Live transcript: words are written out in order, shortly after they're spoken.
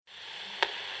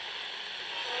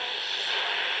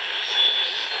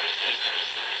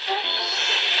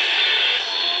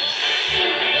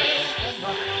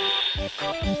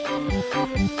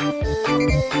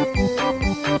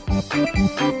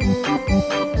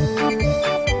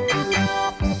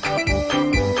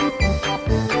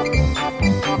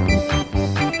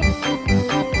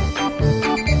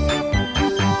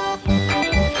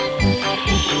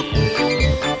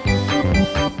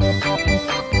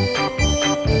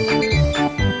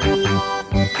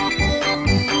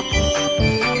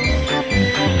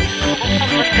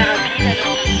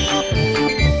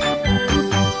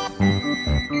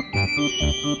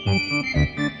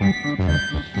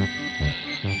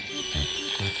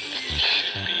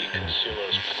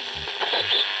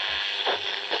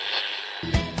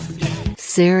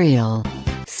Cereal,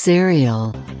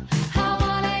 cereal,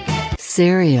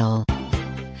 cereal,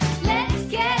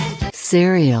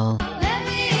 cereal,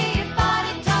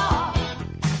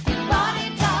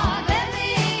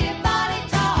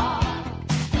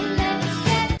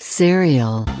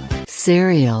 cereal,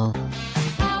 cereal,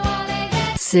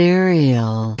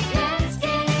 cereal,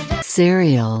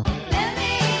 cereal.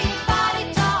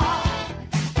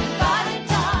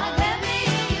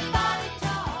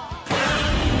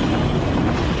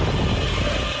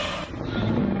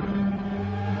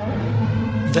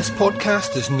 This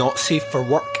podcast is not safe for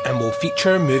work and will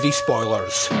feature movie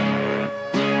spoilers.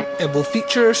 It will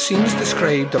feature scenes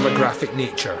described of a graphic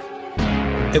nature.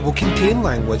 It will contain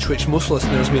language which most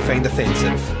listeners may find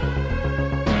offensive.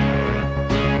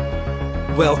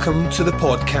 Welcome to the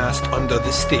podcast Under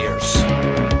the Stairs.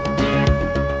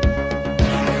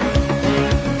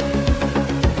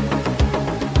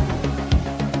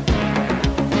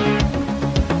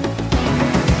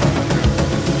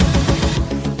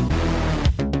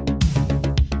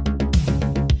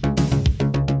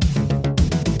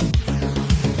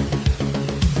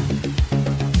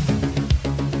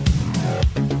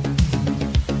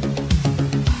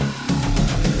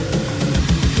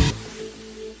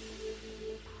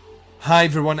 Hi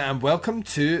everyone and welcome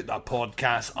to the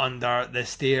podcast Under the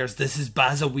Stairs. This is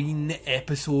Bazaween,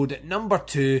 episode number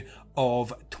 2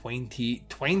 of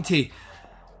 2020.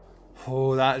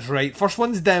 Oh, that's right. First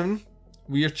one's down.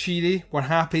 We're cheery, we're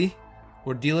happy.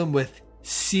 We're dealing with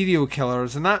serial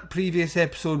killers. In that previous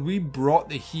episode we brought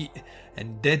the heat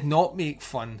and did not make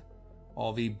fun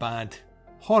of a bad,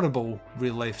 horrible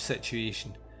real life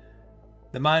situation.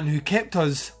 The man who kept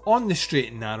us on the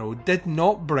straight and narrow did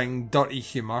not bring dirty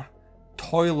humour,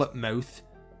 toilet mouth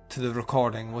to the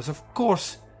recording, was of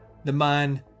course the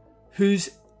man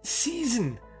whose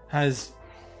season has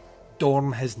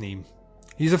borne his name.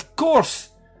 He's of course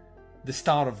the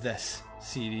star of this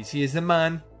series. He is the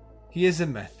man, he is the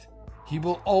myth, he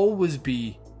will always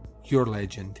be your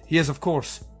legend. He is of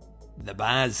course the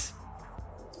Baz.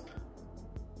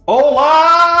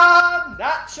 Hola,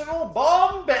 natural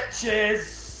born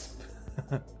bitches.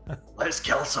 Let's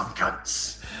kill some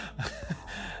cunts.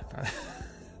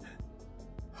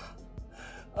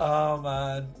 Oh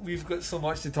man, we've got so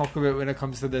much to talk about when it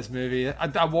comes to this movie.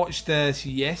 I watched this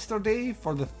yesterday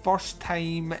for the first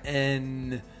time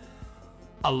in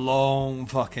a long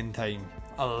fucking time.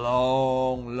 A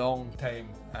long time.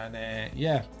 And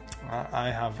yeah,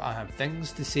 I have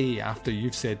things to say after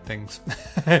you've said things.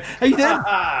 How you doing?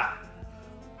 I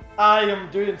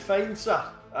am doing fine, sir.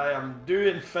 I am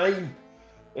doing fine.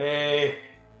 Get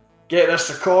this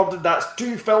recorded. That's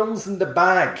 2 films in the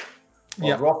bag.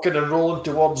 We're rocking and rolling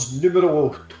towards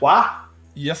numero 3.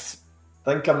 Yes.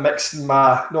 I think I'm mixing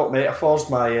my, not metaphors,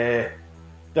 my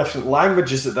different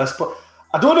languages at this, but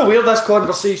I don't know where this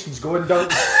conversation's going down.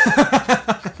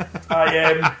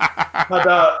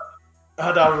 I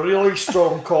had a really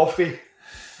strong coffee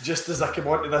just as I came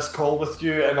onto this call with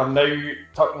you, and I'm now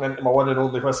tucking into my one and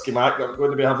only Whiskey Mac that I'm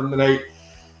going to be having tonight.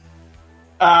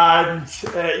 And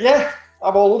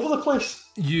I'm all over the place.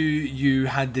 You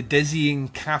had the dizzying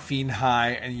caffeine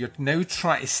high, and you're now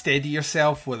trying to steady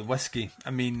yourself with whiskey.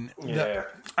 I mean, well,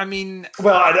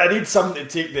 I need something to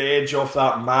take the edge off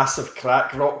that massive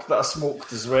crack rock that I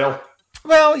smoked as well.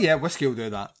 Well, yeah, whiskey will do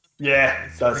that. Yeah,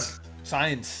 it does.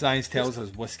 Science tells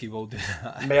us whiskey will do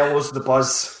that. Mellows the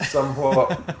buzz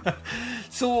somewhat.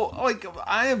 So, like,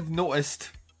 I have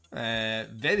noticed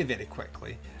very, very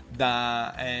quickly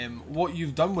that what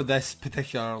you've done with this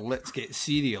particular Let's Get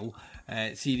Serial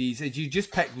series is you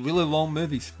just picked really long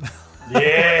movies.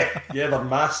 yeah, they're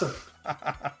massive.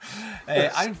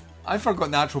 I forgot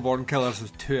Natural Born Killers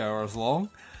was 2 hours long.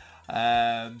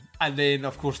 And then,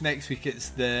 of course, next week it's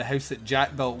The House That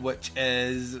Jack Built, which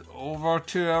is over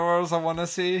 2 hours, I want to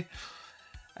say.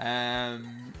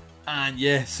 And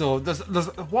yeah, so there's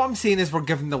what I'm saying is we're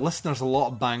giving the listeners a lot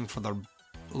of bang for their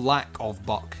lack of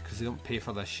buck, because they don't pay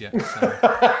for this shit. So.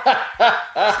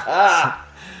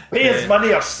 Pay his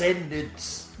money or send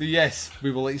nudes. Yes,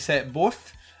 we will accept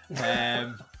both.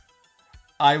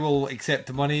 I will accept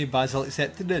the money, Baz will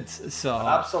accept the nudes. So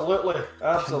Absolutely.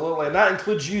 And that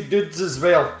includes you dudes as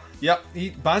well. Yep,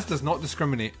 Baz does not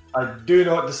discriminate. I do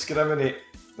not discriminate.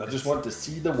 I just want to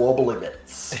see the wobbly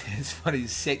bits. It's funny,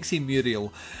 sexy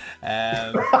Muriel.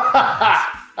 Yeah,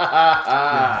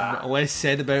 less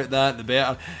said about that, the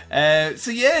better.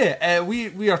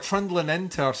 We are trundling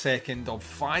into our second of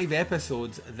 5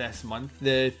 episodes this month.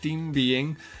 The theme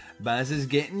being Baz is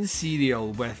getting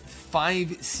serial with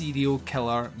 5 serial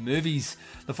killer movies.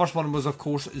 The first one was, of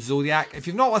course, Zodiac. If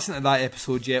you've not listened to that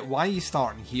episode yet, why are you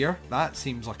starting here? That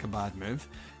seems like a bad move.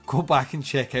 Go back and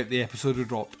check out the episode we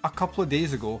dropped a couple of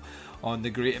days ago on the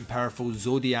great and powerful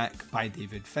Zodiac by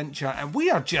David Fincher. And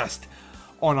we are just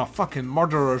on a fucking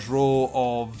murderer's row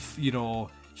of,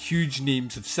 huge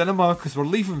names of cinema, because we're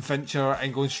leaving Fincher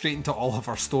and going straight into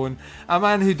Oliver Stone, a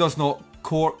man who does not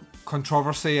court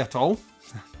controversy at all.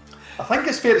 I think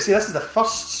it's fair to say this is the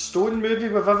first Stone movie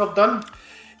we've ever done.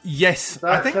 Yes, Is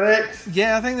that correct?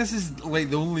 Yeah, I think this is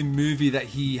like the only movie that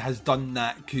he has done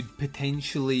that could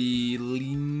potentially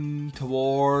lean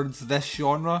towards this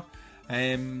genre.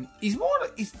 He's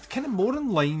kind of more in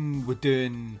line with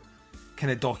doing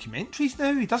kind of documentaries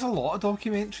now. He does a lot of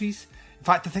documentaries. In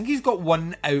fact, I think he's got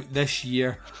one out this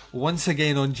year, once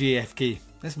again on JFK.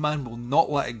 This man will not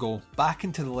let it go. Back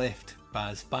and to the left,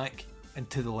 Baz. Back and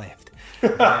to the left.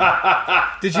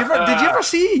 Did you ever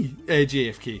see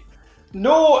JFK?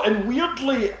 No, and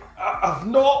weirdly, I've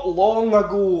not long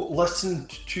ago listened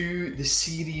to the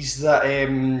series that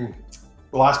the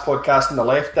last podcast on the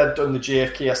left did on the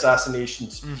JFK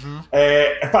assassinations. Mm-hmm.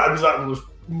 In fact, it was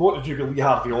more to do with Lee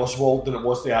Harvey Oswald than it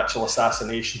was the actual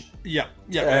assassination. Yeah.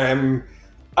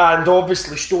 And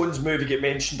obviously Stone's movie get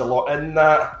mentioned a lot in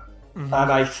that. Mm-hmm.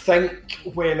 And I think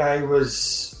when I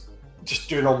was just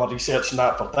doing all my research on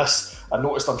that for this, I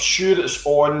noticed, I'm sure it's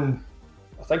on,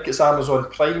 I think it's Amazon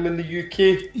Prime in the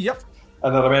UK. Yep.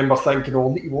 And I remember thinking,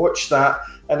 I'll need to watch that.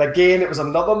 And again, it was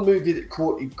another movie that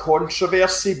quoted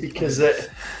controversy because it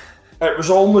was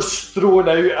almost thrown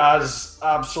out as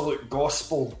absolute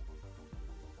gospel,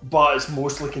 but it's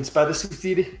mostly conspiracy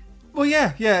theory. Well,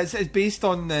 yeah, it's based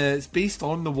on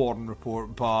the Warren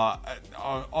Report, but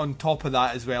on top of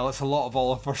that as well, it's a lot of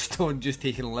Oliver Stone just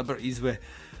taking liberties with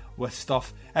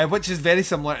stuff, which is very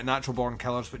similar to Natural Born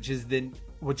Killers, which is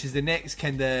the next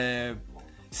kind of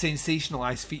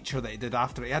sensationalized feature that he did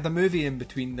after. He had a movie in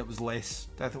between that was less.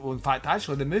 Well, in fact,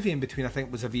 actually, the movie in between I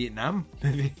think was a Vietnam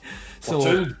movie. So,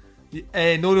 Platoon?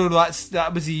 No,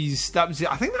 that was his. I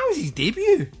think that was his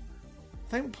debut. I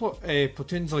think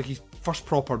Platoon's like his first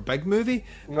proper big movie,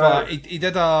 right. But he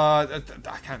did I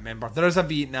can't remember. There is a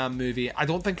Vietnam movie. I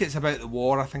don't think it's about the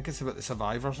war. I think it's about the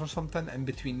survivors or something in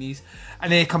between these.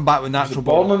 And then he come back with Natural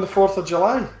Born. Born on the 4th of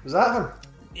July. Was that him?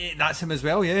 Yeah, that's him as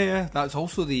well. Yeah. That's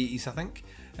also the 80s, I think.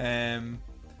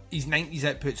 His 90s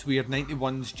output's weird.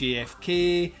 91's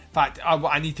JFK. In fact,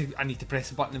 I need to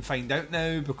press a button and find out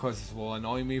now because this will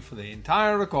annoy me for the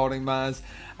entire recording, Baz,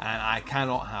 and I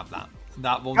cannot have that.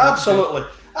 That will absolutely.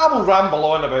 I will ramble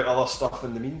on about other stuff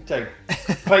in the meantime.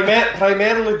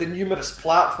 Primarily the numerous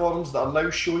platforms that are now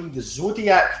showing the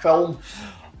Zodiac film.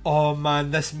 Oh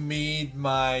man, this made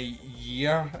my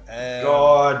year.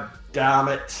 God damn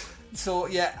it. So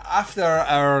yeah,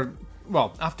 after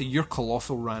your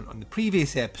colossal rant on the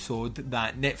previous episode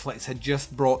that Netflix had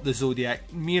just brought the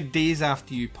Zodiac mere days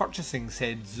after you purchasing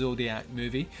said Zodiac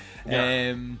movie,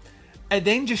 yeah. It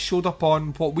then just showed up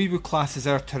on what we would class as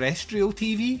our terrestrial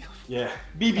TV. Yeah,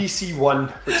 BBC One,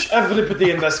 which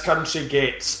everybody in this country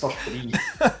gets for free.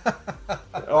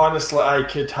 Honestly, I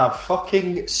could have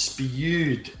fucking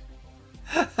spewed.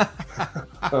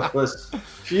 I was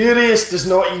furious does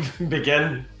not even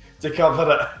begin to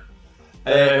cover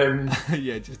it.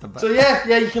 Yeah, just a bit. So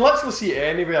yeah, you can literally see it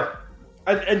anywhere.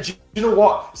 And you know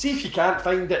what? See if you can't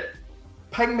find it,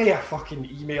 ping me a fucking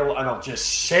email and I'll just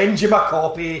send you my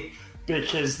copy,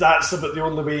 because that's about the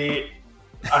only way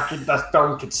this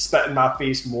film could spit in my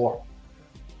face more.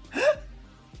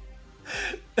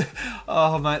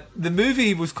 Oh man, the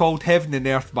movie was called Heaven and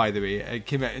Earth, by the way. It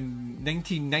came out in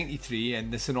 1993,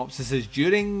 and the synopsis is: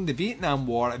 during the Vietnam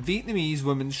War, a Vietnamese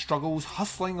woman struggles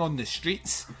hustling on the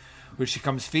streets, where she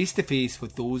comes face to face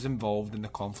with those involved in the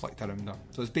conflict around her.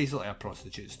 So it's basically a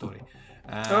prostitute story.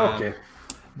 Okay.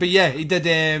 But yeah, he did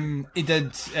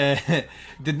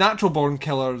Natural Born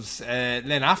Killers,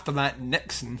 then after that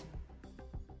Nixon.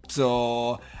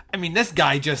 So, I mean, this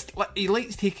guy he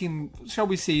likes taking, shall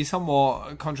we say,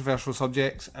 somewhat controversial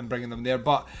subjects and bringing them there.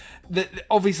 But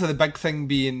obviously the big thing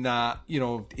being that,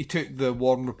 he took the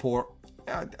Warren Report,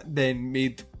 then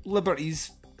made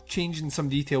liberties, changing some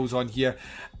details on here.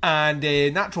 And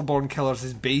Natural Born Killers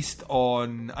is based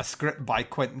on a script by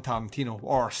Quentin Tarantino,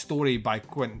 or a story by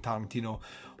Quentin Tarantino,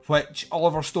 which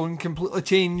Oliver Stone completely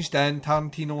changed, and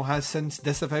Tarantino has since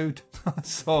disavowed.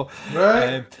 So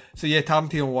yeah,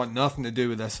 Tarantino want nothing to do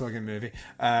with this fucking movie.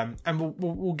 And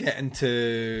we'll get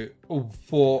into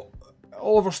what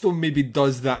Oliver Stone maybe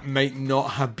does that might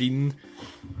not have been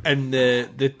in the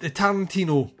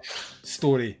Tarantino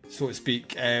story, so to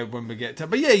speak, when we get to it.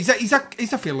 But yeah, he's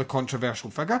a fairly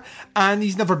controversial figure, and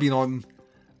he's never been on.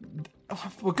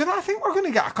 I think we're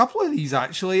gonna get a couple of these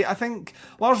actually. I think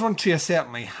Lars von Trier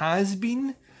certainly has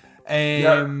been.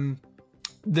 The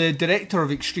director of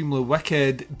Extremely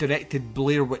Wicked directed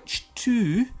Blair Witch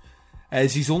 2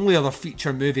 as his only other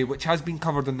feature movie, which has been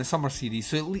covered in the summer series.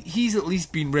 So he's at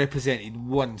least been represented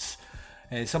once.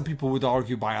 Some people would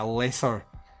argue by a lesser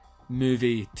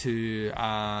movie to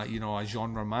a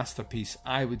genre masterpiece.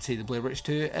 I would say the Blair Witch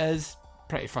 2 is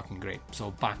pretty fucking great.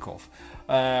 So back off.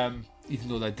 Even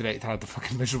though the director had a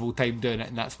fucking miserable time doing it,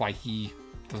 and that's why he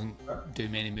doesn't do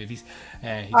many movies.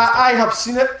 I have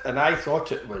seen it, and I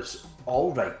thought it was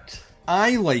all right.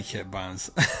 I like it,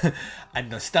 Baz. And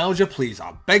nostalgia plays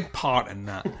a big part in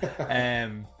that.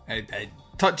 It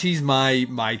touches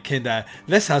my kind of,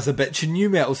 this has a bit of new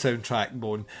metal soundtrack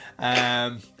bone.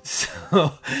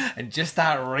 So, and just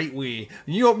that right way.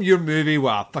 You open your movie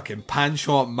with a fucking pan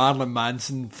shot, Marilyn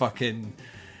Manson fucking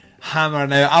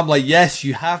hammering out. I'm like, yes,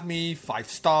 you have me, 5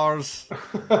 stars.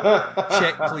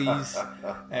 Check, please.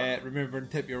 Remember and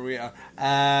tip your waiter.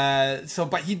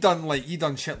 But he done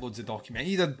shitloads of documentaries.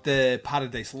 He did the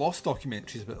Paradise Lost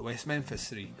documentaries about the West Memphis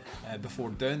 3 before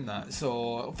doing that.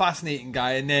 So fascinating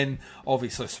guy. And then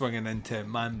obviously swinging into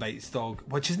Man Bites Dog,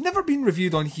 which has never been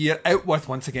reviewed on here. Out with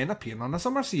once again appearing on a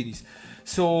summer series.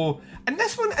 So, and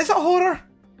this one, is it horror?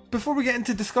 Before we get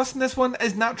into discussing this one,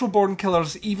 is Natural Born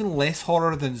Killers even less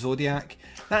horror than Zodiac?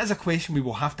 That is a question we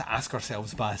will have to ask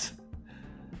ourselves, Baz.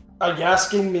 Are you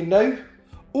asking me now?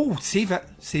 Oh, save it.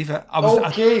 Okay.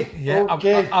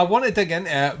 I want to dig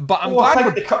into it, but I'm glad I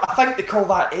think they call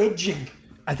that edging.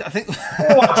 I think...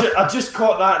 I just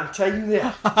caught that in time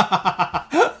there.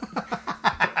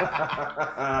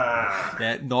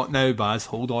 Yeah, not now, Baz.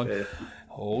 Hold on. Yeah.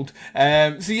 Hold.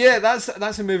 So yeah, that's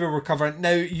a movie we're covering.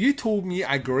 Now, you told me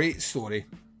a great story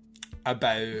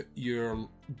about your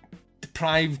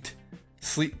deprived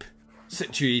sleep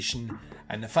situation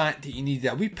and the fact that you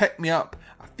needed a wee pick-me-up,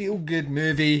 a feel-good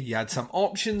movie. You had some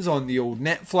options on the old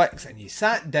Netflix, and you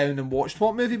sat down and watched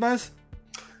what movie, Baz?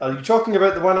 Are you talking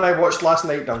about the one I watched last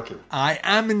night, Duncan? I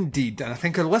am indeed, and I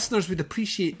think our listeners would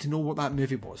appreciate to know what that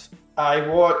movie was. I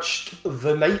watched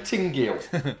The Nightingale.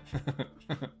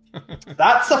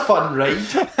 That's a fun ride.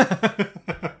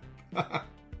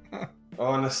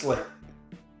 Honestly.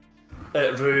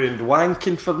 It ruined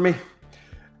wanking for me.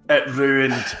 It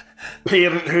ruined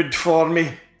parenthood for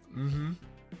me. Mm-hmm.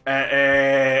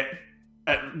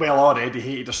 Well, I already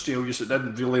hated Australia, so it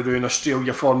didn't really ruin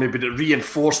Australia for me, but it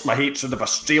reinforced my hatred of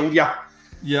Australia.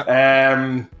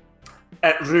 Yeah.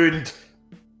 It ruined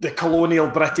the colonial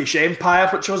British Empire,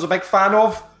 which I was a big fan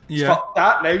of. Yeah. Fuck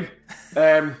that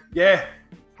now. Yeah.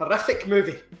 Horrific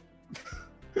movie.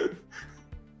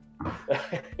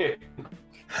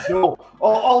 No,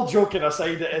 all joking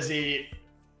aside, it is a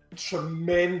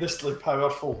tremendously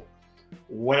powerful,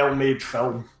 well-made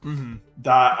film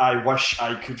that I wish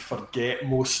I could forget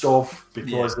most of,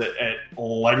 because it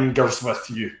lingers with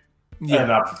you in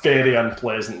a very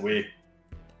unpleasant way.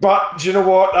 But do you know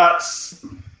what? That's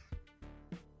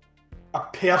a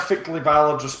perfectly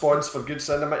valid response for good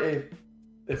cinema to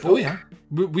evoke. Oh yeah,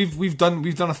 we've done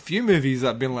a few movies that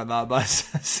have been like that, but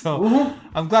so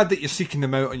I'm glad that you're seeking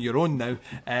them out on your own now.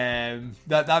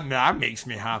 That makes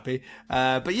me happy.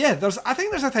 But yeah, I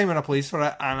think there's a time and a place for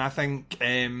it, and I think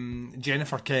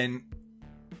Jennifer Kent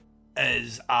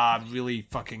is a really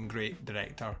fucking great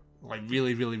director. Like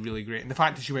really, really, really great. And the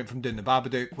fact that she went from doing The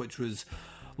Babadook, which was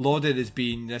lauded as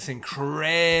being this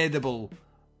incredible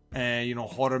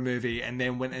horror movie, and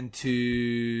then went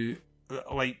into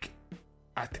like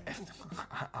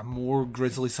a more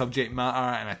grisly subject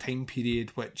matter and a time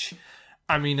period which,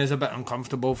 I mean, is a bit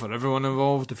uncomfortable for everyone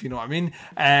involved, if you know what I mean.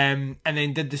 And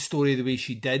then did the story the way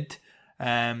she did,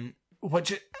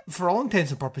 which for all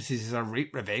intents and purposes is a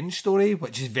rape revenge story,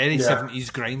 which is very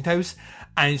 70s grindhouse,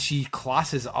 and she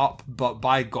classes it up, but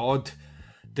by God,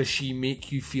 does she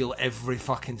make you feel every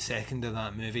fucking second of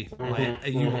that movie.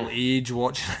 You will age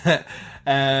watching it.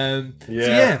 So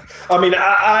yeah. I mean,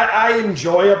 I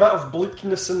enjoy a bit of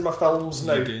bleakness in my films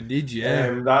now. You do indeed,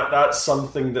 yeah. That's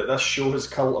something that this show has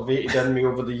cultivated in me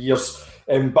over the years.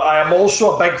 But I am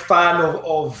also a big fan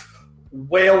of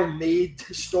well-made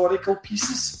historical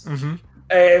pieces.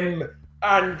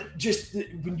 And just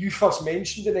when you first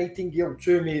mentioned the Nightingale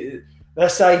to me,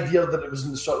 this idea that it was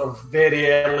in the sort of very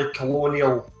early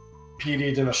colonial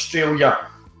period in Australia,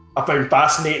 I found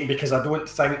fascinating, because I don't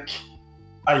think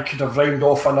I could have rhymed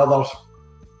off another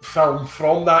film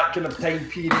from that kind of time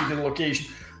period and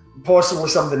location. Possibly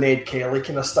some of the Ned Kelly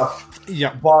kind of stuff.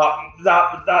 Yeah. But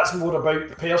that's more about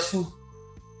the person.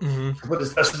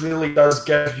 Whereas this really does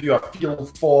give you a feel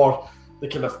for the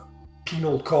kind of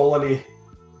penal colony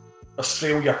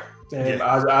Australia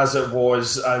as it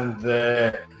was. And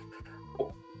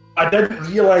I didn't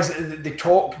realise that they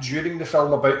talk during the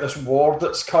film about this war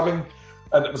that's coming.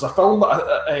 And it was a film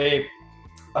that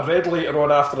I read later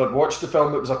on after I'd watched the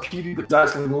film. It was a period that was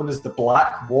actually known as the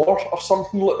Black War or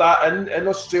something like that in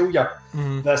Australia.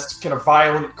 This kind of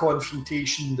violent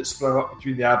confrontation that sprung up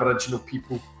between the Aboriginal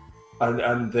people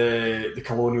and the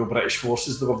colonial British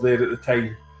forces that were there at the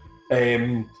time.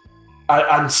 And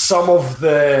some of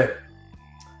the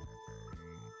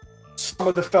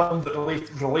film that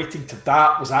relating to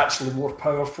that was actually more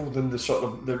powerful than the sort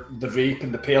of the rape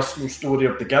and the personal story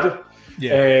of the girl.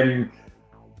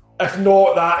 If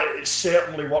not that, it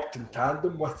certainly worked in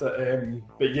tandem with it.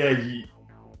 But yeah, you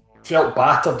felt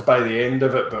battered by the end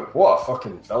of it. But what a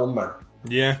fucking film, man!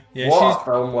 Yeah, what a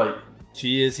film! Like,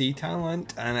 she is a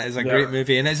talent, and it is a great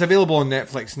movie, and it's available on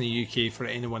Netflix in the UK for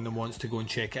anyone that wants to go and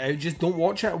check it out. Just don't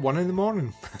watch it at 1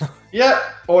 a.m. Yeah,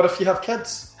 or if you have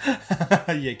kids.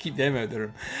 Yeah, keep them out the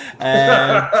room.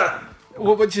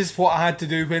 Which is what I had to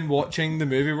do when watching the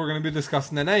movie we're going to be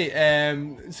discussing tonight.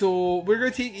 So we're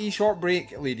going to take a short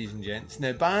break, ladies and gents.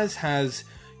 Now, Baz has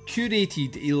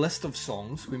curated a list of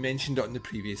songs. We mentioned it in the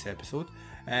previous episode.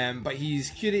 But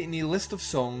he's curating a list of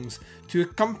songs to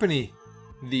accompany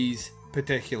these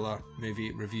particular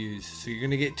movie reviews. So you're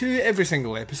going to get 2 every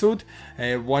single episode.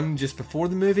 One just before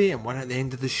the movie and one at the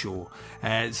end of the show.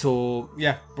 So,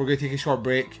 yeah, we're going to take a short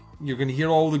break. You're going to hear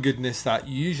all the goodness that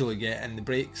you usually get in the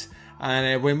breaks.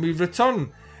 And when we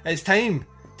return, it's time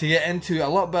to get into a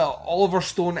little bit of Oliver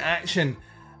Stone action,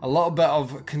 a little bit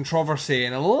of controversy,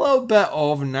 and a little bit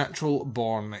of Natural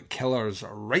Born Killers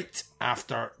right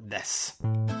after this.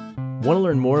 Want to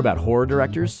learn more about horror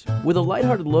directors? With a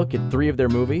lighthearted look at 3 of their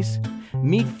movies?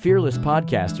 Meet fearless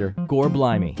podcaster Gore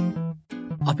Blimey.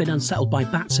 I've been unsettled by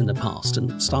bats in the past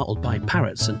and startled by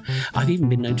parrots, and I've even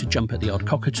been known to jump at the odd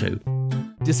cockatoo.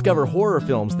 Discover horror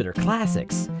films that are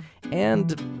classics,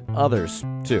 and others,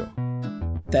 too.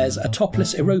 There's a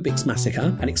topless aerobics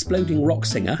massacre, an exploding rock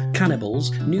singer,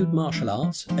 cannibals, nude martial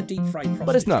arts, a deep-fried prostitute.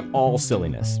 But it's not all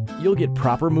silliness. You'll get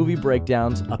proper movie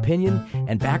breakdowns, opinion,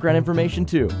 and background information,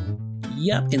 too.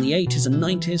 Yep, in the 80s and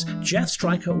 90s, Jeff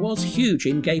Stryker was huge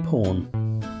in gay porn.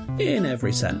 In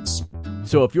every sense.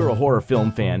 So if you're a horror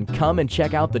film fan, come and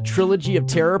check out the Trilogy of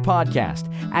Terror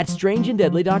podcast at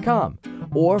strangeanddeadly.com,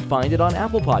 or find it on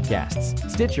Apple Podcasts,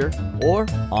 Stitcher, or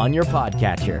on your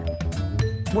podcatcher.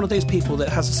 One of those people that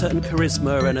has a certain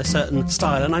charisma and a certain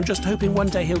style, and I'm just hoping one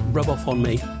day he'll rub off on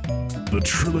me. The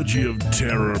Trilogy of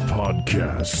Terror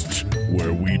podcast,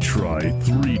 where we try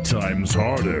 3 times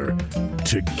harder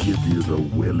to give you the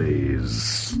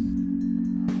willies.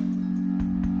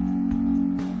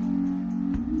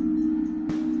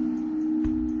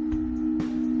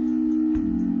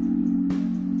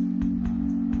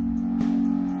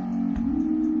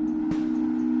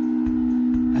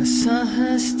 I saw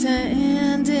her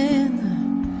standing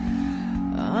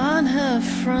on her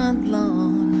front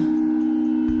lawn.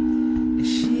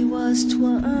 She was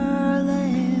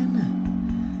twirling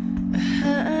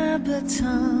her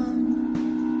baton.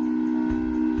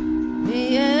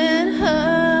 Me and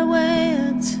her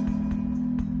went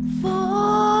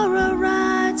for a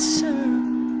ride, sir.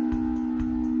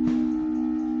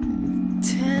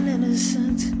 10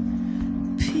 innocent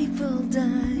people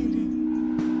died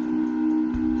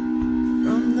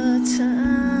from the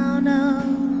town of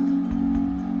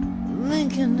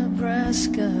Lincoln,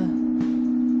 Nebraska,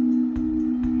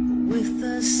 with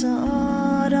a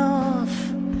sawed-off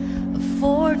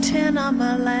 410 on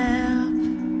my lap,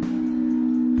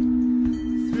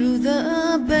 through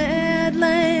the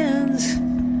badlands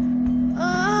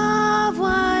of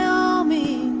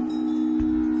Wyoming.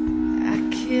 I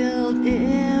killed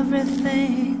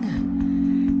everything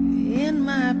in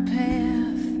my path.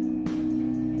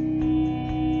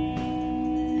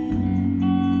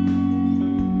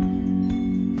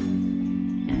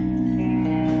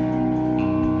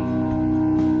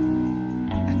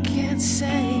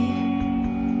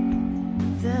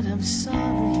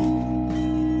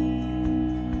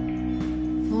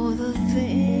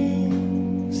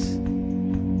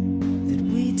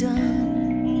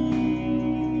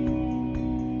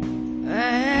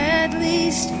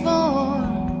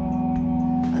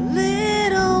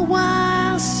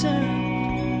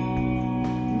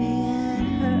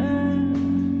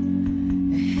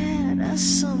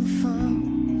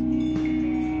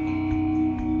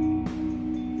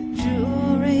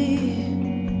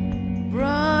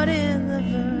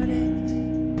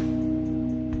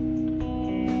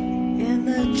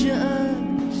 the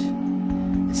judge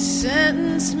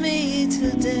sentenced me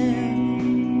to death.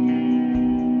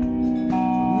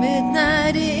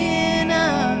 Midnight in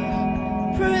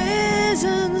a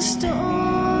prison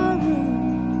storeroom,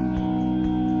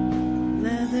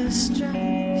 leather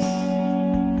stripes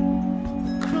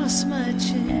across my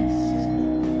chest.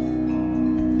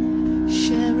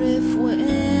 Sheriff,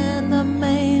 when the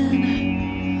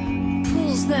man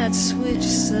pulls that switch,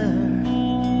 sir,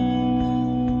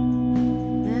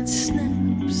 and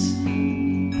snaps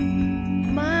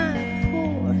my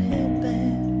poor head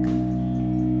back,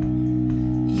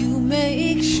 you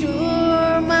make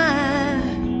sure my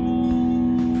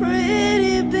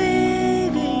pretty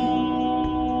baby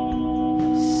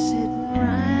sitting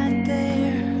right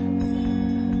there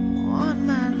on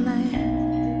my lap.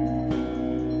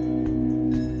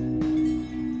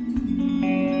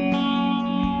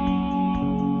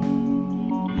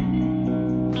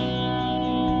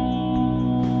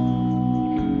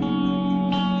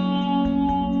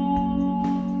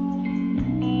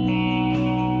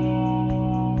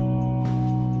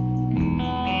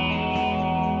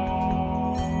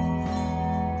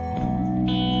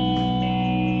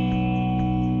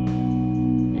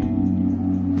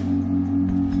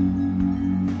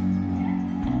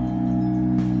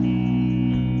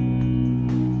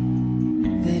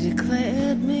 They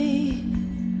declared me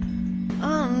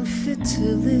unfit to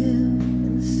live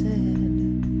and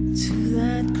said, to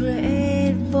that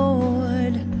great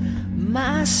void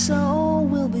my soul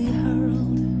will be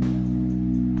hurled.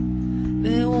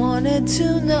 They wanted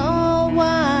to know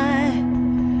why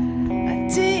I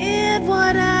did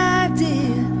what I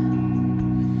did.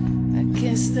 I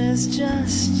guess there's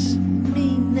just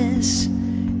meanness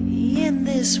in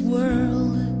this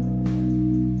world.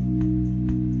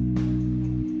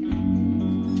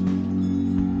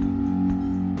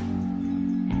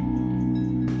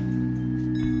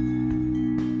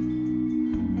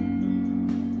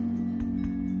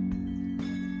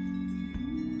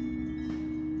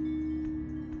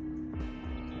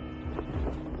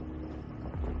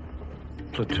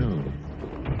 Platoon.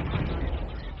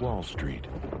 Wall Street.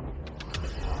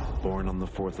 Born on the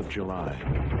 4th of July.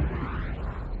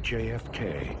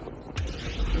 JFK.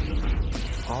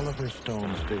 Oliver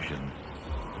Stone's vision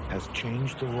has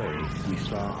changed the way we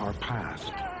saw our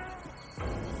past.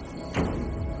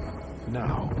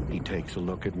 Now he takes a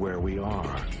look at where we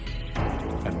are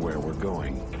and where we're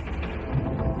going.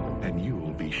 And you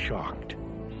will be shocked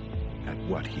at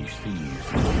what he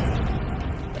sees.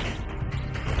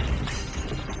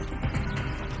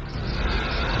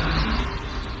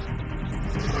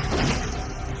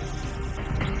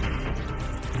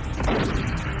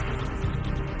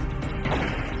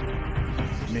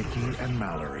 Mickey and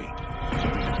Mallory.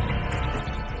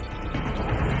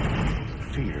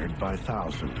 Feared by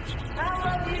thousands. I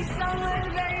love you so much,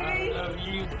 baby. I love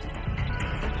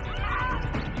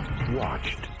you.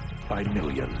 Watched by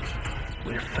millions.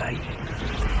 We're fighting.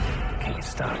 Can't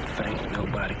stop the fight.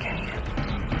 Nobody can.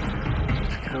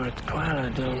 It's kind of like the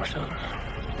Twilight Zone, son.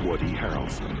 Woody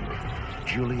Harrelson,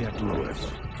 Juliette Lewis,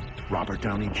 Robert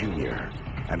Downey Jr.,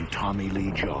 and Tommy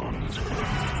Lee Jones.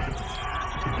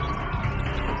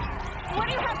 What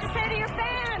do you have to say to your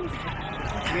fans?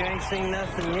 You ain't seen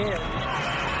nothing yet.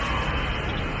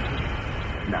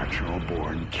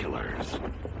 Natural-born killers.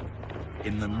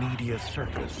 In the media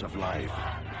circus of life,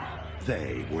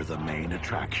 they were the main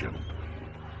attraction.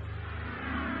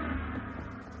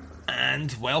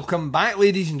 And welcome back,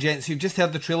 ladies and gents. You've just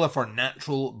heard the trailer for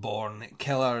Natural Born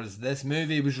Killers. This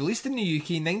movie was released in the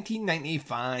UK in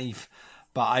 1995,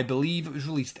 but I believe it was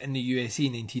released in the USA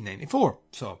in 1994.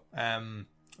 So,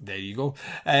 there you go.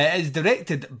 It's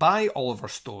directed by Oliver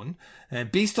Stone,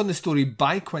 based on the story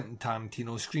by Quentin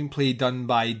Tarantino, screenplay done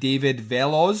by David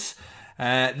Veloz.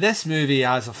 This movie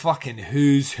has a fucking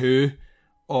who's who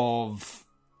of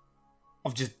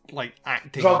just like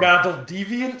acting. Drug-addled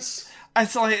deviants.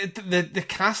 It's like the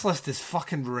cast list is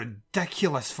fucking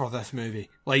ridiculous for this movie.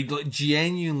 Like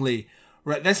genuinely,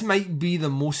 right? This might be the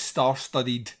most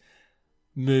star-studded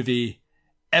movie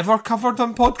ever covered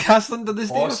on Podcast Under the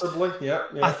Stairs. Possibly, yeah.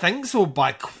 I think so,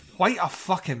 by quite a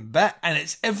fucking bit. And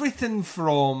it's everything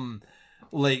from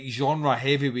like genre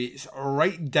heavyweights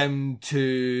right down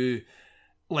to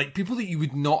like people that you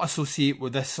would not associate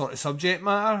with this sort of subject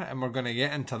matter, and we're going to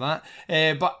get into that.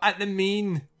 But at the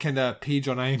main kind of page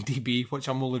on IMDb, which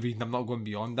I'm only reading, I'm not going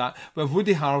beyond that, we have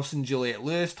Woody Harrelson, Juliette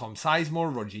Lewis, Tom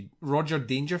Sizemore, Rodney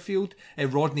Dangerfield,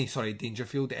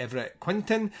 Everett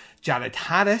Quinton, Jared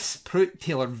Harris, Pruitt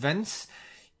Taylor Vince,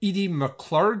 Edie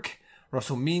McClurg,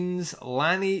 Russell Means,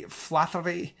 Lanny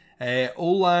Flattery,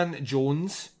 Olan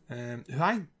Jones,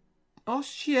 Oh,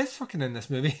 she is fucking in this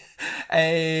movie.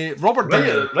 Robert Right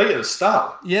Downey. at the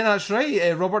start. Yeah, that's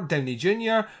right. Robert Downey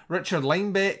Jr., Richard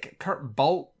Linebeck, Kurt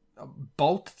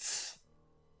Baltz,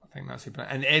 I think that's who,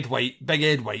 and Ed White, Big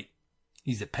Ed White.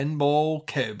 He's the pinball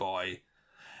cowboy.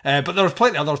 But there's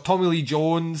plenty others. Tommy Lee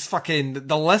Jones, fucking,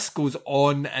 the list goes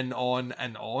on and on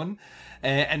and on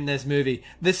in this movie.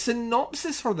 The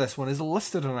synopsis for this one is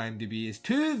listed on IMDb as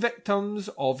 2 victims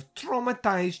of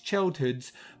traumatized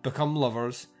childhoods become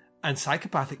lovers, and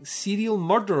psychopathic serial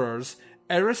murderers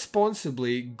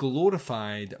irresponsibly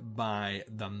glorified by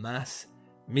the mass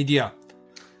media.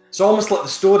 It's almost like the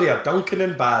story of Duncan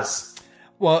and Baz.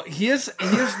 Well, here's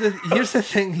the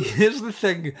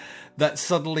thing that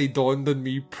suddenly dawned on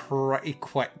me pretty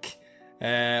quick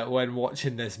when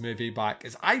watching this movie back,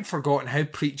 is I'd forgotten how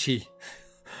preachy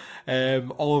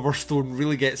Oliver Stone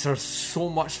really gets her so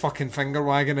much fucking finger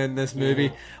wagging in this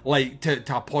movie, like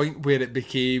to a point where it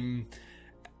became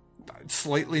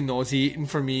slightly nauseating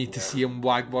for me to see him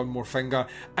wag one more finger.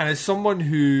 And as someone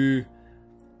who,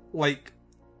 like,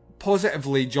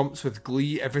 positively jumps with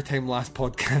glee every time Last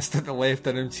Podcast at the Left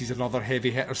announces another heavy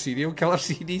hitter serial killer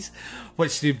series,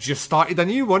 which they've just started a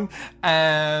new one.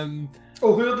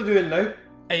 Who are they doing now?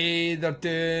 They're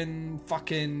doing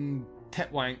fucking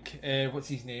Titwank. What's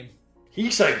his name?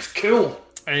 He sounds cool.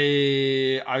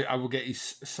 I will get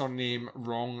his surname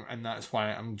wrong, and that's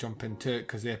why I'm jumping to it,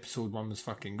 because the episode 1 was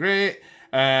fucking great.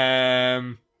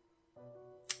 They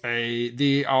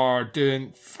are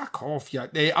doing... Fuck off, yeah.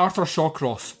 Arthur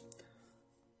Shawcross.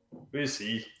 Who's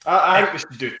he? I think we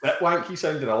should do Titwank. He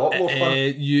sounded a lot more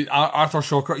fun. Arthur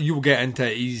Shawcross, you will get into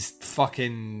it. He's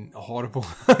fucking horrible.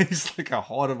 He's like a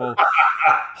horrible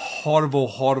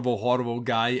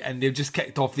guy. And they've just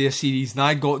kicked off their series, and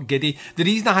I got giddy. The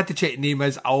reason I had to check the name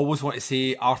is I always want to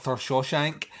say Arthur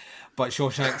Shawshank, but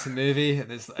Shawshank's a movie, and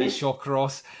it's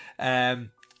Shawcross. I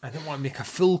didn't want to make a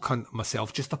full cunt of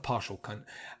myself, just a partial cunt.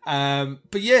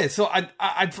 But yeah, so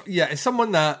as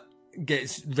someone that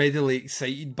gets readily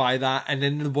excited by that, and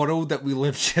in the world that we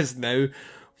live just now,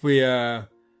 where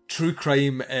true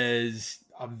crime is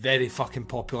a very fucking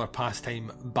popular pastime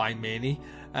by many,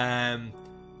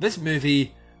 this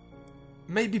movie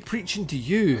might be preaching to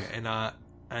you in a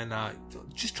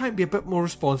just try and be a bit more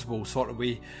responsible sort of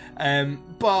way.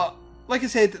 But like I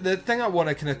said, the thing I want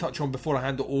to kind of touch on before I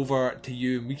hand it over to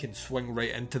you, and we can swing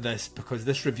right into this, because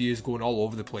this review is going all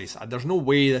over the place. There's no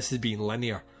way this is being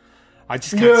linear. I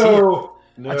just can't see it.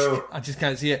 No. I just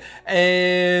can't see it.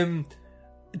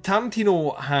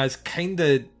 Tarantino has kind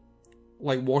of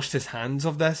like washed his hands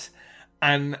of this,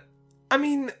 and I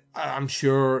mean, I'm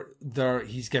sure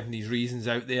he's given these reasons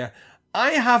out there.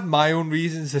 I have my own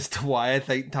reasons as to why I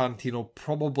think Tarantino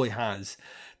probably has.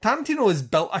 Tarantino has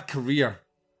built a career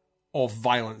of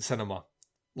violent cinema,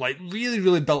 like really,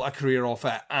 really built a career off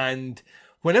it, and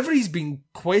whenever he's been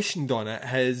questioned on it,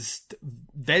 his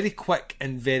very quick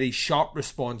and very sharp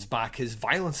response back is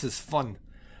violence is fun.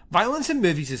 Violence in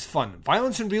movies is fun.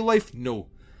 Violence in real life, no.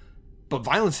 But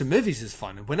violence in movies is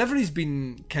fun. And whenever he's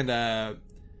been kind of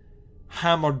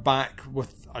hammered back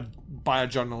by a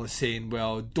journalist saying,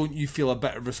 well, don't you feel a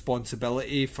bit of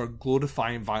responsibility for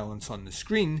glorifying violence on the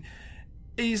screen?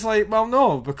 He's like, well,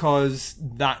 no, because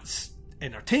that's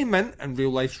entertainment and real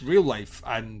life's real life.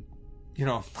 And you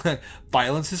know,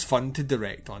 violence is fun to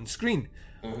direct on screen.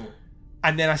 Mm-hmm.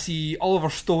 And then I see Oliver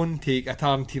Stone take a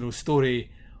Tarantino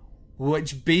story,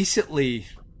 which basically,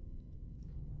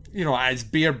 you know, at its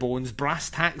bare bones, brass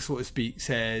tacks, so to speak,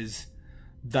 says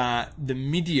that the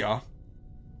media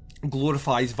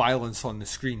glorifies violence on the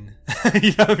screen.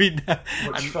 You know what I mean?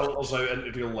 Which filters out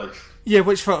into real life. Yeah,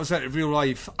 which filters out into real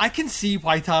life. I can see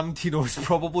why Tarantino is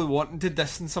probably wanting to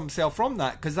distance himself from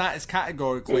that, because that is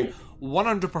categorically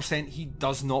 100% he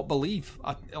does not believe.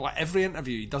 Like every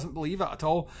interview, he doesn't believe it at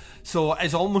all. So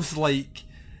it's almost like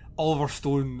Oliver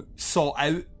Stone sought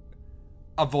out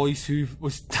a voice who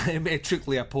was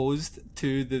diametrically opposed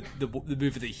to the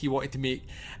movie that he wanted to make,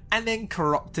 and then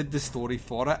corrupted the story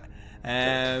for it.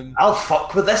 I'll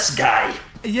fuck with this guy.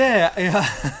 Yeah,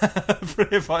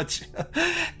 pretty much.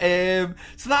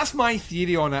 So that's my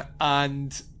theory on it,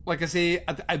 and like I say,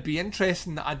 I'd be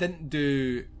interested. I didn't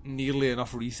do nearly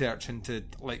enough research into,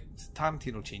 like,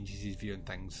 Tarantino changes his view on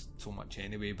things so much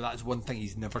anyway, but that's one thing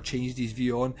he's never changed his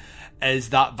view on, is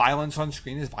that violence on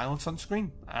screen is violence on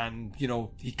screen, and you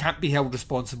know, you can't be held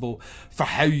responsible for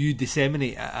how you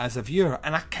disseminate it as a viewer.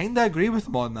 And I kind of agree with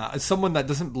him on that, as someone that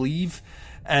doesn't believe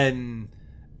in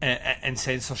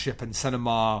censorship in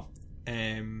cinema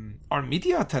or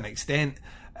media to an extent.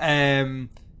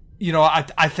 You know,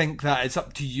 I think that it's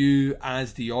up to you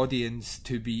as the audience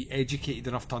to be educated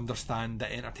enough to understand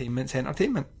that entertainment's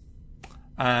entertainment.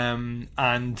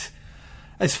 And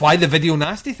it's why the Video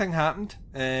Nasty thing happened.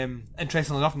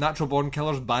 Interestingly enough, Natural Born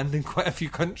Killers banned in quite a few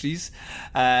countries.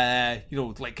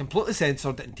 Like completely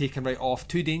censored and taken right off.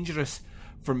 Too dangerous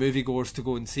for moviegoers to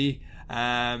go and see.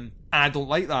 And I don't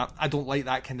like that. I don't like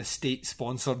that kind of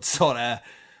state-sponsored sort of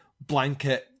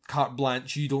blanket carte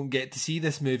blanche. You don't get to see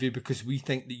this movie because we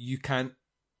think that you can't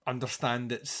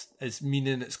understand its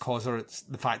meaning, its cause, or it's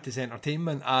the fact it's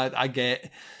entertainment. I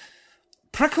get...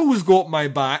 Prickles got my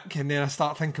back, and then I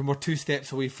start thinking we're 2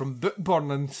 steps away from book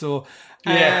burning. So,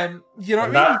 you know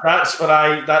what I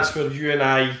mean? That's where you and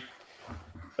I,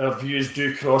 our views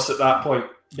do cross at that point,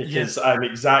 because I'm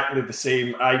exactly the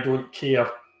same. I don't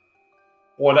care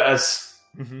what it is.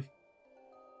 Mm-hmm.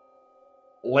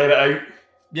 Let it out.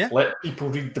 Yeah. Let people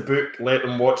read the book. Let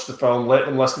them watch the film. Let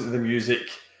them listen to the music.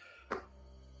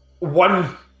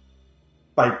 One,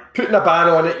 by putting a ban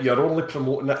on it, you're only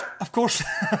promoting it. Of course.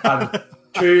 And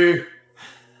 2,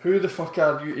 who the fuck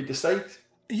are you to decide?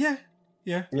 Yeah.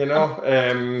 You know?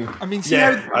 I mean,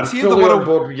 I'm fully on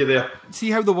board with you there. See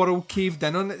how the world caved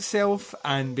in on itself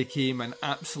and became an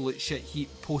absolute shit heap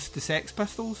post the Sex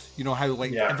Pistols? You know how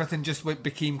everything just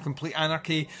became complete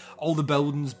anarchy, all the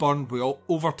buildings burned, we all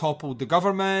overtoppled the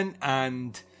government,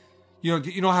 and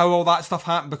you know how all that stuff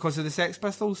happened because of the Sex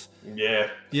Pistols? Yeah.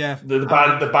 The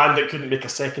band that couldn't make a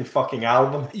second fucking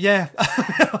album. Yeah.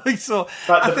 So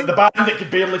the band that could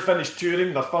barely finish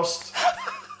touring their first.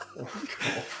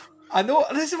 I know,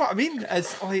 this is what I mean.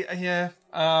 It's like,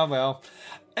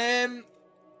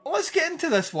 let's get into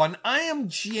this one. I am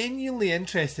genuinely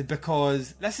interested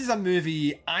because this is a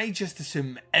movie I just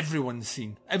assume everyone's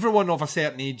seen. Everyone of a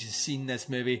certain age has seen this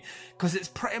movie because it's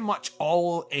pretty much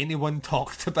all anyone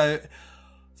talked about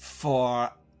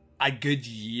for a good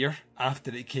year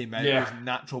after it came out. It was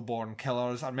Natural Born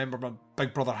Killers. I remember my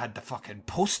big brother had the fucking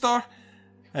poster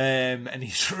in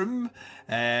his room,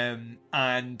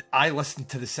 and I listened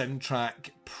to the soundtrack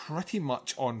pretty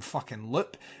much on fucking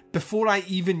loop before I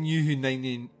even knew who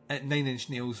Nine Inch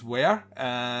Nails were.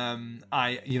 My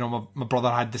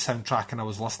brother had the soundtrack and I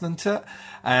was listening to it,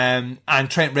 and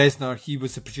Trent Reznor, he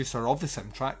was the producer of the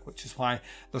soundtrack, which is why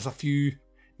there's a few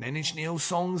Nine Inch Nails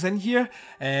songs in here,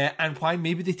 and why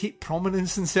maybe they take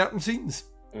prominence in certain scenes.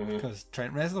 Because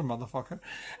Trent Reznor, motherfucker.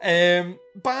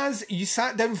 Baz, you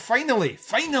sat down finally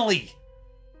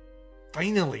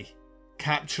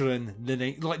capturing the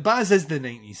 90s. Like, Baz is the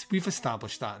 90s. We've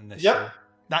established that in this show.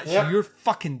 That's your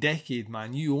fucking decade,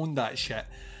 man. You own that shit.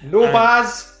 No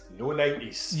Baz, no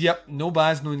 90s. Yep, no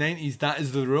Baz, no 90s. That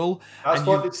is the rule. That's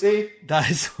what they say.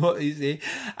 That is what they say.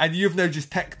 And you've now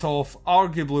just ticked off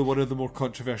arguably one of the more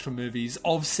controversial movies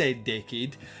of said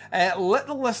decade. Let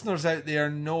the listeners out there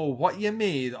know what you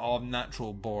made of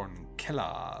Natural Born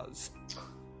Killers.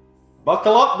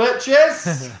 Buckle up,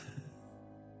 bitches!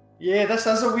 Yeah, this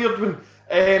is a weird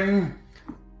one.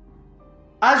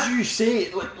 As you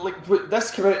say, like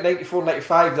this came out in 94,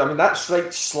 95. I mean, that's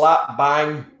right slap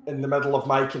bang in the middle of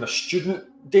my kind of student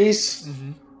days.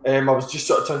 I was just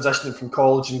sort of transitioning from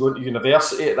college and going to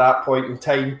university at that point in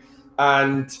time.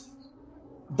 And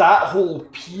that whole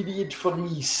period for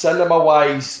me,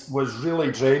 cinema-wise, was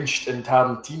really drenched in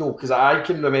Tarantino. Because I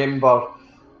can remember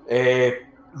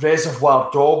Reservoir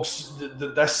Dogs,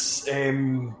 this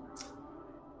kind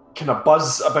of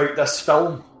buzz about this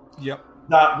film. Yep.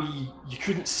 That you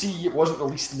couldn't see, it wasn't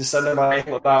released in the cinema,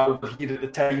 anything like that over here at the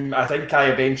time. I think I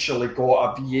eventually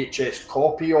got a VHS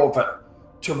copy of it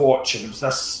to watch, and it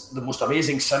was the most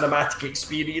amazing cinematic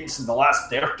experience in the last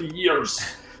 30 years.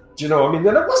 Do you know what I mean?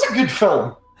 And it was a good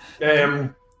film.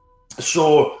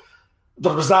 So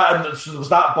there was that, and there was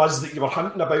that buzz that you were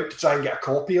hunting about to try and get a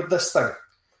copy of this thing.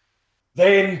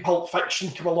 Then Pulp Fiction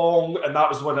came along, and that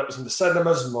was when it was in the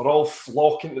cinemas, and we're all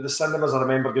flocking to the cinemas. I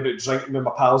remember going out drinking with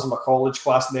my pals in my college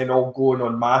class, and then all going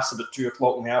en masse about 2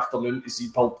 o'clock in the afternoon to see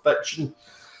Pulp Fiction.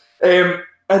 And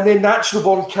then Natural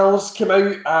Born Killers came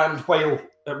out, and while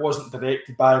it wasn't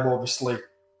directed by him, obviously,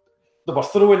 they were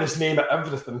throwing his name at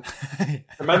everything.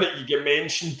 The minute you get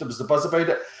mentioned, there was the buzz about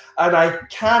it. And I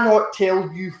cannot tell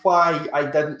you why I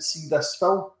didn't see this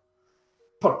film,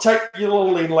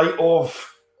 particularly in light of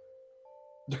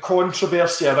the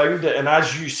controversy around it, and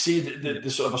as you say, the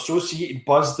sort of associated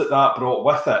buzz that brought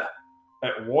with it.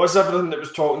 It was everything that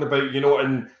was talking about,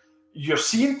 and you're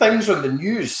seeing things on the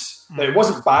news. Now, it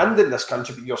wasn't banned in this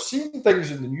country, but you're seeing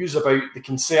things in the news about the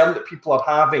concern that people are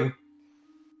having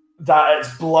that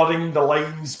it's blurring the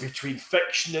lines between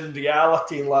fiction and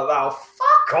reality and like that. Oh,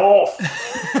 fuck off!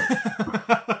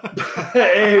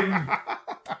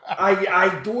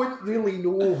 I don't really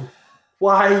know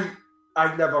why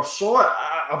I never saw it.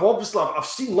 I've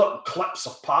seen little clips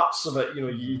of parts of it.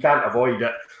 You can't avoid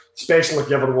it. especially if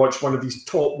you ever watch one of these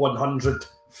top 100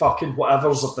 fucking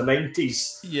whatevers of the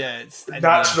 90s. Yeah, it's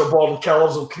Natural Born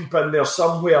Killers will creep in there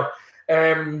somewhere.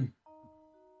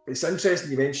 It's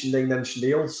interesting you mentioned Nine Inch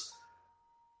Nails.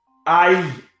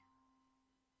 I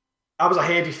was a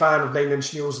heavy fan of Nine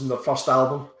Inch Nails in their first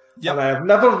album. Yep. And I have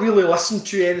never really listened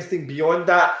to anything beyond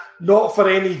that. Not for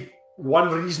any one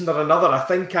reason or another. I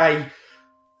think I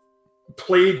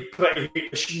played Pretty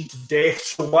Hate Machine to death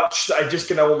so much that I just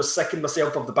kind of almost sickened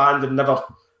myself of the band and never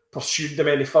pursued them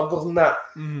any further than that.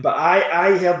 But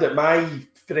I heard that my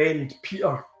friend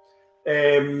Peter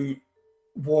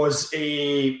was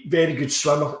a very good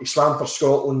swimmer. He swam for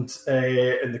Scotland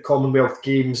in the Commonwealth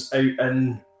Games out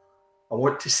in, I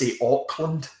want to say,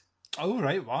 Auckland. Oh,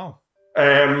 right, wow.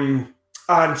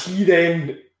 And he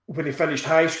then, when he finished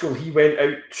high school, he went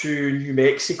out to New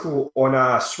Mexico on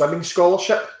a swimming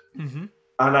scholarship. Mm-hmm.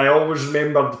 And I always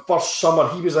remember the first summer,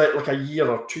 he was like a year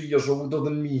or 2 years older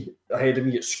than me, ahead of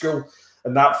me at school.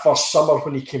 And that first summer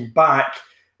when he came back,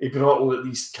 he brought all of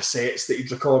these cassettes that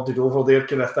he'd recorded over there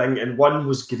kind of thing. And one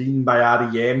was Green by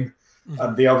R.E.M.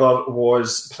 And the other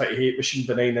was Pretty Hate Machine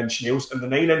by Nine Inch Nails. And the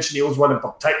Nine Inch Nails one in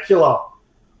particular,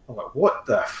 I'm like, what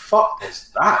the fuck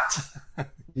is that?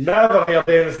 Never heard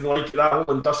anything like it, that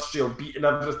whole industrial beat and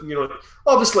everything. You know,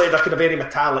 obviously it had a very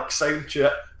metallic sound to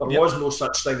it. There was no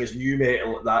such thing as new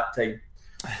metal at that time.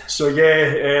 So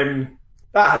yeah,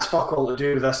 that has fuck all to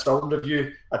do with this film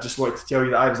review. I just wanted to tell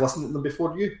you that I was listening to them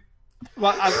before you.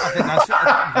 Well, I think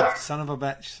that's son of a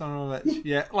bitch.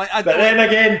 Yeah, but then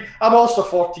again, I'm also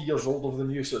 40 years older than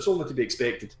you, so it's only to be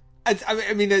expected.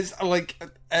 I mean, it's like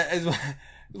as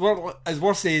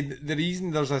we're saying, the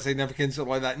reason there's a significance of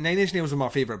like that, Nine Inch Nails are my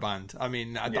favourite band. I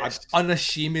mean, I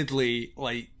unashamedly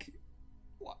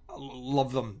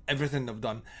love them, everything they've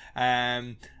done.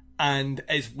 And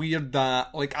it's weird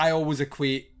that like I always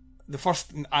equate the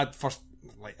first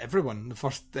like everyone, the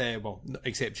first well,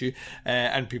 except you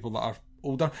and people that are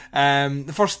older.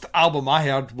 The first album I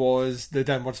heard was the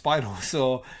Downward Spiral,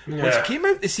 so which came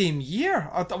out the same year.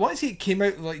 I want to say it came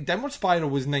out like Downward Spiral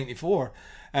was 94.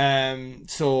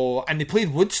 So, and they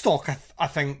played Woodstock, I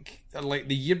think, like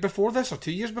the year before this or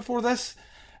 2 years before this,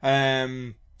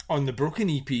 on the Broken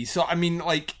EP. So, I mean,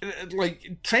 like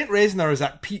Trent Reznor is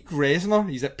at peak Reznor.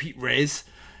 He's at peak Rez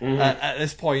at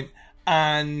this point.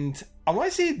 And I want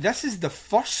to say this is the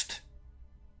first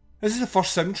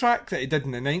soundtrack that he did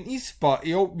in the 90s, but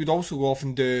he would also go off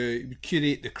and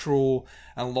curate The Crow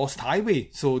and Lost Highway.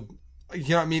 So, you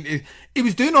know what I mean? He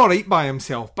was doing alright by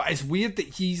himself, but it's weird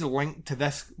that he's linked to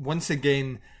this. Once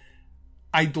again,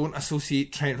 I don't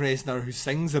associate Trent Reznor, who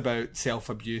sings about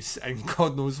self-abuse and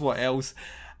God knows what else,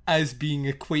 as being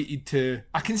equated to...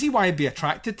 I can see why I'd be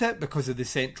attracted to it because of the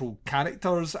central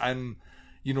characters and,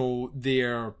 you know,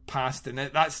 their past. And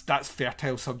that's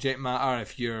fertile subject matter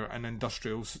if you're an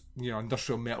industrial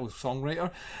metal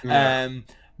songwriter. Yeah.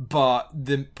 But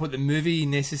what the movie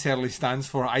necessarily stands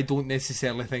for, I don't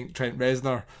necessarily think Trent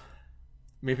Reznor...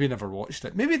 Maybe he never watched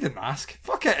it. Maybe he didn't ask.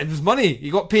 Fuck it, it was money. He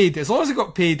got paid. As long as he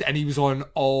got paid, and he was on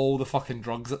all the fucking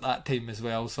drugs at that time as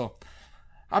well. So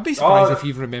I'd be surprised if he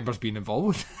even remembers being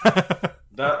involved.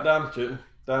 Damn tootin'.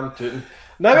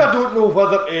 Now I don't know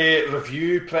whether to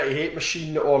review Pretty Hate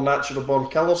Machine or Natural Born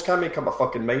Killers. Can't make up my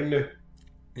fucking mind now.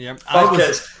 Yeah,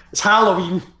 it's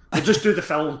Halloween. We'll just do the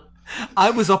film. I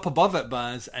was up above it,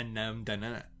 Baz, and now I'm down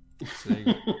in it. So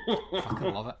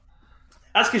fucking love it.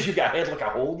 That's because you get a head like a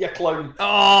hole, you clown.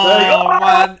 Oh,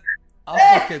 man.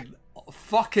 I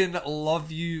fucking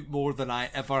love you more than I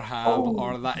ever have,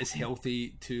 or that is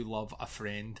healthy to love a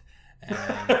friend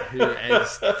who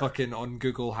is fucking on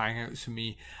Google Hangouts with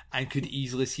me and could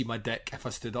easily see my dick if I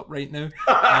stood up right now.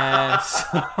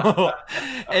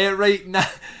 Right now,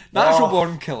 Natural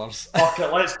Born Killers. Fuck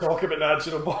it, let's talk about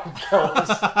Natural Born Killers.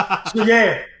 So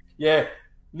yeah.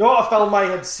 Not a film I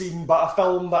had seen, but a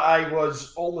film that I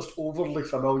was almost overly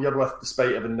familiar with,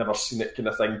 despite having never seen it, kind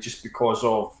of thing, just because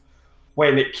of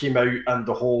when it came out and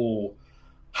the whole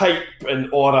hype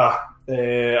and aura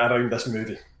around this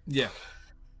movie. Yeah.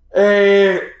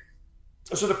 So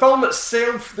the film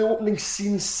itself, the opening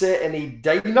scene set in a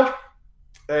diner,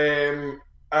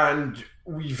 and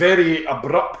we very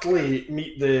abruptly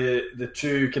meet the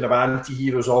two kind of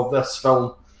anti-heroes of this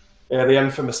film. The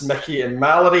infamous Mickey and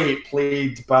Mallory,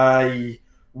 played by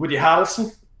Woody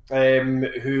Harrelson,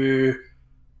 who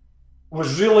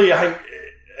was really, I think,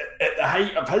 at the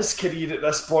height of his career at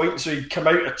this point. So he'd come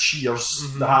out of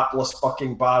Cheers, the hapless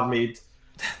fucking barman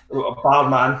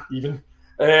even.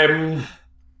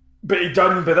 But he'd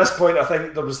done, by this point, I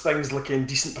think there was things like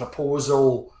Indecent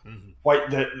Proposal,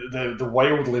 the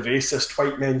wildly racist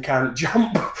White Men Can't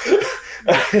Jump.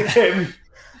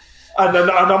 and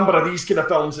a number of these kind of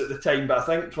films at the time, but I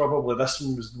think probably this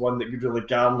one was the one that really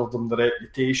garnered them the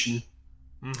reputation.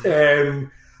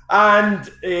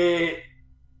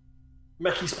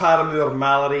 Mickey's paramour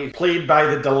Mallory, played by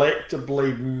the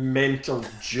delectably mental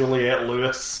Juliette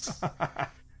Lewis,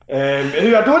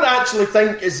 who I don't actually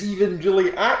think is even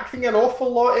really acting an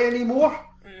awful lot anymore.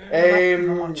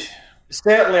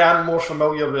 Certainly I'm more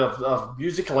familiar with her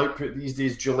musical output these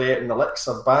days, Juliette and the Licks,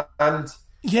 her band.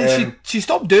 Yeah, she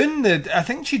stopped doing I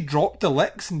think she dropped the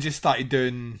Licks and just started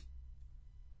doing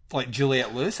like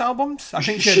Juliette Lewis albums. I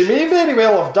think she may very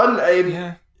well have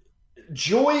done.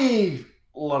 Joey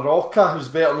LaRocca, who's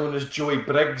better known as Joey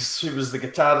Briggs, who was the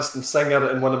guitarist and singer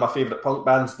in one of my favourite punk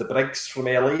bands, the Briggs from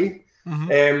LA,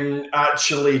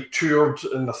 actually toured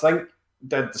and I think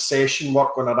did the session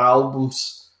work on her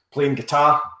albums, playing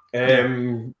guitar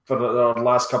for the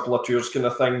last couple of tours kind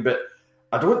of thing. But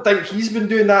I don't think he's been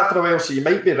doing that for a while, so you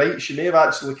might be right. She may have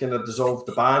actually kind of dissolved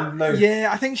the band now. Yeah,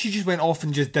 I think she just went off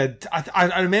and just did...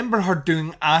 I remember her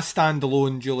doing a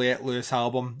standalone Juliette Lewis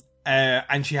album,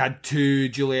 and she had 2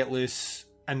 Juliette Lewis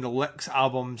and the Licks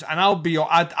albums, and I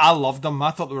loved them.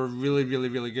 I thought they were really, really,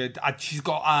 really good. She's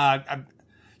got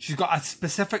a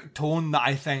specific tone that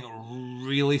I think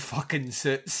really fucking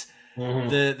suits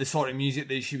the sort of music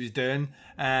that she was doing.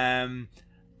 And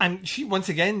she, once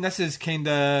again, this is kind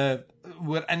of...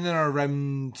 We're in and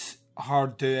around her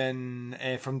doing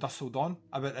From Dusk Till Dawn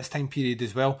about this time period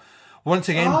as well. Once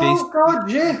again,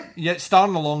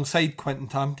 starring alongside Quentin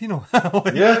Tarantino.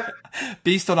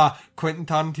 Based on a Quentin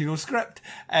Tarantino script.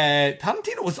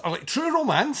 Tarantino was like True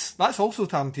Romance. That's also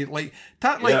Tarantino.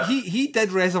 He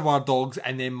did Reservoir Dogs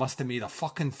and then must have made a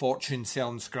fucking fortune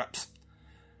selling scripts.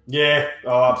 Yeah,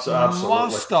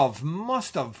 absolutely.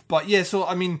 Must have. But yeah, so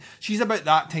I mean, she's about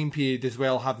that time period as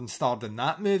well, having starred in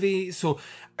that movie. So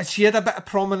she had a bit of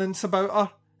prominence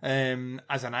about her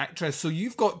as an actress. So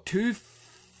you've got 2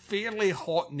 fairly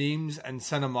hot names in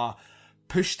cinema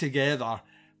pushed together,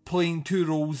 playing 2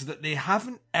 roles that they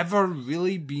haven't ever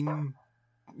really been.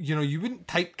 You know, you wouldn't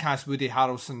typecast Woody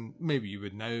Harrelson. Maybe you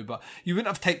would now, but you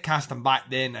wouldn't have typecast him back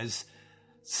then as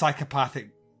psychopathic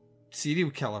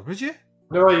serial killer, would you?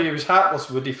 No, he was hapless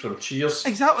Woody from Cheers.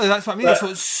 Exactly, that's what I mean. So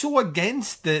it's so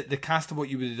against the cast of what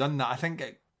you would have done that I think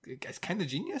it's kind of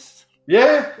genius.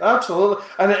 Yeah, absolutely.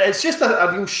 And it's just a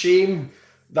real shame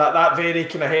that very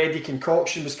kind of heady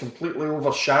concoction was completely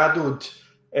overshadowed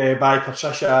by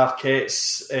Patricia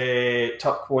Arquette's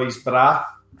turquoise bra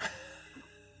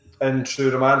in True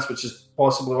Romance, which is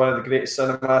possibly one of the greatest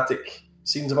cinematic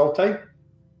scenes of all time.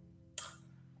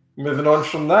 Moving on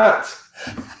from that.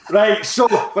 Right, so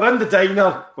we're in the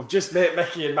diner. We've just met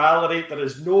Mickey and Mallory. There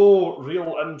is no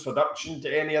real introduction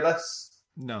to any of this.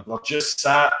 No. We're just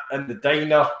sat in the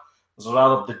diner. There's a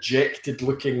rather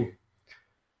dejected-looking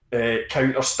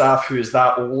counter staff who is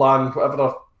that Olan, whatever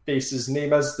her face's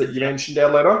name is that you mentioned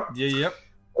earlier on.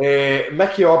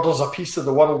 Mickey orders a piece of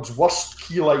the world's worst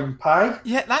key lime pie.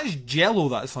 Yeah, that is Jell-O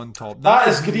that's on top. That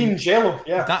is green Jell-O,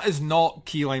 yeah. That is not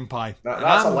key lime pie.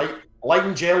 That's a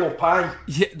lime Jell-O pie.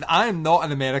 Yeah, I am not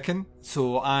an American,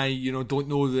 so I, don't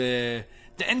know the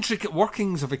intricate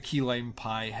workings of a key lime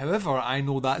pie. However, I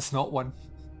know that's not one.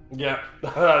 Yeah,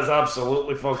 that is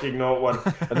absolutely fucking not one.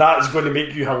 And that is going to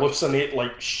make you hallucinate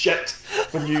like shit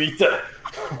when you eat it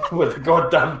with the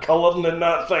goddamn colouring in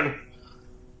that thing.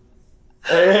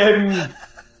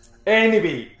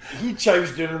 Anyway, he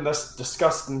chows down this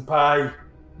disgusting pie.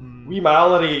 Wee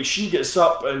Mallory, she gets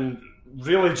up and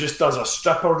really just does a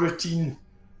stripper routine,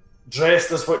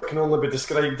 dressed as what can only be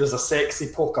described as a sexy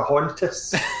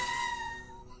Pocahontas.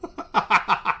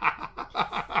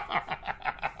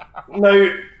 Now,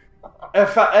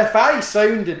 if I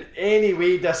sound in any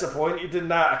way disappointed in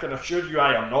that, I can assure you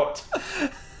I am not.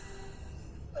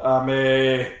 I'm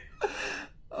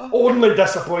only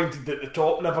disappointed that the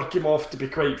top never came off, to be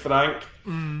quite frank.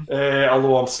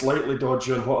 Although I'm slightly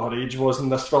dodgy on what her age was in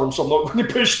this film, so I'm not going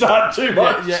to push that too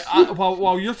much.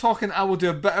 While you're talking, I will do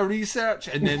a bit of research,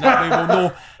 and then that way we'll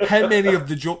know how many of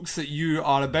the jokes that you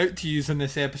are about to use in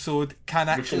this episode can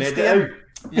actually stay out.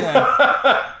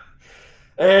 Yeah.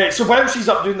 So while she's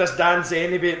up doing this dance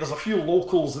anyway, there's a few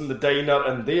locals in the diner,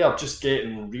 and they are just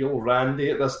getting real randy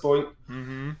at this point.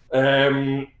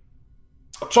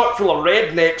 A truck full of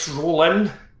rednecks roll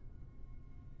in,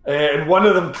 and one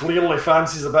of them clearly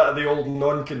fancies a bit of the old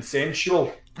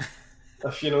non-consensual,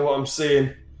 if you know what I'm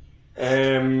saying.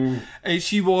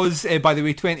 She was, by the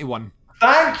way, 21.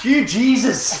 Thank you,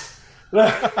 Jesus!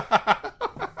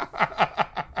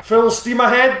 Full steam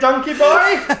ahead, donkey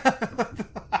boy!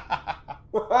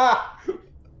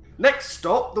 Next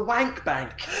stop, the Wank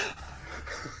Bank.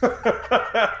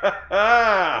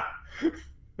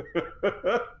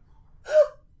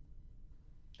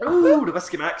 Oh, the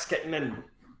Whiskey Mac's kicking in.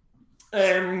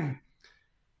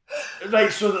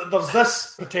 Right, so there's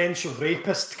this potential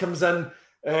rapist comes in,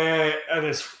 and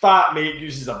his fat mate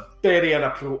uses a very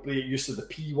inappropriate use of the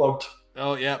P word.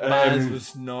 Oh yeah, Baz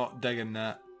was not digging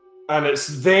that. And it's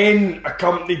then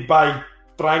accompanied by,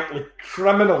 frankly,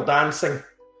 criminal dancing,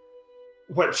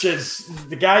 which is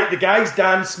the guy's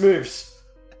dance moves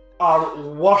are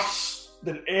worse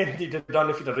than anything he'd have done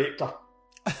if he'd have raped her.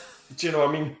 Do you know what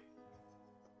I mean?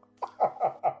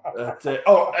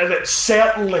 And it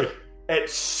certainly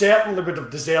would have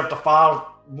deserved a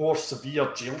far more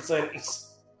severe jail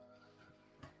sentence.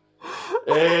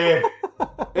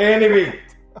 Anyway,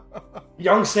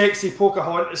 young sexy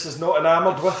Pocahontas is not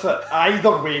enamoured with it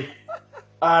either way,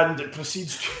 and it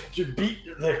proceeds to beat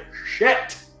the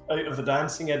shit out of the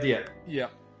dancing idiot. Yeah.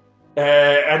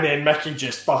 And then Mickey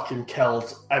just fucking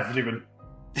kills everyone.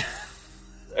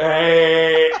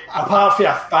 Apart from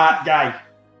a fat guy.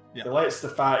 Yeah. He lets the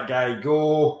fat guy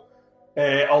go,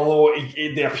 although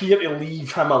they appear to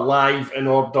leave him alive in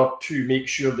order to make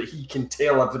sure that he can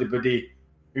tell everybody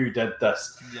who did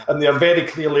this. Yeah. And they're very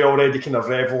clearly already kind of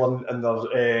reveling in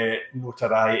their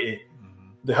notoriety. Mm-hmm.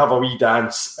 They have a wee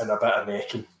dance and a bit of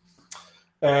necking.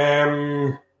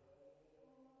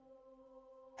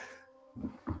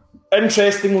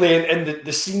 Interestingly, in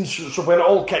the scenes, so when it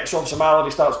all kicks off, so Mallory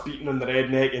starts beating on the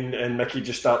redneck and Mickey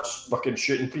just starts fucking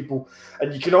shooting people.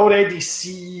 And you can already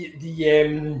see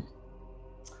the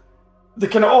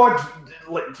kind of odd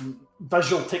like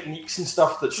visual techniques and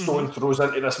stuff that Stone throws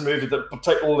into this movie, that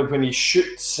particularly when he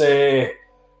shoots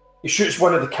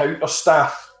one of the counter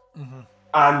staff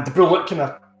and the bullet kind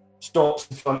of stops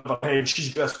in front of her head.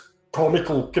 She's got this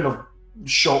comical kind of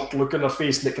shocked look on her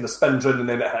face, and it kind of spins round and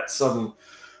then it hits her, and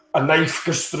a knife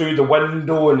goes through the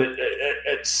window, and it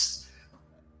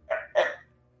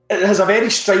has a very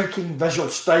striking visual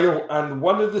style. And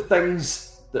one of the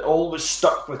things that always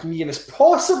stuck with me, and is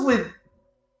possibly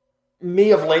may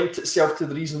have lent itself to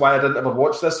the reason why I didn't ever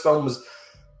watch this film, was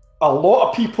a lot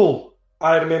of people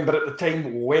I remember at the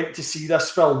time went to see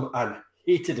this film and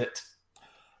hated it.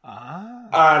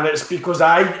 And it's because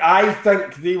I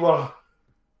think they were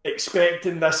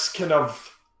expecting this kind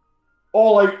of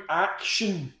all-out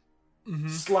action /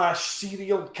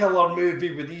 serial killer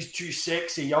movie with these two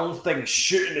sexy young things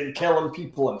shooting and killing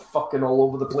people and fucking all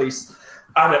over the place.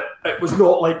 And it was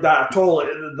not like that at all.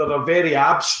 There are very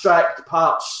abstract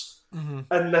parts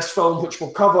in this film, which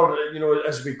we'll cover,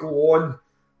 as we go on.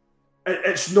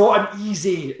 It's not an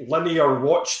easy linear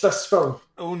watch, this film.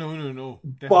 Oh, no.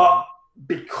 Definitely. But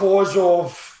because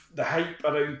of the hype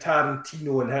around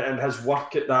Tarantino and his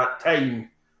work at that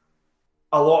time,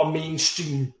 a lot of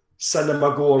mainstream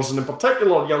cinema goers, and in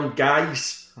particular young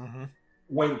guys,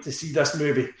 went to see this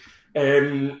movie.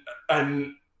 And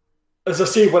as I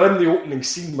say, we're in the opening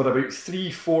scene. We're about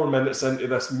 3-4 minutes into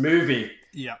this movie.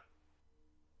 Yeah.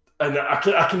 And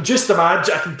I can just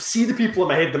imagine, I can see the people in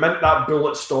my head the minute that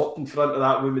bullet stopped in front of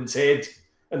that woman's head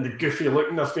and the goofy look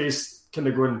in her face, kind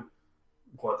of going,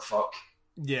 what the fuck?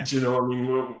 Yeah. Do you know what I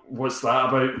mean? What's that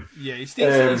about? Yeah, he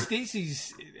states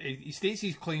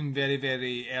his claim very,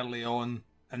 very early on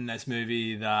in this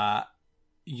movie that,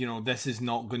 this is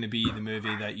not going to be the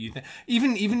movie that you think.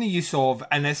 Even the use of,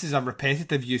 and this is a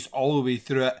repetitive use all the way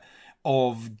through it,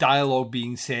 of dialogue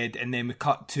being said, and then we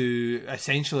cut to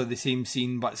essentially the same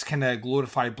scene, but it's kind of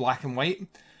glorified black and white.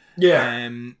 Yeah.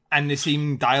 And the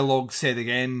same dialogue said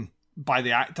again by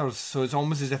the actors, so it's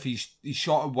almost as if he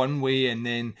shot it one way and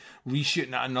then reshooting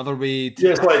it another way.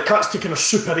 Yeah, it's like it cuts to kind of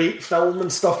Super 8 film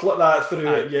and stuff like that through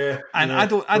it. Yeah, and I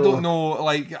don't know.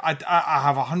 Like I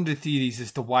have 100 theories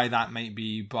as to why that might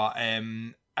be, but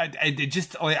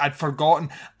I'd forgotten.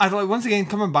 Once again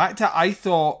coming back to it, I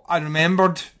thought I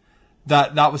remembered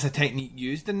that was a technique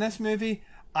used in this movie.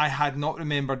 I had not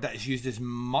remembered that it's used as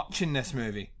much in this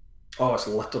movie. Oh, it's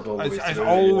littered all the way through. It's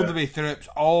all the way through. It's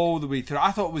all the way through.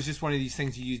 I thought it was just one of these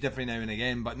things you used every now and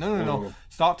again, but no.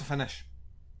 Start to finish.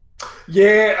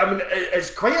 Yeah, I mean,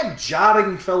 it's quite a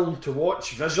jarring film to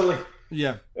watch visually.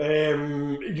 Yeah.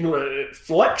 It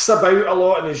flicks about a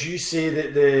lot, and as you say,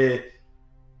 that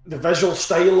the visual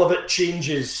style of it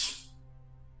changes,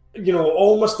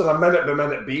 almost on a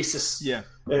minute-by-minute basis. Yeah.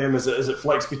 As it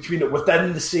flicks between it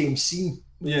within the same scene.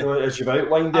 Yeah. As you've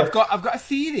outlined there. I've got a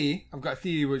theory.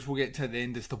 Which we'll get to at the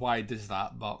end as to why it does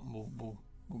that, but we'll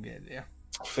get there.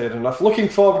 Fair enough. Looking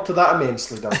forward to that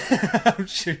immensely, Dan. I'm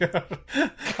sure.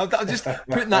 I'm just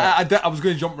putting that. I was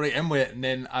going to jump right in with it, and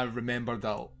then I remembered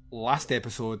that last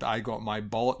episode I got my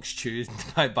bollocks chewed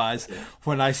by Baz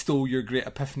when I stole your great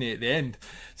epiphany at the end.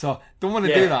 So don't want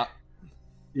to do that.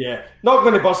 Yeah, not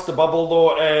going to bust the bubble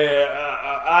though.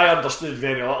 I understood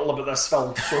very little about this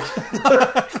film, so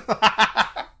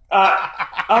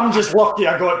I'm just lucky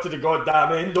I got to the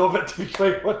goddamn end of it, to be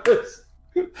quite honest.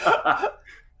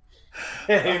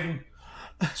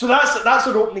 So that's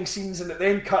our opening scenes, and it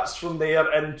then cuts from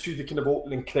there into the kind of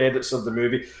opening credits of the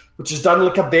movie, which is done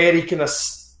like a very kind of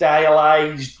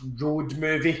stylized road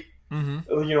movie.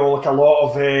 Mm-hmm. You know, like a lot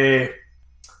of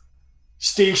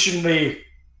stationary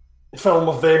film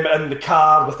of them in the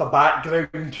car with a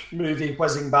background movie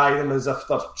whizzing by them as if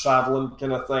they're travelling,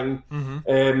 kind of thing.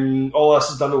 Mm-hmm. All this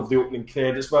is done over the opening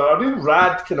credits, but a real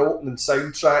rad kind of opening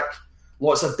soundtrack.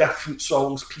 Lots of different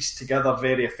songs pieced together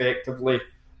very effectively.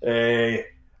 I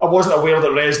wasn't aware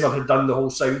that Reznor had done the whole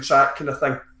soundtrack kind of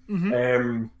thing.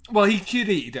 Mm-hmm. Well, he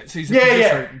curated it, so he's a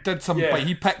producer. Did some, but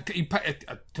he picked it,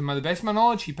 to the best of my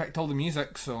knowledge, he picked all the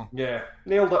music. So yeah,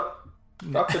 nailed it.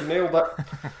 Fucking nailed it.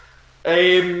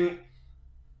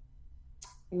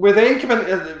 We then come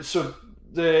into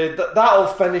that all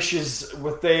finishes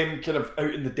with them kind of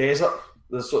out in the desert.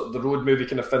 The road movie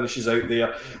kind of finishes out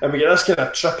there, and we get this kind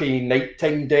of trippy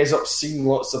nighttime desert scene,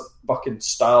 lots of fucking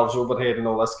stars overhead and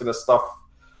all this kind of stuff.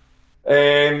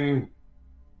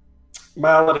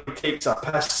 Mallory takes a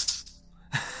piss.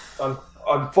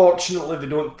 Unfortunately, they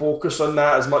don't focus on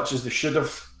that as much as they should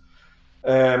have.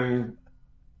 You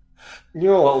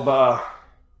know, a little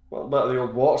bit of the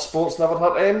old water sports never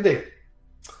hurt Andy.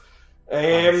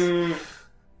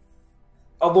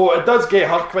 Although it does get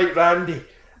her quite randy,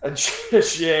 and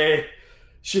she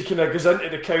kind of goes into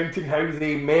recounting how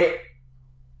they met,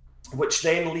 which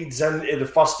then leads into the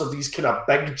first of these kind of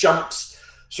big jumps.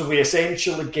 So we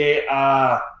essentially get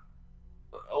a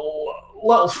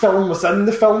little film within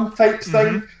the film type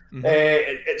thing. Mm-hmm.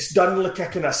 It's done like a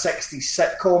kind of 60s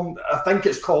sitcom. I think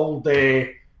it's called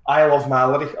I Love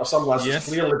Mallory or something like that. Yes. It's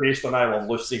clearly based on I Love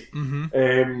Lucy,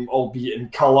 albeit in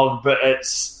colour. But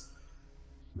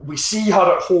we see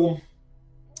her at home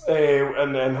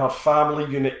in her family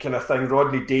unit kind of thing.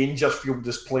 Rodney Dangerfield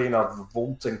is playing her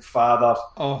revolting father.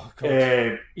 Oh,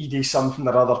 God. Edie something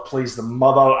or other plays the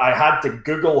mother. I had to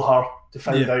Google her to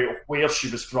find out where she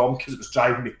was from because it was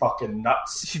driving me fucking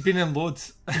nuts. She's been in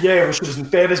loads. Yeah, well, she was in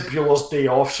Ferris Bueller's Day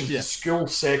Off. She was the school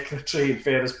secretary in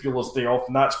Ferris Bueller's Day Off,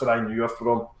 and that's where I knew her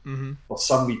from. Mm-hmm. Well,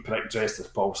 some wee prick dressed as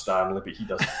Paul Stanley, but he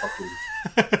doesn't fucking...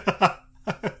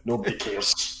 Nobody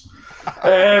cares.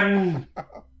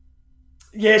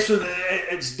 Yeah, so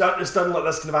it's done like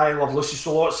this kind of I Love Lucy,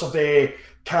 so lots of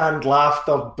canned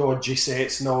laughter, dodgy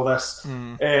sets and all this.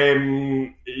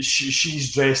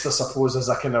 She's dressed, I suppose, as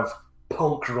a kind of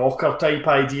punk rocker type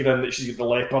idea, and that she's got the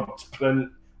leopard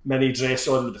print mini dress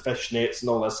on with the fishnets and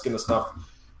all this kind of stuff.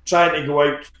 Trying to go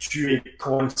out to a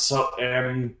concert.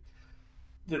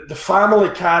 The family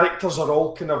characters are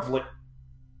all kind of like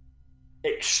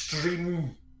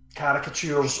extreme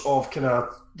caricatures of kind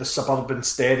of the suburban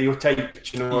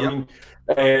stereotype, you know what I mean?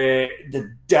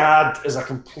 The dad is a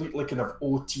completely kind of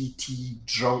OTT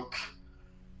drunk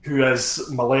who is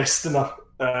molesting her.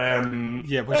 Which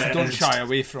you don't shy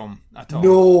away from at all.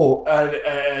 No, and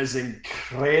it is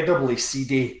incredibly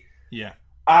seedy. Yeah.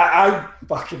 I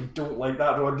fucking don't like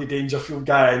that Rodney Dangerfield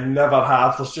guy. I never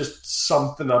have. There's just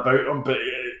something about him, but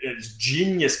it's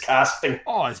genius casting.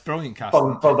 Oh, it's brilliant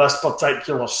casting. For this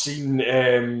particular scene,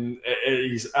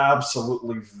 he's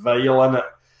absolutely vile in it.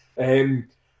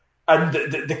 And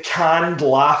the canned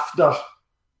laughter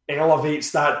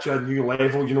elevates that to a new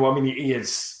level. You know what I mean? He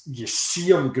is. You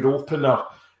see him groping her,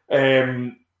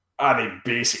 and he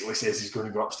basically says he's going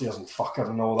to go upstairs and fuck her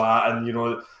and all that. And you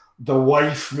know, the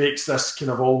wife makes this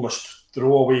kind of almost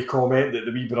throwaway comment that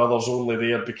the wee brother's only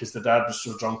there because the dad was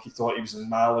so drunk he thought he was in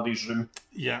Mallory's room.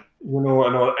 Yeah, you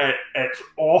know, and it's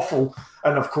awful.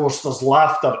 And of course, there's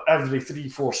laughter every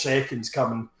 3-4 seconds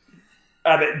coming,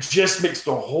 and it just makes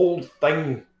the whole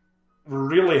thing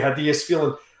really hideous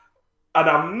feeling. An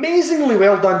amazingly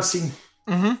well done scene.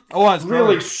 Mm-hmm. Oh, it's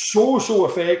really brilliant. so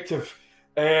effective.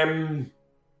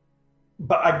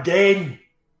 But again,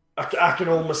 I can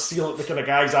almost see like the kind of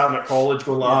guys I'm at college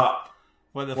going like,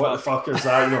 what the fuck is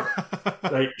that? You know,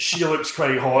 like she looks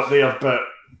quite hot there, but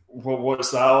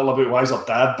what's that all about? Why is her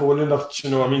dad boning her? Do you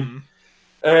know what I mean?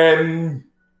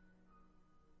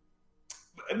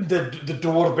 The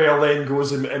doorbell then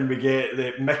goes and we get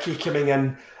the Mickey coming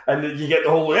in, and you get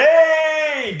the whole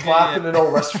hey clapping and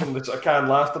all this from the sort of canned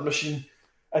laughter machine,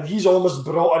 and he's almost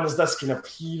brought in as this kind of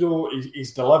hero.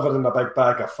 He's delivering a big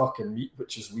bag of fucking meat,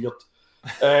 which is weird.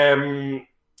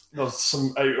 There's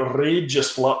some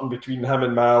outrageous flirting between him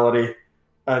and Mallory,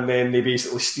 and then they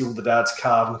basically steal the dad's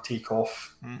car and take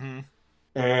off.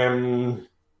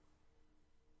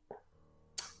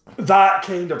 that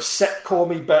kind of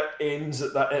sitcom-y bit ends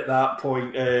at that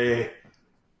point. And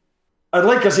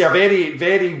like I say, a very,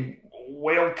 very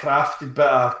well-crafted bit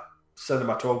of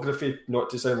cinematography, not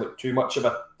to sound like too much of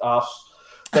an arse,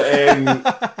 but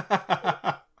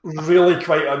really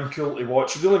quite uncool to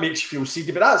watch. It really makes you feel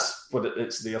seedy, but that's what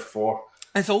it's there for.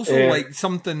 It's also like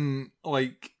something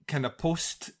like kind of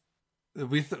post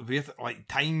with like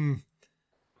time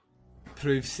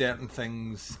proves certain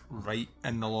things right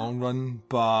in the long run,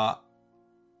 but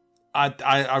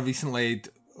I recently,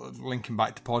 linking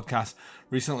back to podcasts,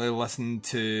 recently listened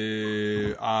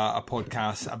to a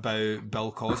podcast about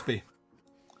Bill Cosby.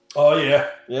 Oh yeah.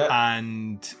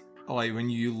 And like when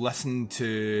you listen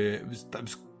to it was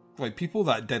like people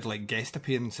that did like guest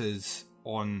appearances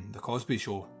on the Cosby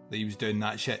Show that he was doing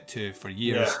that shit to for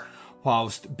years,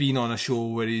 whilst being on a show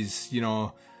where he's, you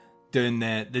know, doing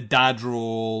the dad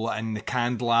role and the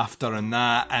canned laughter and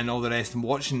that and all the rest, and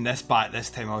watching this back this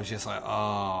time I was just like,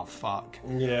 oh fuck.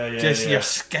 Your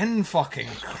skin fucking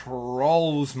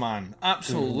crawls, man.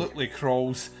 Absolutely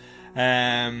crawls.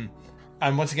 And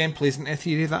once again plays into a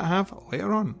theory that I have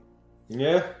later on.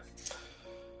 Yeah.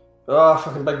 Oh,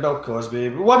 fucking Big Bill Cosby.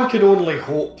 One can only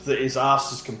hope that his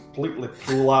arse is completely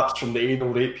prolapsed from the anal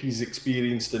rape he's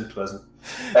experienced in prison.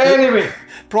 Anyway.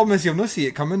 Problem is, you'll not see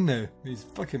it coming now. He's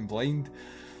fucking blind.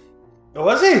 Oh,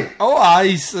 is he? Oh, aye,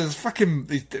 he's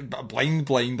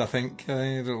blind, I think.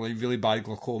 Like really bad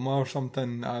glaucoma or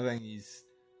something. I think he's...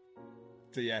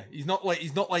 So yeah, he's not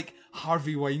like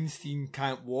Harvey Weinstein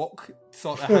can't walk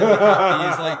sort of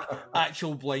handicap. He's like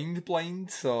actual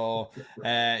blind. So,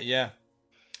 yeah.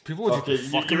 People would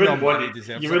just you wouldn't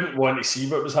want to see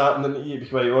what was happening to you, to be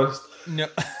quite honest. No.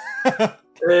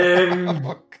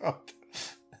 Oh God.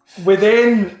 We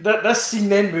then this scene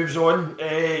then moves on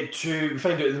to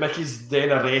find out that Mickey's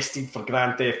then arrested for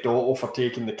Grand Theft Auto for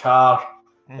taking the car,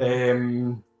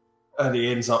 and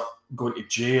he ends up going to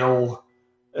jail.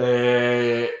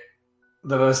 There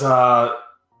is a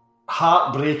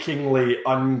heartbreakingly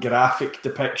ungraphic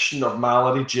depiction of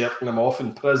Mallory jerking him off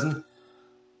in prison.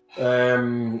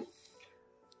 And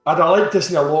I like to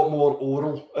see a lot more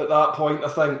oral at that point, I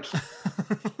think.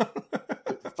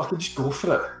 Fucking just go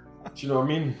for it. Do you know what I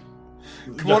mean?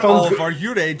 Come on, Oliver,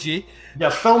 you're edgy.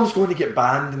 Your film's going to get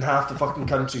banned in half the fucking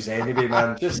countries anyway,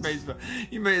 man. Just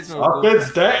you may as well. Suck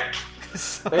his dick.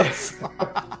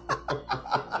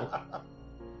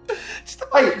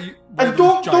 And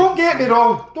don't get me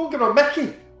wrong. Don't get me wrong.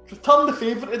 Mickey, return the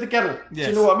favour to the girl. Yes.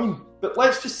 Do you know what I mean? But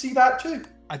let's just see that too.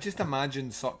 I just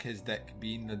imagine suck his dick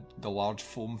being the large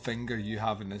foam finger you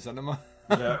have in the cinema.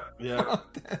 Yeah.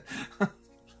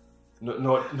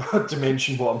 Not to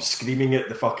mention what I'm screaming at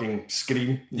the fucking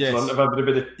screen in front of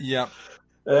everybody. Yeah.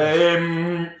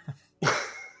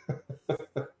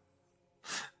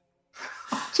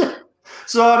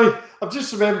 Sorry, I've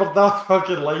just remembered that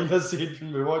fucking line I said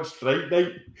when we watched Fright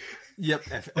Night. Yep.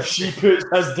 If she puts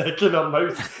his dick in her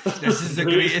mouth, this is the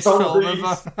greatest film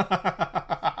ever.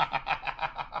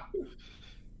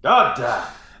 God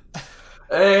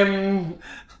damn.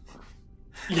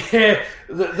 Yeah,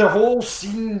 the whole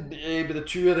scene with the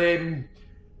two of them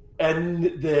in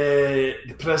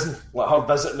the prison, like her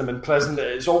visiting them in prison,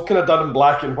 it's all kind of done in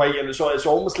black and white, and it's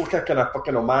almost like a kind of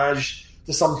fucking homage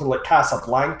to something like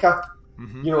Casablanca.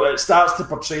 Mm-hmm. You know, it starts to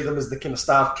portray them as the kind of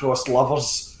star-crossed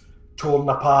lovers torn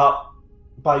apart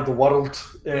by the world.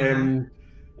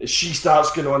 She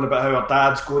starts going on about how her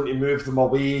dad's going to move them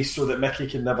away so that Mickey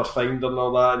can never find her and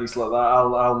all that, and he's like, that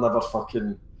I'll never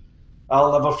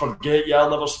forget you,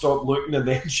 I'll never stop looking, and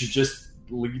then she just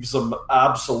leaves him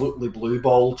absolutely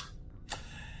blue-balled.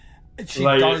 She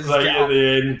does right at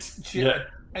the end.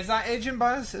 Is that Agent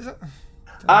Baz, is it?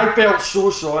 I felt so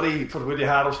sorry for Woody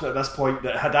Harrelson at this point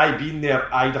that had I been there,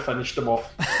 I'd have finished him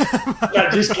off. I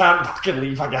just can't fucking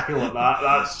leave a guy like that.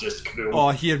 That's just cruel. Oh,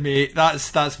 here, mate.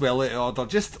 That's well out of order.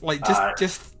 Just put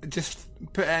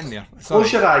it in there.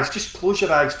 Close your eyes. Just close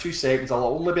your eyes 2 seconds. I'll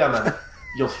only be a minute.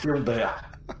 You'll feel better.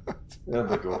 There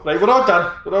we go. Right, we're all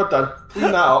done.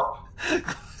 Clean that up.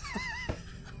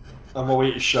 I'm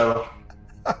away to shower.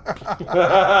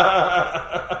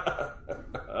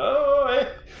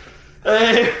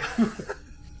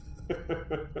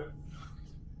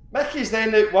 Mickey's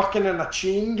then out working in a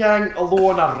chain gang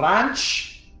alone on a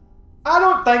ranch. I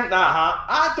don't think that happened.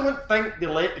 I don't think they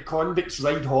let the convicts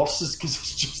ride horses because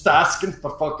it's just asking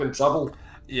for fucking trouble.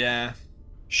 Yeah.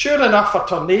 Sure enough, a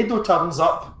tornado turns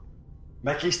up.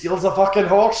 Mickey steals a fucking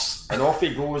horse and off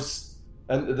he goes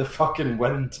into the fucking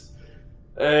wind.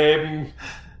 He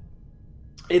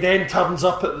then turns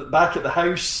up back at the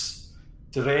house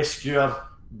to rescue her,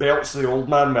 belts the old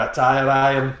man with a tire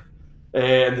iron,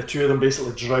 and the two of them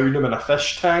basically drown him in a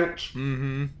fish tank.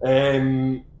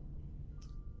 Mm-hmm.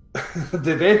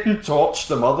 They then torch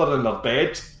the mother in her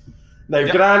bed. Now,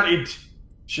 granted,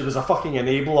 she was a fucking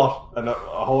enabler and a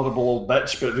horrible old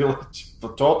bitch, but really,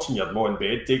 for torching your mum in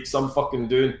bed takes some fucking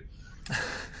doing.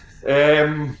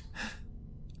 They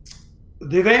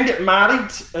then get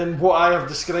married in what I have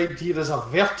described here as a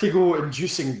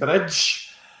vertigo-inducing bridge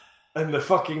in the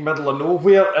fucking middle of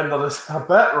nowhere, and there is a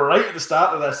bit right at the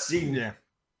start of this scene. Yeah.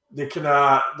 They're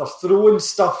throwing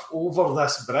stuff over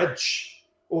this bridge,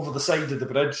 over the side of the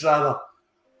bridge rather,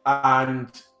 and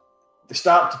they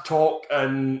start to talk,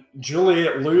 and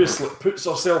Juliette Lewis puts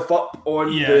herself up on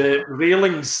the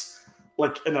railings,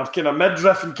 like in her kind of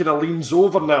midriff, and kind of leans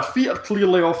over, and her feet are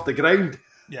clearly off the ground.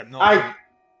 Yeah, I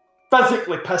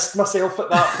physically pissed myself at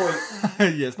that point.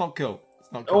 Yeah, it's not cool. It's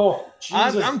not cool. Oh,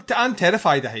 Jesus. I'm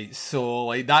terrified of heights, so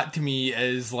like that to me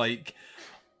is like,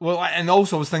 well, and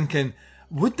also I was thinking,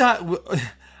 I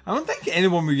don't think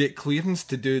anyone would get clearance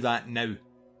to do that now.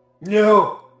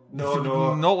 No.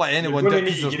 Not let anyone do it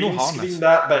because there's no harness. Screen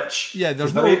that bitch. Yeah,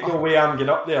 there's no way I'm getting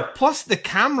up there. Plus, the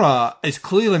camera is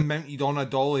clearly mounted on a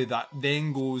dolly that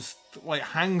then goes, like,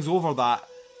 hangs over that.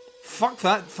 Fuck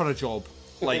that for a job.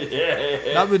 Like,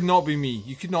 that would not be me.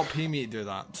 You could not pay me to do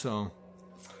that, so...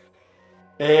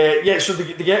 so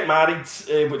they get married,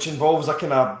 which involves a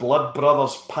kind of blood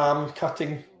brothers palm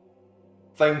cutting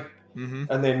thing. Mm-hmm.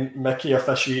 And then Mickey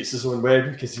officiates his own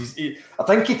wedding because I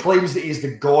think he claims that he's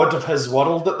the god of his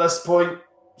world at this point,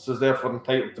 so he's therefore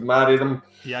entitled to marry them.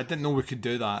 Yeah, I didn't know we could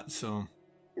do that, so...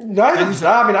 Neither did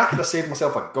I. I mean, I could have saved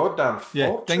myself a goddamn fortune.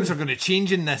 Yeah, things are going to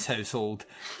change in this household.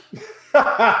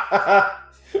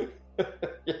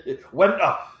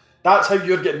 Winter. That's how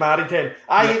you're getting married then.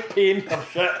 I ain't paying for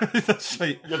shit. That's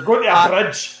right. You're going to a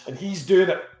bridge and he's doing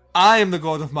it. I am the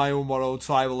god of my own world,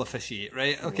 so I will officiate,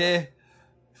 right? Okay?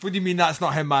 What do you mean that's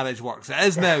not how marriage works? It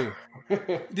is now. What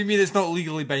do you mean it's not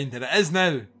legally binding? It is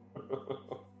now.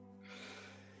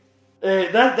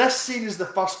 This scene is the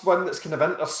first one that's kind of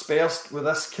interspersed with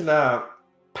this kind of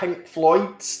Pink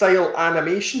Floyd style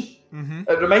animation. Mm-hmm.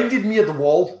 It reminded me of The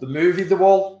Wall, the movie The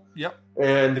Wall. Yep.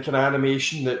 And the kind of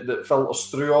animation that filters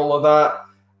through all of that.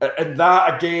 And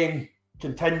that, again,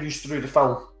 continues through the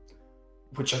film.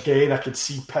 Which, again, I could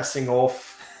see pissing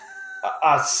off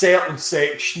a certain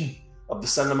section of the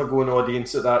cinema-going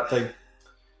audience at that time.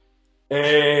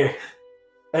 It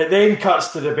then cuts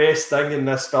to the best thing in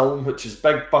this film, which is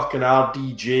Big Buck and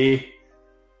RDJ.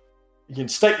 You can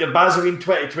stick your Bazoween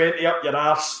 2020 up your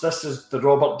arse. This is the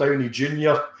Robert Downey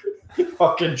Jr.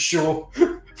 fucking show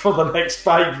for the next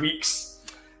 5 weeks.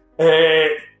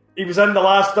 He was in the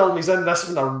last film, he's in this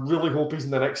one. I really hope he's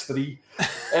in the next 3.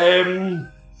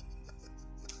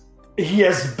 He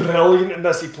is brilliant in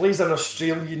this. He plays an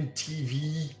Australian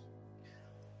TV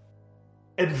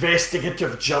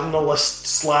investigative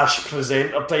journalist /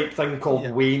 presenter type thing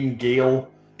called Wayne Gale.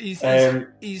 He's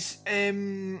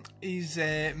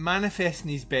manifesting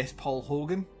his best Paul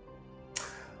Hogan.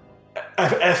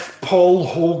 If Paul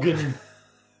Hogan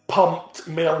pumped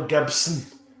Mel Gibson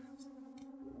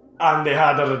and they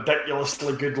had a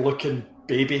ridiculously good looking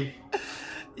baby.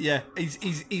 Yeah,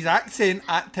 his accent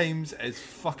at times is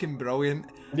fucking brilliant.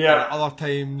 Yeah. And at other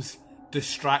times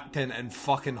distracting and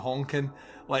fucking honking.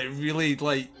 Like, really,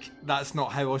 like, that's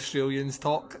not how Australians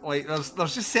talk. Like,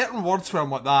 there's just certain words where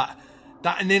I'm like that,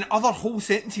 and then other whole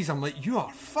sentences I'm like, you are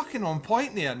fucking on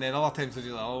point there, and then other times I'm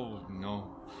just like, oh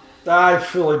no. I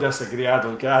fully disagree. I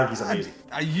don't care. He's amazing.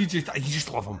 You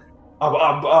just love him.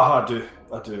 I do.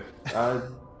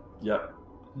 Yep.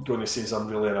 I'm going to say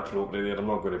something really inappropriate there. I'm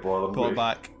not going to bother. Pull it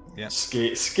back. Yeah.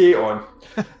 Skate on.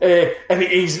 And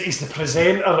he's the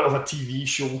presenter of a TV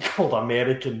show called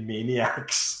American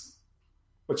Maniacs.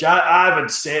 Which I would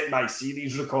set my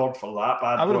series record for that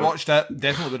bad boy. I would have watched it.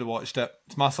 Definitely would have watched it.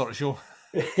 It's my sort of show.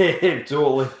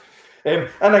 Totally. And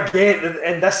again,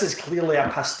 and this is clearly a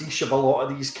pastiche of a lot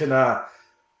of these kind of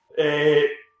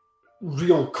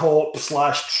real cop /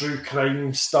 true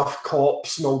crime stuff,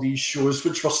 cops and all these shows,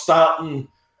 which were starting,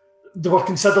 they were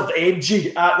considered edgy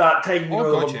at that time. They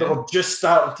were just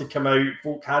starting to come out.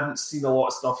 Folk hadn't seen a lot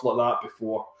of stuff like that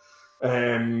before.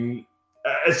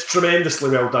 It's tremendously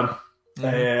well done.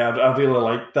 Mm-hmm. I really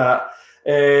like that.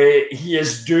 He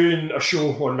is doing a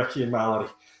show on Mickey and Mallory.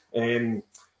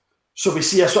 So we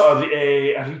see a sort of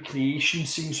a recreation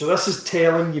scene. So this is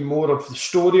telling you more of the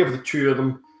story of the two of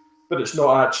them, but it's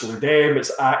not actually them.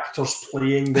 It's actors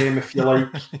playing them, if you like.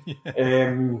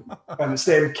 And it's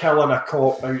them killing a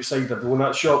cop outside a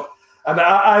donut shop. And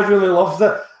I really love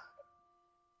that.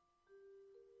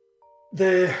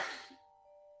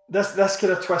 This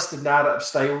kind of twisted narrative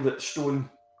style that Stone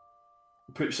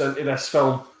puts into this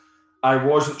film, I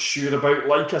wasn't sure about.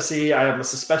 Like I say, I have my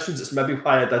suspicions. It's maybe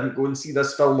why I didn't go and see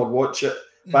this film or watch it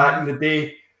back in the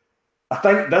day. I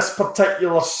think this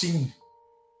particular scene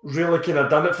really kind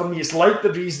of done it for me. It's like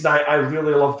the reason I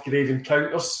really loved Grave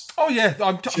Encounters. Oh yeah,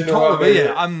 I'm totally with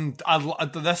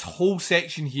you. This whole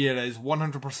section here is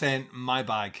 100% my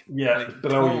bag. Yeah, like,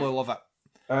 brilliant. Totally love it.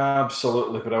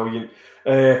 Absolutely brilliant.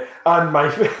 And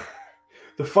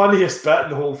the funniest bit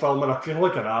in the whole film, and I feel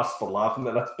like an arse for laughing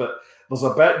at this, but there's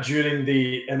a bit during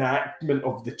the enactment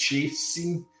of the chase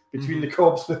scene between the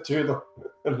cops, the two of them,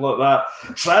 and like that.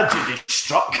 Tragedy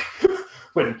struck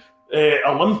when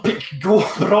Olympic gold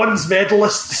bronze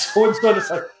medalist so-and-so is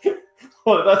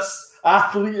like this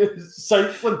athlete is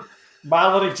cycling.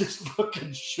 Mallory just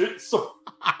fucking shoots him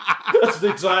as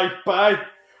they drive by.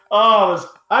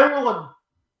 Oh, I was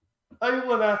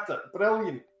howling at it.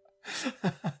 Brilliant.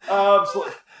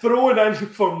 Absolutely. Thrown in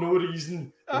for no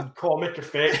reason and comic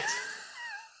effect.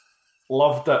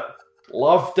 Loved it.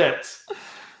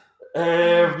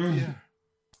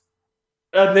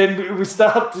 And then we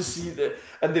start to see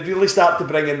and they really start to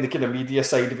bring in the kind of media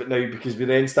side of it now, because we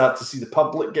then start to see the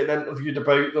public getting interviewed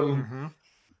about them.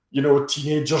 You know,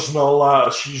 teenagers and all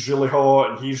that. She's really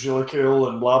hot and he's really cool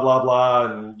and blah, blah, blah.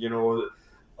 And, you know,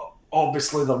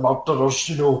 obviously they're murderers,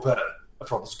 you know, but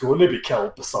if I was going to be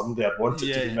killed by somebody, I'd want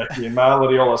it to be Mickey and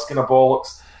Mallory, all this kind of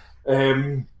bollocks.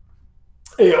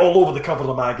 All over the cover of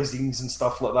the magazines and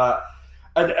stuff like that.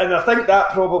 And I think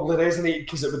that probably resonated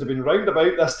because it would have been round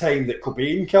about this time that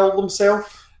Cobain killed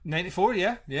himself. 94,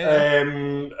 yeah.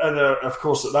 And of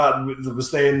course, at that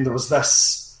there was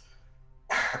this.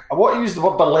 I want to use the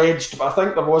word alleged, but I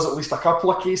think there was at least a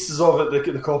couple of cases of it. The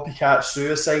copycat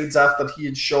suicides after he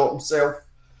had shot himself.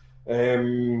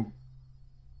 Whether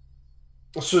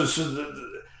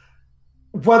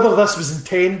this was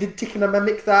intended to kind of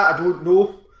mimic that, I don't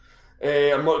know.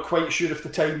 I'm not quite sure if the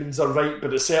timings are right,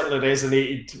 but it certainly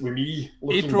resonated with me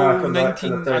looking April back on 19. that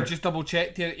kind of I just double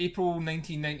checked here. April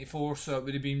 1994, so it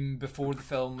would have been before the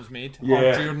film was made, Yeah.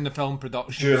 or during the film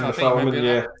production. During so the filming,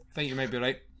 yeah. I think you might be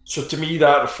right. So to me,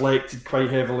 that reflected quite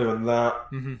heavily on that.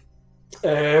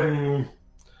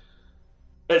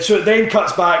 So it then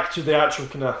cuts back to the actual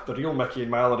kind of the real Mickey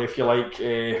and Mallory, if you like,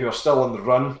 who are still on the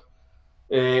run.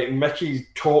 Mickey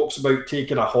talks about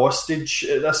taking a hostage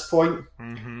at this point.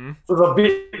 So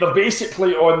they're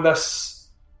basically on this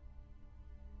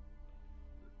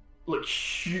like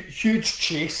huge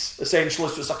chase, essentially.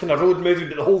 So it's a kind of road movie,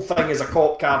 but the whole thing is a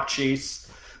cop car chase.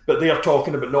 But they are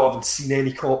talking about not having seen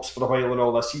any cops for a while and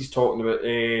all this. He's talking about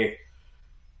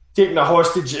taking a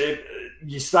hostage.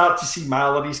 You start to see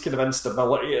Mallory's kind of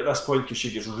instability at this point because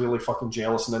she gets really fucking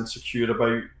jealous and insecure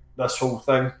about this whole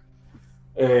thing.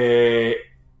 They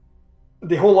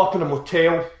hole up in a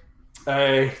motel.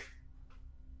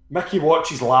 Mickey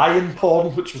watches lion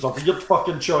porn, which was a weird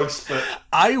fucking choice, but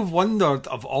I wondered,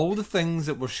 of all the things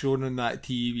that were shown on that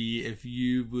TV, if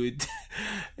you would,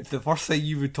 if the first thing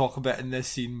you would talk about in this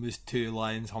scene was two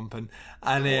lions humping.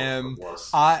 And you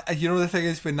know, the thing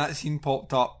is, when that scene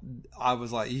popped up, I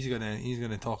was like, he's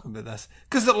gonna talk about this,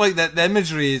 because like the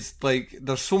imagery is like,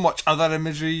 there's so much other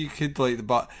imagery you could like,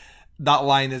 but that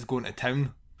lion is going to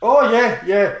town. Oh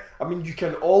yeah. I mean, you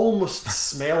can almost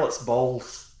smell its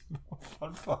balls.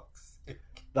 For fuck's sake.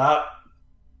 That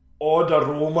odd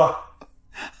aroma.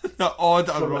 The odd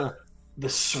aroma. The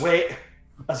sweat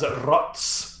as it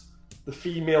ruts. The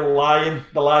female lion,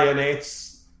 the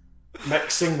lioness,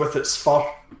 mixing with its fur.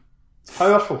 It's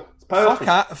powerful. Fuck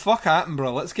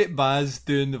Attenborough. Let's get Baz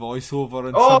doing the voiceover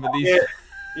on some of these.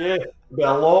 Yeah. Be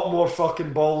a lot more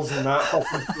fucking balls than that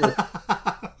fucking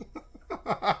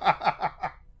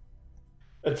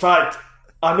In fact,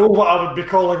 I know what I would be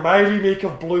calling my remake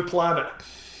of Blue Planet.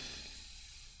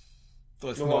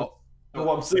 Know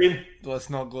what I'm saying? Let's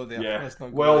not go there. Yeah, let's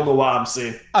not go well, there. know what I'm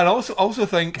saying. And also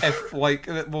think if, like,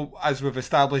 well, as we've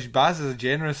established, Baz is a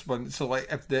generous one. So, like,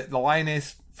 if the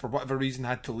lioness, for whatever reason,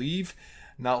 had to leave,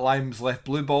 and that lion was left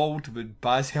blue-balled, would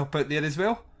Baz help out there as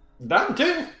well? Damn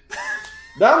tune.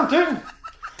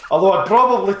 Although I'd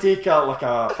probably take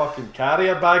a fucking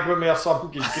carrier bag with me or something,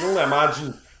 because you can only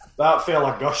imagine that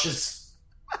fella gushes.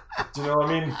 Do you know what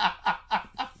I mean?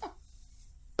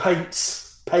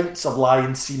 Pints of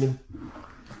lion semen.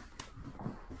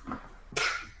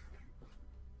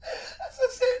 That's a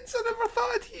sentence I never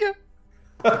thought I'd hear.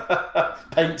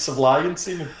 Pints of lion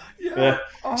semen. Yeah.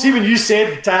 Oh. See, when you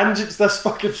said the tangents this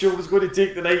fucking show was going to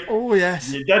take tonight. Oh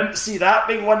yes. You didn't see that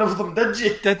being one of them, did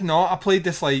you? Did not. I played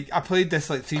this like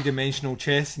 3-dimensional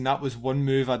chess, and that was one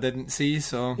move I didn't see.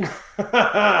 So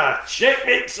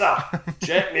checkmate, sir.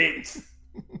 Checkmate.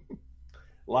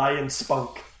 Lion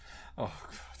spunk. Oh God.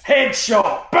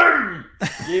 Headshot. Boom.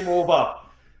 Game over.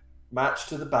 Match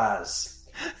to the Baz.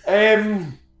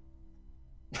 I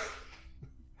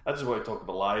just want to talk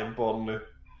about lion porn now.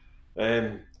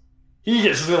 He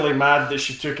gets really mad that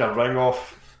she took her ring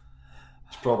off.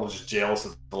 He's probably just jealous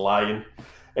of the lion.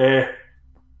 They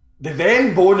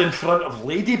then bone in front of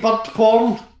ladybird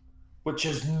porn, which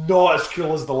is not as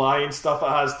cool as the lion stuff, it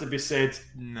has to be said.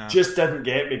 No. Just didn't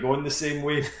get me going the same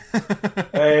way.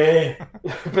 But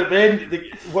then,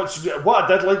 what I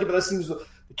did like about this scene was the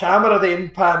camera then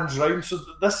pans round, so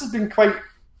this has been quite,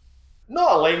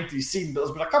 not a lengthy scene, but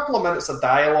there's been a couple of minutes of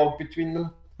dialogue between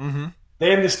them. Mm-hmm.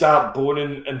 Then they start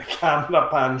boning and the camera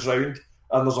pans round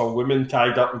and there's a woman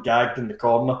tied up and gagged in the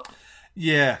corner.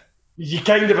 Yeah. You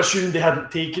kind of assumed they hadn't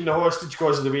taken the hostage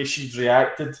because of the way she'd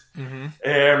reacted.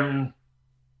 Mm-hmm.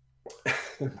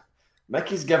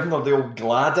 Mickey's giving her the old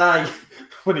glad eye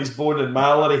when he's boning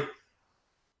Mallory.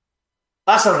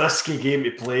 That's a risky game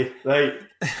to play, right?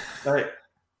 Right.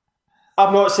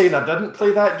 I'm not saying I didn't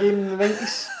play that game in the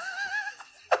 90s.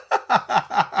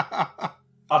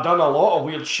 I've done a lot of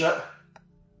weird shit.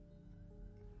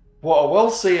 What I will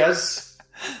say is,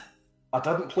 I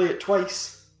didn't play it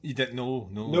twice. You didn't? No.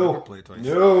 No, Never played twice.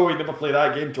 No, you never play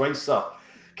that game twice, sir.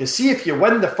 Because see, if you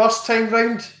win the first time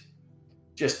round,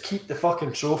 just keep the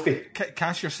fucking trophy.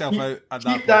 Cash yourself out at that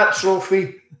Keep point. that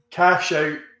trophy, cash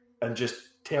out, and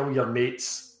just tell your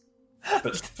mates.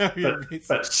 But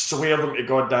swear them to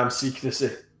goddamn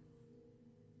secrecy.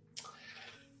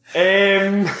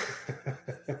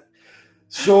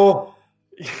 So,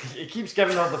 he keeps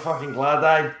giving her the fucking glad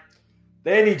eye.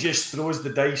 Then he just throws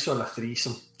the dice on a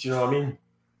threesome. Do you know what I mean?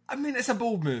 I mean, it's a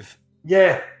bold move.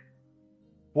 Yeah.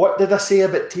 What did I say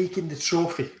about taking the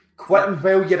trophy? Quitting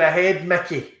while you're ahead,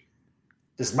 Mickey.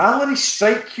 Does Mallory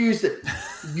strike you as that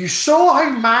you saw how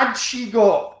mad she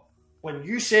got when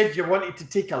you said you wanted to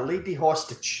take a lady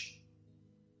hostage?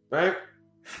 Right?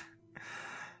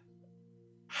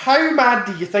 How mad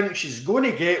do you think she's going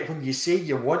to get when you say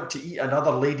you want to eat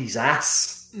another lady's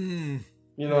ass? You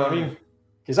know what I mean?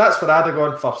 Because that's where I'd have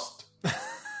gone first.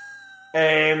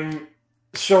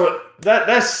 So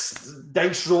this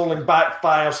dice rolling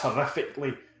backfires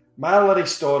horrifically. Mallory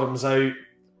storms out.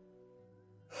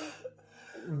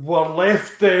 We're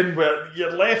left then where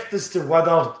you're left as to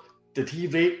whether did he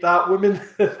rape that woman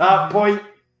at that point.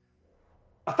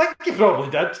 I think he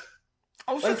probably did.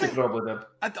 I think he probably did.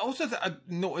 I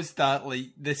noticed that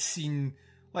like this scene,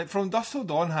 like From Dusk Till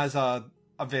Dawn, has a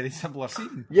very similar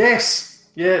scene. Yes,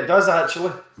 yeah, it does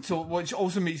actually. So, which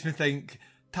also makes me think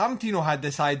Tarantino had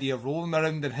this idea rolling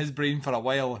around in his brain for a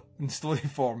while in story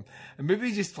form, and maybe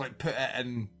he just like put it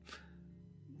in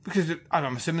because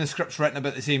I'm assuming the script's written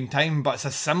about the same time, but it's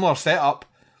a similar setup.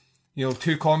 You know,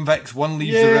 two convicts, one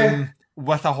leaves the room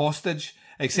with a hostage.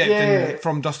 Except in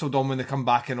From Dusk Till Dawn when they come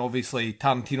back, and obviously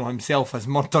Tarantino himself has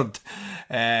murdered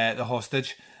the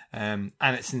hostage, and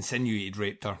it's insinuated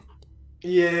raped her.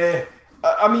 Yeah,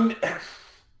 I mean,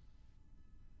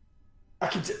 I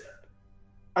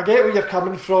get where you're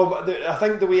coming from. I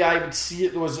think the way I would see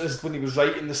it though is when he was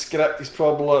writing the script, he's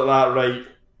probably like that, right?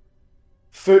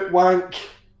 Foot wank,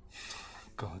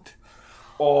 God,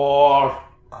 or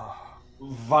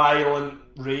violent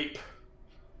rape.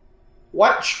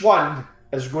 Which one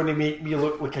is going to make me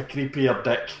look like a creepier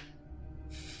dick?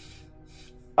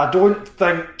 I don't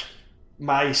think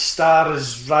my star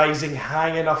is rising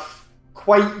high enough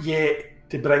quite yet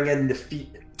to bring in the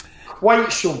feet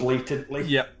quite so blatantly.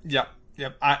 Yep.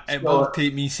 It will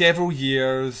take me several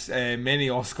years, many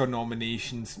Oscar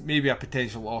nominations, maybe a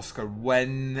potential Oscar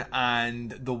win,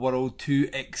 and the world to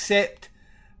accept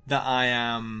that I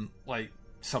am like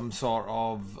some sort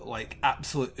of like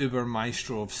absolute uber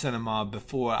maestro of cinema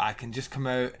before I can just come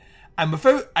out and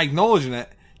without acknowledging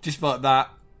it, just be like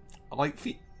that, I like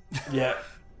feet. Yeah.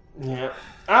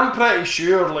 I'm pretty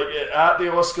sure like at the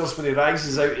Oscars when he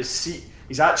rises out his seat,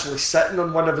 he's actually sitting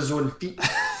on one of his own feet.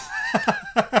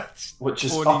 Which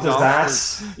is up his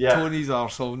ass. Yeah. Tony's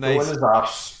arsehole, nice. On his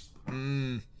arse.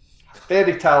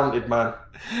 Very talented man.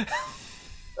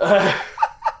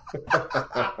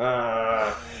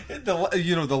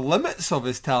 The limits of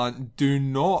his talent do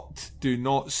not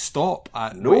stop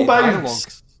at no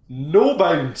bounds. No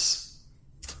bounds.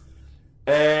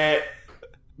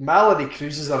 Mallory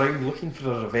cruises around looking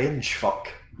for a revenge fuck.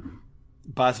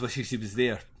 Baz wishes he was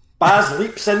there. Baz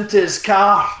leaps into his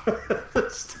car.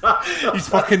 His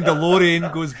fucking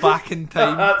DeLorean goes back in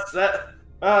time.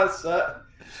 That's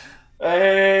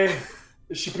it.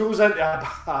 She pulls into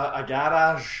a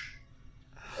garage.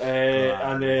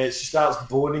 And she starts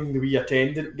boning the wee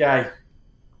attendant guy.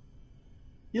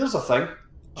 Here's the thing.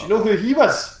 Do you know who he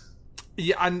was?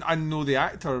 Yeah, I know the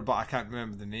actor, but I can't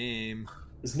remember the name.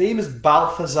 His name is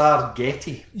Balthazar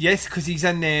Getty. Yes, because he's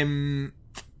in,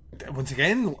 once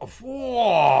again,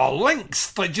 whoa,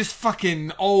 links, like just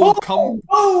fucking all come.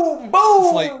 Boom,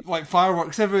 boom. It's like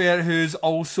fireworks everywhere. Who's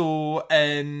also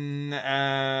in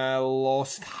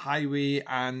Lost Highway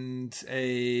and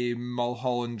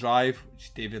Mulholland Drive, which is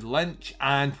David Lynch.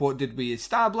 And what did we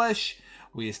establish?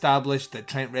 We established that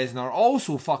Trent Reznor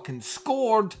also fucking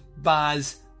scored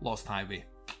Baz Lost Highway.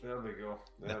 There we go.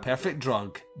 The perfect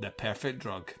drug. The perfect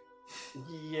drug.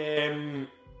 The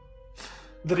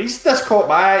reason this caught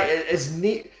my eye is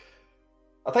neat.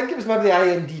 I think it was maybe the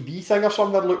IMDb thing or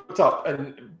something I looked up,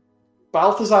 and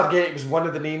Balthazar Getty was one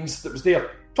of the names that was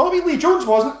there. Tommy Lee Jones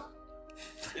wasn't.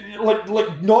 Like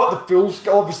not the full.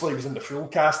 Obviously, he was in the full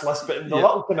cast list, but in the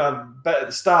little kind of bit at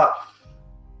the start,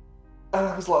 and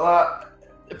I was like that.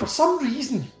 For some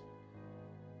reason,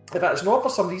 if it's not for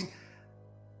some reason,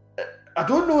 I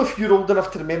don't know if you're old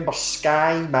enough to remember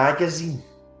Sky magazine.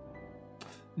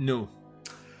 No.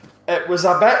 It was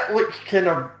a bit like kind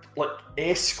of like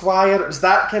Esquire. It was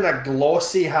that kind of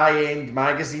glossy, high-end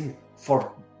magazine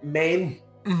for men.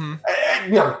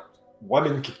 Mm-hmm.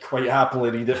 Women could quite happily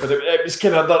read it, but it was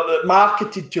kind of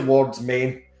marketed towards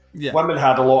men. Yeah. Women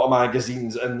had a lot of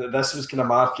magazines, and this was kind of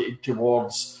marketed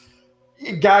towards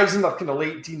guys in their kind of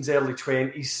late teens, early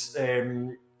 20s.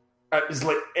 It was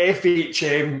like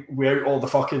FHM without all the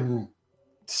fucking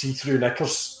see-through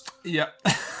knickers. Yeah.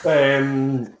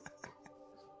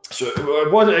 So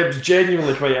it was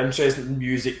genuinely quite interesting in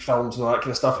music, films and all that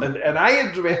kind of stuff. And I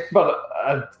remember,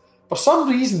 for some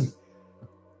reason,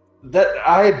 that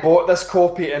I had bought this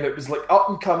copy and it was like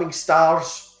up-and-coming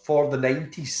stars for the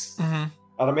 90s. Mm-hmm.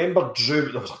 I remember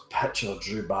there was a picture of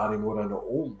Drew Barrymore in it.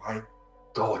 Oh my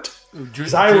God. Drew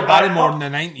Barrymore in the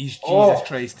 90s, Jesus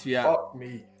Christ. Yeah. Fuck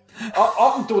me.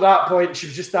 Up until that point, she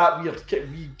was just that weird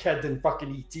wee kid in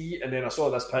fucking E.T., and then I saw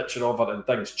this picture of her and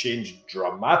things changed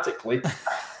dramatically.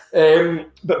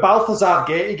 But Balthazar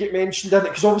Getty get mentioned in it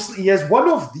because obviously he is one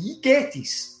of the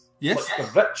Gettys. Yes.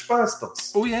 Like the rich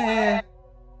bastards. Oh, yeah.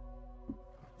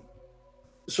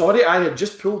 Sorry, I had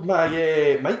just pulled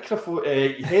my microphone,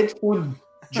 headphone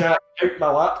jack out my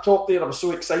laptop there. I was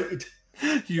so excited.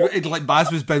 Like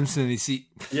Baz was bouncing in his seat.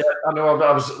 Yeah, I know.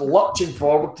 I was lurching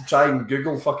forward to try and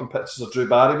Google fucking pictures of Drew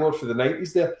Barrymore for the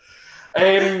 90s there.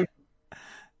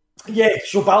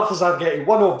 So Balthazar Getty,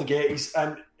 one of the Gettys,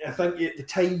 and I think at the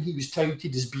time he was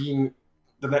touted as being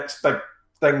the next big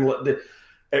thing.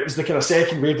 It was the kind of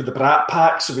second wave of the Brat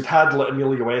Pack, so we'd had like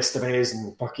Emilio Estevez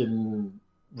and fucking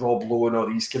Rob Lowe and all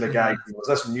these kind of guys. There was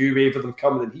this new wave of them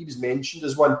coming, and he was mentioned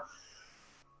as one.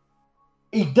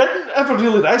 He didn't ever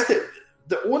really rest it.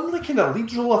 The only kind of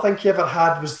lead role I think he ever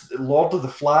had was Lord of the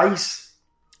Flies.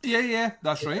 Yeah,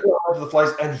 that's right. Lord of the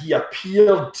Flies, and he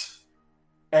appeared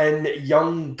in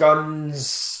Young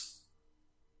Guns,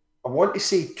 I want to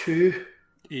say 2.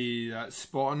 That's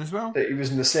spot on as well. He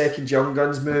was in the second Young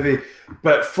Guns movie.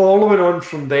 But following on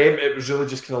from them, it was really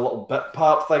just kind of little bit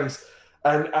part things.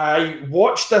 And I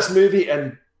watched this movie,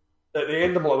 and at the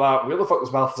end I'm like that, where the fuck was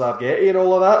Balthazar Getty and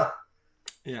all of that?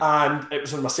 Yeah. And it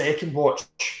was on my second watch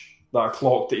that I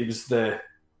clocked that he was the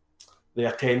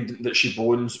attendant that she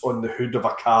bones on the hood of a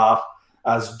car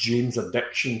as Jane's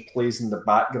Addiction plays in the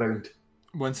background.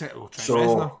 One second, Trent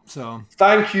Reznor. So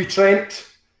thank you, Trent,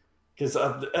 because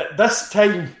at this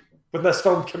time when this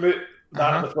film came out,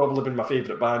 that would have probably been my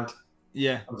favourite band.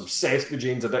 Yeah, I was obsessed with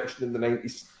Jane's Addiction in the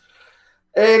 90s.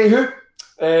 Anywho,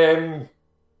 that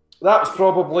was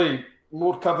probably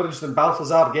more coverage than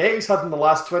Balthazar Getty's had in the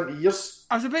last 20 years.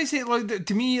 I was about to say, like,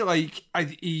 to me, like,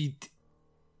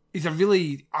 he's a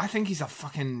really, I think he's a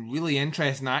fucking really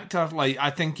interesting actor. Like,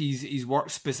 I think he's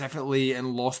worked specifically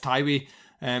in Lost Highway.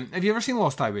 Have you ever seen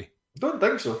Lost Highway? Don't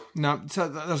think so. No, so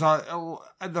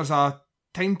there's a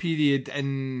time period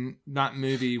in that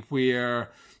movie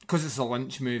where, because it's a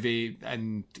Lynch movie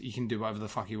and he can do whatever the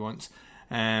fuck he wants,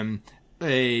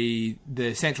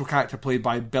 the central character played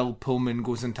by Bill Pullman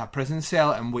goes into a prison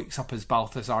cell and wakes up as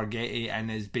Balthazar Getty and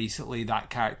is basically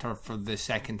that character for the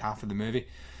second half of the movie.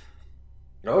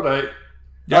 All right. Yep.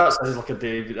 That sounds like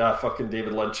a fucking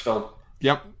David Lynch film.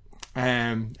 Yep.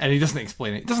 And he doesn't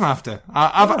explain it. He doesn't have to.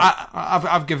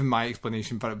 I've given my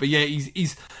explanation for it. But yeah,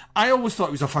 he's. I always thought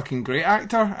he was a fucking great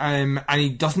actor, and he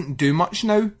doesn't do much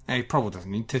now. He probably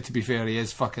doesn't need to be fair, he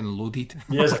is fucking loaded.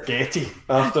 He is a Getty,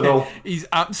 after all. He's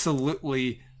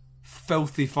absolutely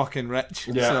filthy fucking rich.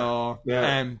 Yeah. So,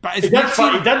 yeah. But he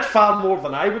did far more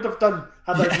than I would have done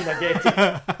had I been a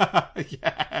Getty.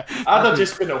 Yeah. I'd have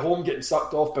just been at home getting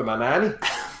sucked off by my nanny.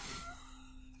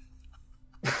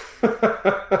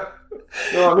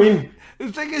 You know what I mean?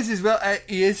 The thing is, as well,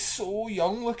 he is so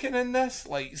young looking in this,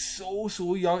 like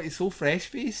so young. He's so fresh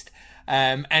faced,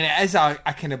 and it is a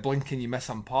kind of blink and you miss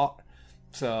him part.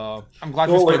 So I'm glad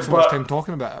we spent so much time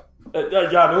talking about it. Yeah,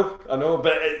 I know,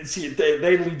 but it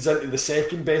then leads into the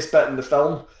second best bit in the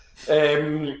film.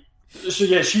 So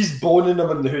yeah, she's boning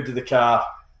him in the hood of the car.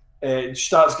 She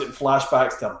starts getting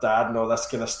flashbacks to her dad and all this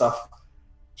kind of stuff.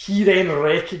 He then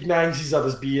recognises her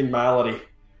as being Mallory.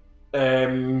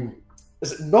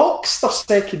 Is it Knox, their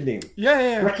second name?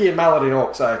 Yeah. Ricky and Mallory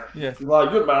Knox, aye. Yeah.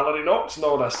 Like, you're Mallory Knox and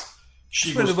all this.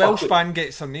 That's where the Welsh band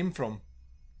gets their name from.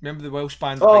 Remember the Welsh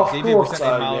band? Oh, Big of Davey was course,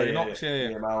 named Mallory Knox.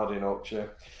 Yeah, Mallory Knox, yeah.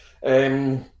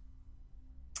 And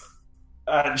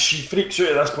she freaks out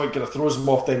at this point, kind of throws him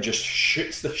off, then just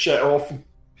shoots the shit off him.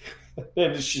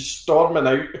 Then she's storming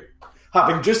out,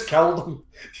 having just killed him.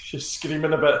 She's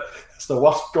screaming about, it's the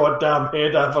worst goddamn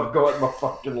head I ever got in my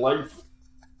fucking life.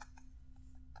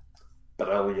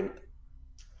 Brilliant.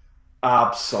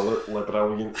 Absolutely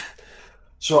brilliant.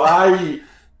 So I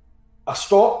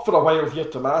stopped for a while here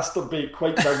to masturbate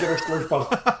quite vigorously for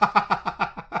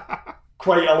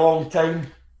quite a long time.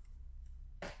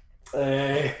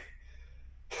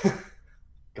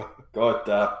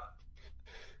 God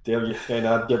dare you, and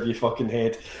I'd give you fucking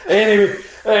head. Anyway,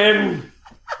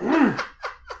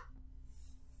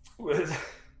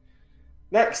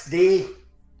 next day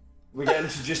we get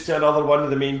introduced to another one of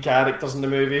the main characters in the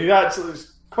movie, who actually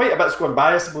there's quite a bit's going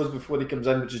by, I suppose, before he comes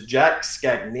in, which is Jack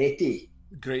Scagnetti.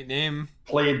 Great name.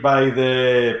 Played by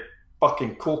the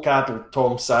fucking coke-addled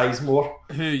Tom Sizemore.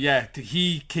 Who, yeah,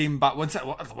 he came back once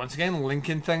again,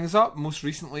 linking things up. Most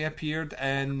recently appeared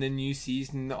in the new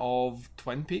season of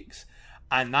Twin Peaks,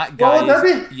 and that guy,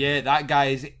 that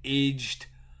guy's aged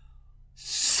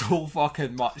so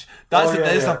fucking much.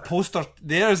 There's a poster.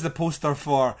 There's the poster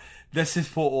for this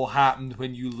is what will happen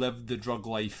when you live the drug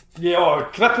life. Yeah,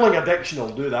 crippling addiction will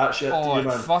do that shit to you,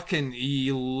 man. Fucking,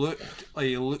 he looked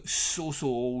so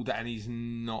old, and he's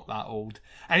not that old.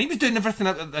 And he was doing everything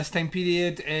at this time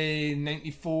period.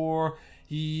 94,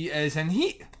 he is in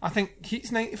Heat. I think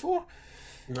Heat's 94.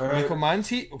 Right. Michael Mann's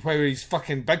Heat, where he's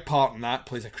fucking big part in that,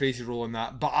 plays a crazy role in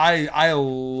that. But I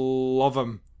love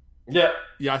him. Yeah.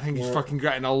 Yeah, I think he's fucking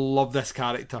great, and I love this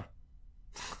character.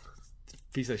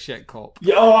 Piece of shit cop.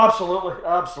 Yeah, oh, absolutely.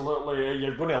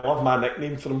 You're going to love my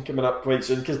nickname for him coming up quite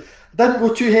soon, because I didn't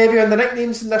go too heavy on the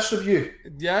nicknames in this review.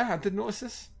 Yeah, I did notice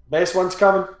this. Best one's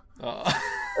coming. So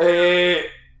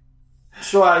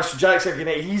Jack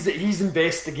Scagnetti, he's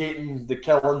investigating the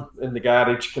killing in the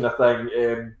garage kind of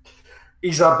thing.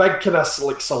 He's a big kind of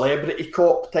like celebrity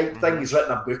cop type thing. He's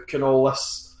written a book and all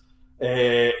this.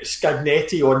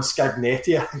 Scagnetti on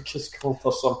Scagnetti, I think it's called,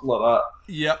 or something like that.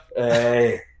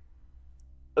 Yep.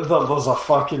 There's a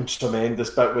fucking tremendous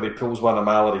bit where he pulls one of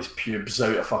Mallory's pubes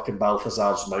out of fucking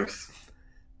Balthazar's mouth.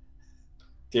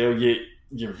 You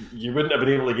wouldn't have been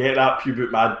able to get that pube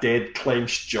out my dead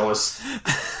clenched jaws.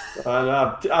 And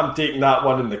I'm taking that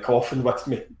one in the coffin with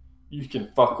me. You can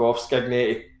fuck off,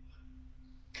 Scagnetti.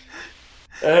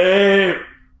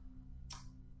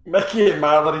 Mickey and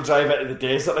Mallory drive into the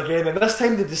desert again, and this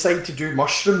time they decide to do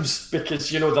mushrooms because,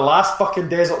 the last fucking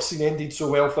desert scene ended so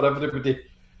well for everybody.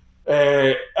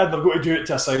 And they're going to do it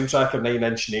to a soundtrack of 9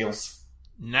 Inch Nails.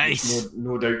 Nice. Which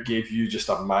no doubt gave you just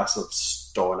a massive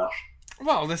stoner.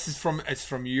 Well, it's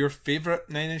from your favourite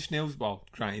 9 Inch Nails. Well,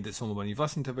 granted, it's only one you've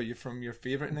listened to, but you're from your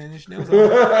favourite 9 Inch Nails.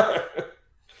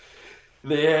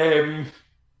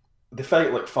 They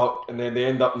fight like fuck, and then they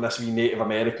end up in this wee Native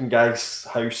American guy's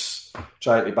house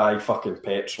trying to buy fucking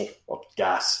petrol, or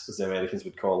gas, as the Americans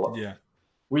would call it. Yeah.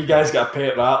 Wee guy's got a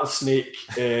pet rattlesnake,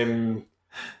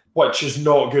 which is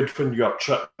not good when you're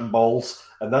tripping balls.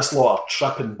 And this lot are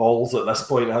tripping balls at this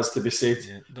point, it has to be said.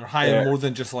 Yeah, they're high on more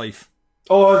than just life.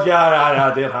 Oh,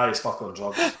 yeah, they're high as fuck on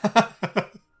drugs.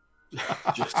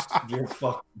 Just real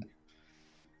fucking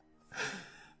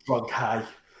drug high.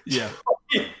 Yeah.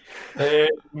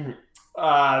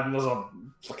 And there's a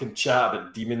fucking chat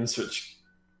about demons, which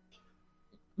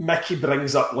Mickey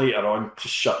brings up later on.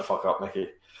 Just shut the fuck up, Mickey.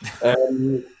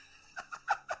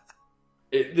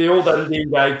 The old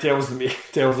Indian guy tells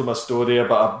them a story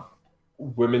about a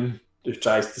woman who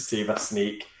tries to save a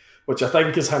snake, which I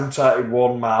think is him trying to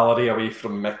warn Mallory away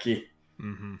from Mickey.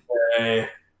 Mm-hmm.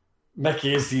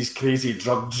 Mickey has these crazy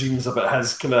drug dreams about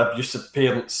his kind of abusive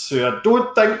parents, who I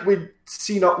don't think we'd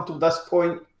seen up until this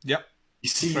point. Yep. You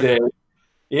see that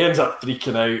he ends up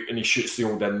freaking out and he shoots the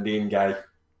old Indian guy,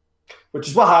 which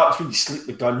is what happens when you sleep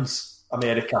with guns,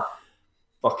 America.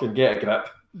 Fucking get a grip.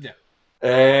 Yeah.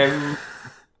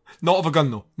 Not of a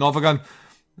gun, though. Not of a gun.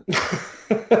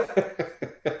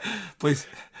 Please.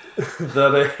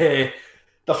 They're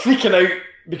freaking out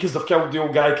because they've killed the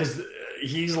old guy, because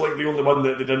he's like the only one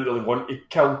that they didn't really want to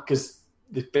kill because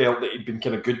they felt that he'd been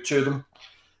kind of good to them.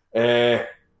 They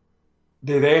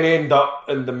then end up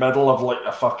in the middle of like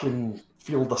a fucking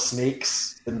field of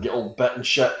snakes and get all bit and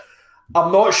shit.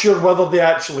 I'm not sure whether they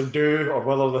actually do or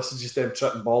whether this is just them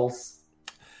tripping balls.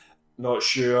 Not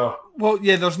sure. Well,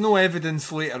 yeah, there's no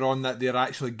evidence later on that they're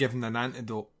actually given an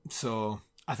antidote, so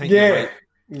I think you're right.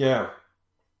 Yeah.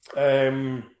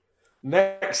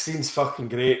 Next scene's fucking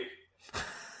great.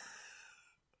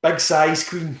 Big size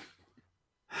queen.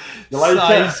 You like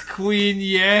Size it? queen,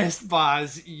 yes,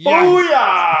 Baz. Yes. Oh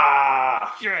yeah!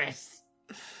 Yes.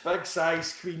 Big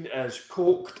size queen is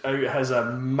coked out his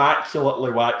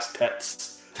immaculately waxed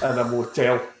tits in a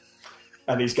motel,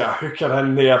 and he's got a hooker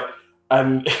in there,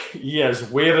 and he is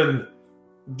wearing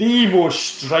the most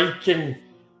striking,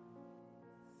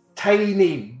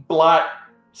 tiny black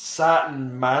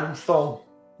satin man thong.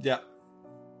 Yeah.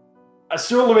 It's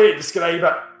the only way to describe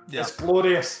it. Yeah. It's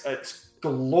glorious. It's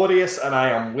glorious, and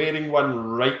I am wearing one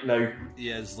right now.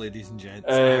 He is, ladies and gents.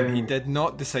 And he did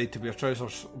not decide to wear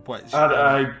trousers.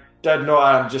 I did not.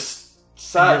 I'm just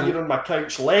sat here on my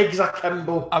couch, legs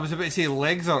akimbo. I was about to say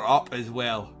legs are up as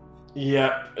well.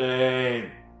 Yeah,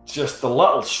 just the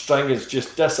little string is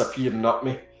just disappearing up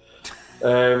me.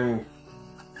 A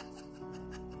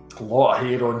lot of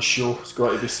hair on show, it's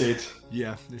got to be said.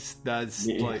 Yeah, that's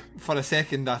like, for a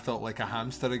second I thought like a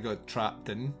hamster had got trapped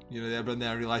in, there, but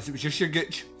then I realised it was just your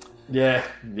gooch. Yeah,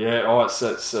 oh,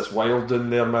 it's wild in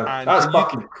there, man. And that's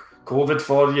fucking COVID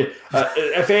for you.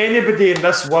 If anybody in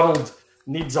this world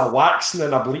needs a waxing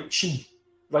and a bleaching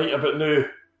right about now,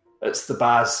 it's the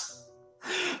Baz.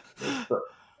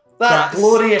 That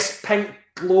glorious pink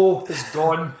glow is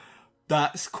gone.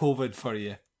 That's COVID for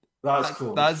you. That's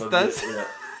COVID for you, yeah.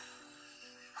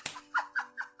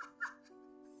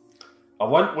 I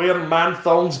went wearing man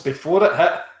thongs before it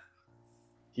hit.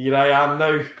 Here I am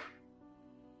now.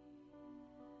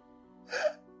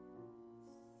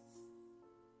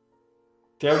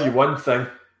 Tell you one thing.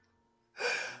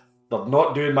 They're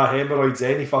not doing my hemorrhoids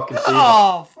any fucking favour.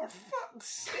 Oh, for fuck's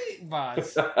sake,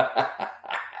 Baz. I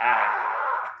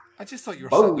just thought you were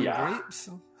sucking grapes.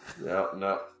 So.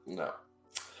 No.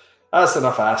 That's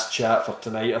enough ass chat for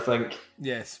tonight, I think.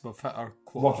 Yes, we've hit our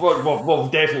quota.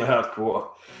 We've definitely hit our quota.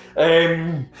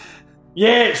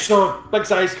 So Big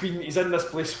Size Queen, he's in this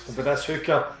place with this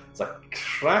hooker. It's a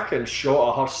cracking shot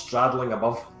of her straddling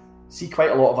above. See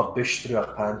quite a lot of her bush through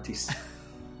her panties.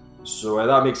 So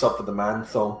that makes up for the man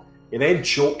thong. He then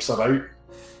chokes her out.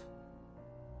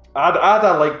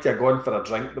 I'd like to have gone for a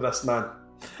drink with this man.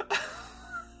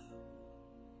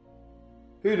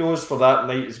 Who knows for that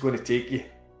night is going to take you.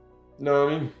 You know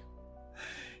what I mean?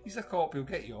 He's a cop, he'll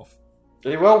get you off.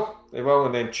 He will,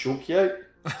 and then choke you out.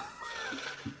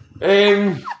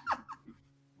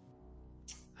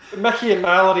 Mickey and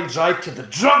Mallory drive to the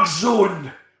drug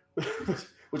zone,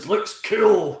 which looks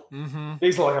cool. Mm-hmm.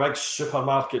 Basically like a big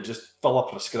supermarket, just full of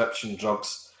prescription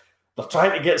drugs. They're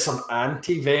trying to get some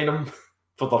anti-venom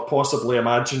for their possibly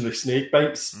imaginary snake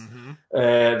bites.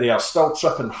 Mm-hmm. They are still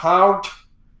tripping hard,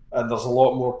 and there's a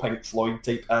lot more Pink Floyd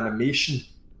type animation.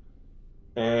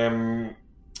 The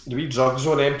wee drug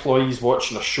zone employee's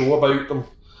watching a show about them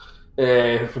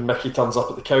when Mickey turns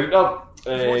up at the counter.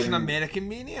 He's watching American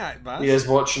Maniac, Baz. He is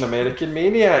watching American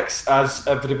Maniacs, as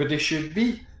everybody should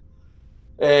be.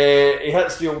 He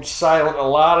hits the old silent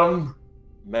alarm.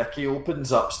 Mickey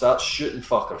opens up, starts shooting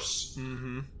fuckers.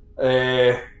 Mm-hmm.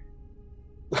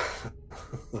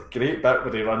 The great bit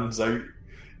where he runs out.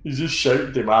 He's just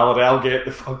shouting to Mallory, I'll get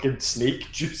the fucking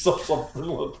snake juice or something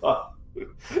like that.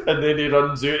 And then he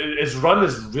runs out. His run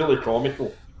is really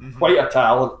comical. Mm-hmm. Quite a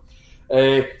talent.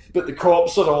 But the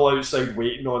cops are all outside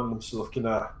waiting on them, so they've kind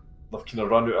of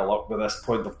run out of luck by this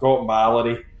point. They've got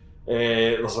Mallory.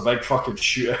 There's a big fucking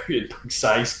shootout in Big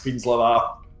Size Queens like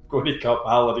that. Going to cut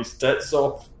Mallory's tits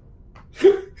off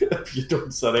if you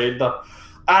don't surrender.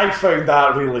 I found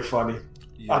that really funny.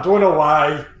 Yeah. I don't know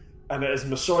why, and it is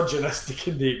misogynistic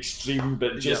in the extreme,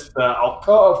 but just that I'll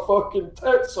cut her fucking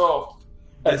tits off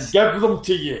and give them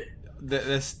to you.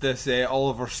 This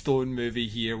Oliver Stone movie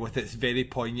here with its very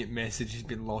poignant message has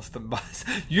been lost in Baz.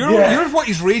 You're what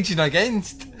he's raging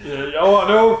against. Yeah,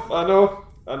 I know.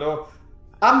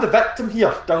 I'm the victim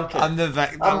here, Duncan. I'm the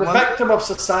victim. I'm the victim of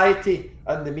society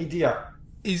and the media.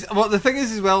 The thing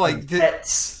is as well, like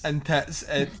tits.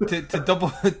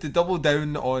 To double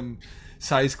down on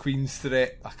Size Queen's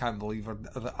threat. I can't believe her.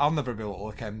 I'll never be able to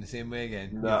look at him the same way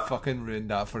again. No. You fucking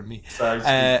ruined that for me.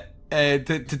 To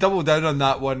double down on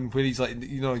that one where he's like,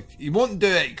 he won't do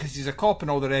it because he's a cop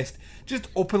and all the rest, just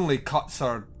openly cuts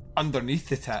her underneath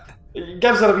the tit. He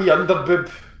gives her a wee underboob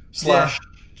slash.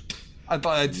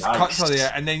 I just Nice. cuts her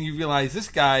there, and then you realise this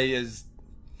guy is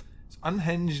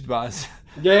unhinged, Baz.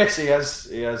 Yes, he is.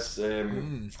 He is.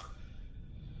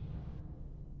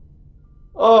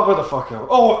 Oh, where the fuck am I?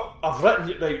 Oh, I've written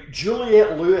it right.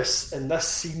 Juliette Lewis in this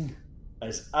scene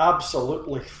is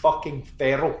absolutely fucking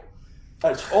feral.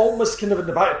 It's almost kind of in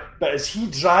the back, but as he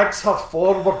drags her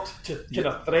forward to kind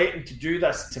of threaten to do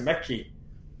this to Mickey,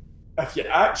 if you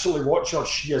actually watch her,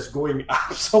 she is going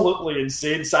absolutely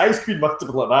insane. Size Queen must have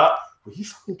been like that. Will you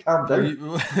fucking calm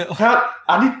down?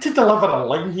 I need to deliver a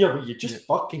line here where you just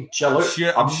fucking chill out.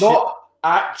 I'm not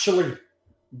actually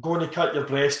going to cut your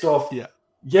breast off. Yeah.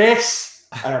 Yes,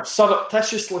 I have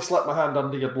surreptitiously slipped my hand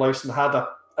under your blouse and had an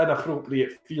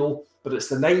inappropriate feel, but it's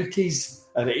the 90s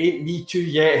and it ain't me too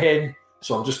yet, hen.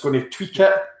 So I'm just going to tweak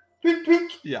it.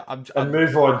 Tweak. Yeah, and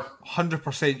move on.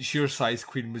 100% sure Size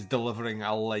Queen was delivering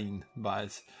a line,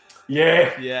 Baz.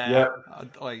 Yeah.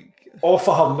 Like off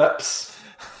of her nips.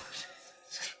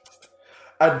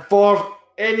 And for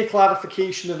any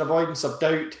clarification and avoidance of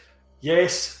doubt,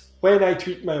 yes, when I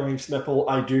tweak my wife's nipple,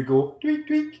 I do go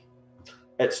tweak.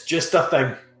 It's just a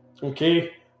thing,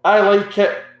 okay? I like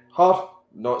it. Her,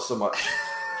 not so much.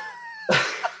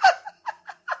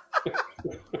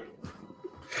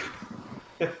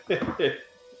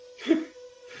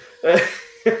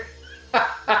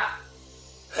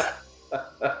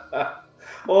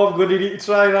 Oh, I'm going to need to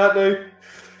try that now.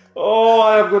 Oh,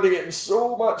 I am going to get in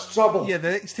so much trouble. Yeah,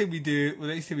 the next time we do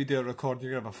a record,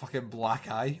 you're going to have a fucking black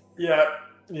eye. Yep.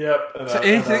 So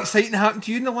anything exciting happened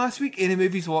to you in the last week? Any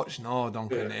movies watched? No,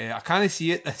 Duncan. I can't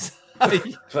see it this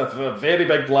eye. A very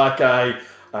big black eye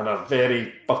and a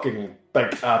very fucking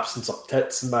big absence of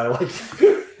tits in my life.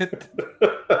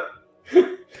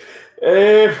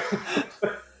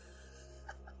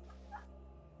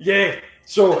 Yeah,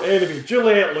 so anyway,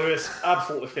 Juliette Lewis,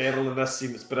 absolutely feral in this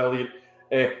scene, it's brilliant.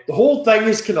 The whole thing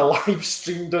is kind of live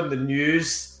streamed on the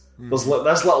news. There's like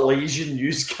this little Asian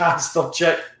newscaster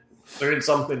chick doing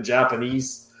something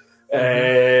Japanese.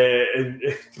 And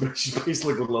she's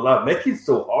basically going like that, Mickey's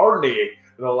so horny,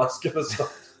 and all that kind of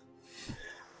stuff.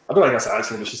 I don't think that's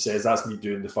actually what she says, that's me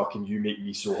doing the fucking you make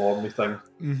me so horny thing.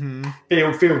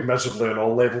 Failed miserably on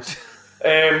all levels.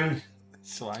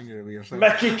 So angry or something.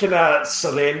 Mickey kind of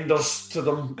surrenders to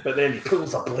them, but then he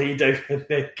pulls a blade out and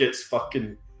then gets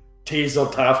fucking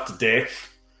tasered half to death.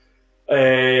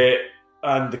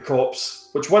 And the cops,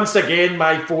 which once again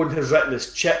my phone has written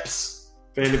as chips,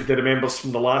 if anybody remembers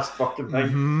from the last fucking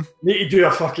thing. Need to do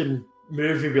a fucking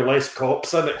movie with less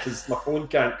cops in it because my phone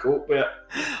can't cope with it.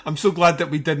 I'm so glad that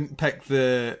we didn't pick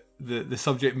the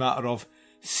subject matter of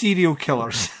serial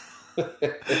killers.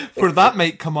 For that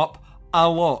might come up a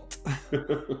lot.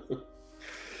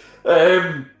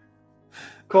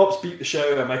 Cops beat the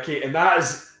shit out of Mickey, and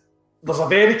there's a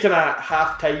very kind of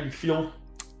half-time feel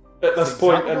at this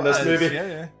point in this movie.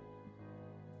 Yeah.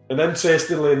 And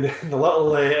interestingly, in the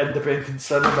little independent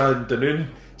cinema in Dunoon,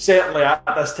 certainly at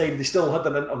this time, they still had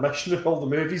an intermission of all the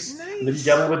movies. Nice. And the wee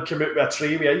girl would come out with a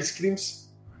tray with ice creams.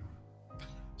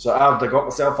 So I got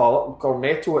myself a little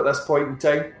cornetto at this point in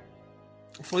time.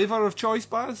 Flavour of choice,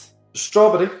 Baz?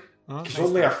 Strawberry. Oh, Because nice.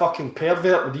 only a fucking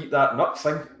pervert would eat that nut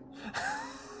thing.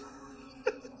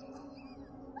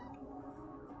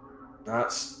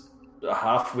 That's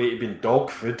halfway to being dog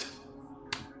food.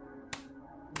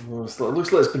 It looks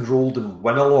like it's been rolled in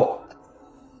Win-A-Lot.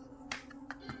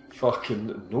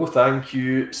 Fucking no thank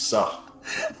you, sir.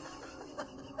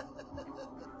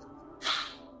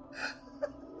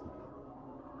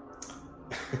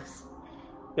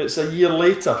 It's a year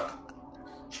later.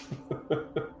 I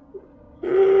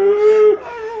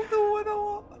rolled the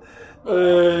Win-A-Lot.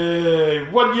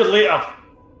 1 year later,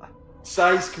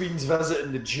 Size Queen's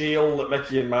visiting the jail that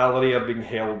Mickey and Mallory are being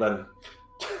held in.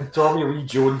 Tommy Lee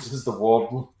Jones is the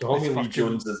warden. Tommy Lee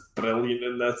Jones is brilliant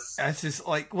in this. It's just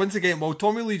like, once again, well,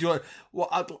 Tommy Lee Jones, what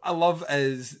I love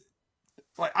is,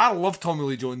 like, I love Tommy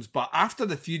Lee Jones, but after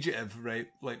The Fugitive, right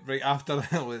after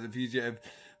The Fugitive,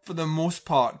 for the most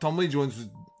part, Tommy Lee Jones was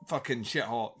fucking shit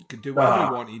hot. Could do whatever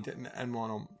he wanted and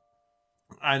want him.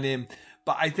 And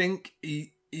but I think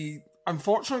he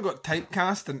unfortunately got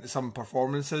typecast into some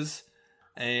performances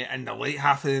in the late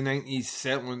half of the 90s,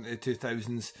 certainly into the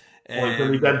 2000s. Like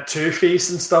when he did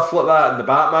Two-Face and stuff like that in the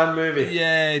Batman movie.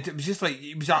 Yeah, it was just like,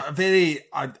 he was a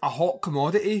hot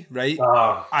commodity, right?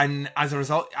 And as a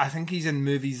result, I think he's in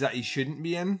movies that he shouldn't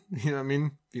be in. You know what I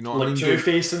mean? You know what like I mean?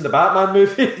 Two-Face in the Batman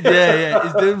movie. yeah,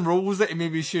 he's doing roles that he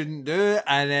maybe shouldn't do.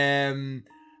 And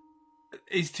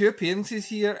his two appearances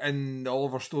here in the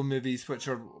Oliver Stone movies, which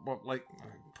are like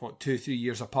 2-3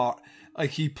 years apart, like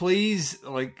he plays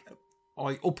like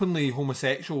openly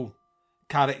homosexual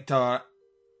character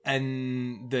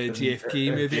in the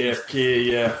JFK movie. JFK,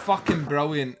 yeah. Fucking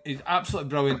brilliant. He's absolutely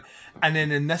brilliant. And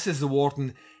then in This Is the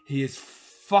Warden, he is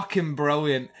fucking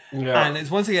brilliant. Yeah. And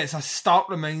it's once again, it's a stark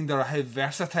reminder of how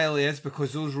versatile he is,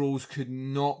 because those roles could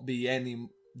not be any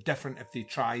different if they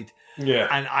tried. Yeah.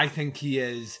 And I think he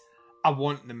is. I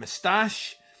want the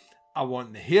moustache. I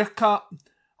want the haircut.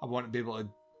 I want to be able to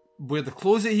wear the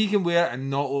clothes that he can wear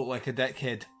and not look like a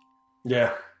dickhead.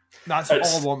 Yeah. That's all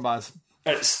I want, Baz.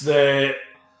 It's the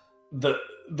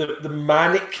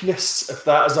manicness, if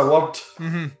that is a word,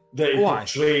 that he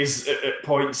portrays at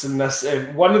points in this.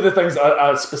 One of the things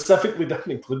I specifically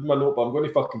didn't include in my note, but I'm going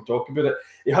to fucking talk about it.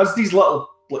 He has these little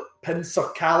pincer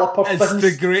caliper It's things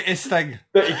the greatest thing.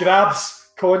 that he grabs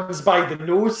cons by the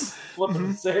nose,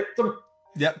 flipping the septum.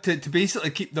 Yep, to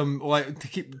basically keep them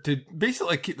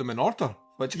keep them in order.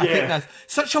 Which I think that's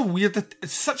such a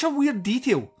weird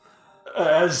detail.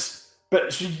 It is,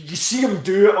 but so you see him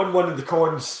do it on one of the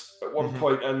cons at one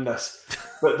point in this.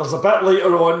 But there's a bit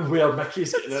later on where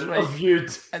Mickey's getting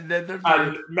interviewed,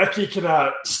 and Mickey kind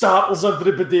of startles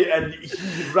everybody, and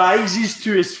he rises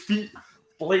to his feet,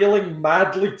 flailing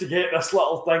madly to get this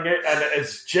little thing out, and it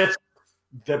is just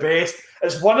the best.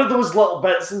 It's one of those little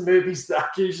bits in movies that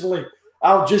occasionally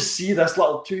I'll just see this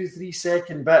little 2-3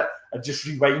 second bit and just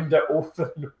rewind it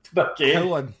over and over again.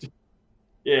 Killing.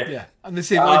 Yeah. I'm the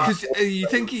same. Because you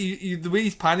think the way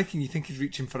he's panicking, you think he's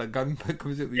reaching for a gun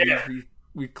because it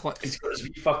we clips. He's got his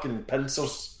wee fucking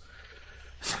pincers.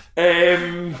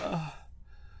 Yeah,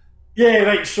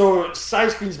 right. So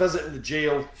Size Queen's visiting the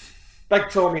jail. Big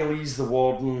Tommy Lee's the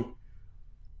warden.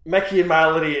 Mickey and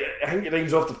Mallory, I think it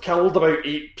rhymes off, they've killed about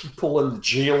 8 people in the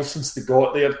jail since they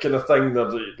got there, kind of thing. They're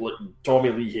like,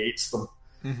 Tommy Lee hates them.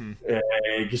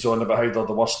 He goes on about how they're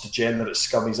the worst degenerate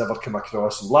scum he's ever come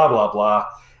across, and blah blah blah.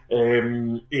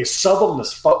 He's southern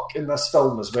as fuck in this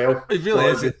film as well. It really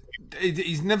is.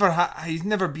 He's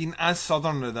never been as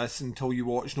southern as this until you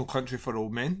watch No Country for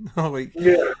Old Men.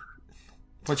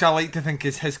 Which I like to think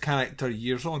is his character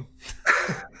years on.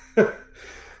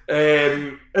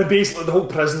 And basically the whole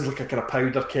prison's like a kind of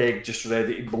powder keg just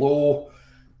ready to blow.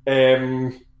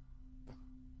 Tommy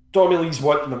Lee's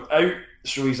wanting them out,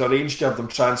 so he's arranged to have them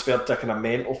transferred to a kind of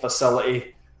mental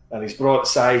facility, and he's brought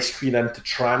Size Queen in to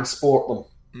transport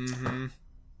them.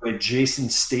 With Jason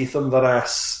Statham their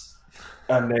ass.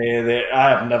 And I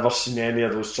have never seen any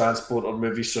of those transporter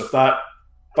movies, so if that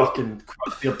fucking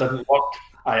queer didn't work,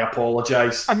 I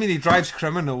apologise. I mean, he drives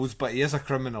criminals, but he is a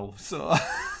criminal, so...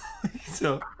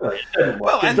 Well,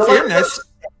 in fairness...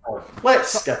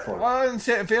 Let's skip on. Well, in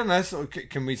fairness,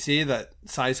 can we say that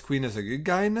Size Queen is a good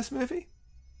guy in this movie?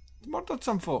 He's murdered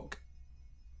some folk.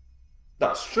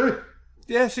 That's true.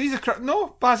 Yeah, so he's a...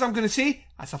 No, Baz, I'm going to say,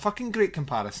 that's a fucking great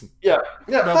comparison. Yeah,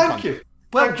 well thank done. you.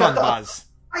 Well done, Baz.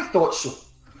 I thought so.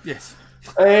 Yes.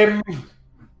 But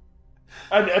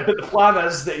the plan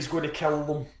is that he's going to kill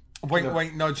them. Wink,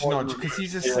 wink, nudge, nudge, because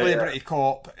he's a celebrity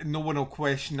cop, no one will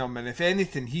question him, and if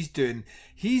anything, he's doing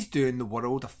the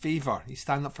world a favour. He's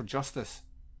standing up for justice.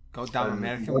 Goddamn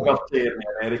American way. The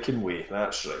American way,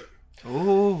 that's right.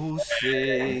 Oh,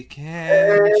 say,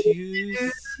 can't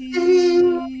you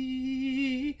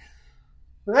see?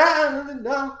 I'm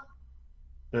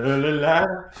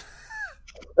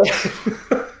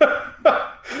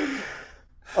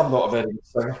not a very good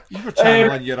singer. You were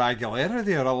channeling your Aguilera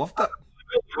there, I loved it.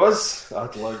 It was.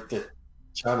 I'd like to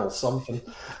channel something.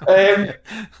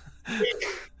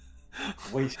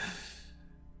 Wait,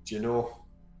 do you know,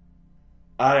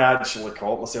 I actually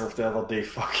caught myself the other day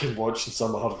fucking watching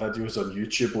some of her videos on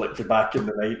YouTube, like the back in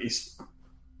the 90s.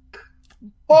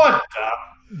 What the?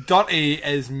 Dirty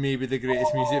is maybe the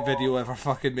greatest music video ever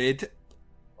fucking made.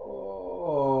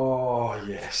 Oh,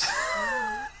 yes.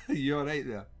 You alright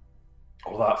there?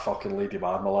 Oh, that fucking Lady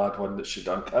Marmalade one that she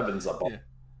done. Heavens above. Yeah.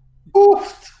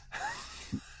 Oofed!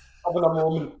 Having a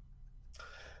moment.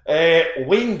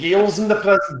 Wayne Gale's in the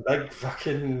prison. Big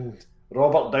fucking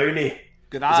Robert Downey.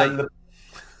 Good eye.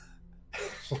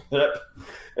 Yep.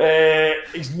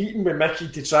 He's meeting with Mickey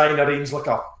to try and arrange like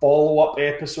a follow-up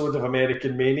episode of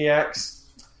American Maniacs.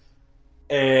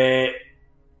 He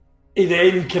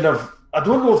then kind of... I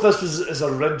don't know if this was his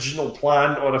original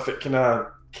plan or if it kind of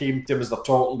came to him as they're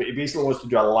talking, but he basically wants to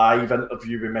do a live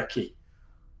interview with Mickey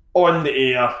on the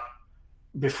air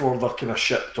before they're kind of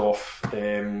shipped off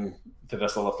to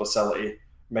this other facility.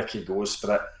 Mickey goes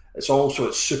for it. It's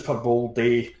Super Bowl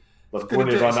day. They're going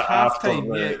to run it after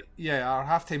the... Yeah, our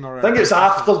halftime around. I think it's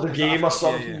after the game or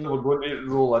something. Yeah. We're going to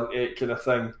roll into it kind of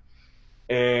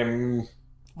thing.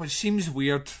 Which seems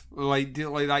weird, like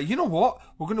that. You know what?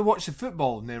 We're going to watch the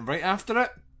football, and then right after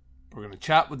it, we're going to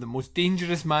chat with the most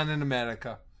dangerous man in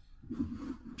America.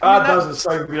 That doesn't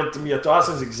sound weird to me at all. That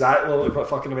sounds exactly like what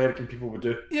fucking American people would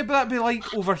do. Yeah, but that'd be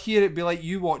like, over here, it'd be like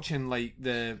you watching, like,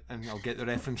 and I'll get the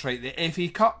reference right, the FA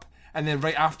Cup, and then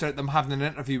right after it, them having an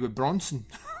interview with Bronson.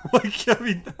 Like, I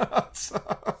mean, that's...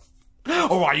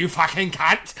 oh, are you fucking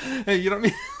cunt? You know what I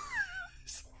mean?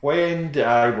 When do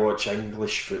I watch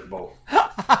English football?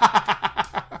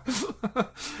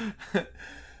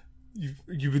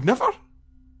 You would never?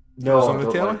 No, On I the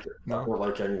don't telly? like it. No. I don't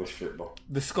like English football.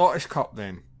 The Scottish Cup,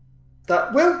 then.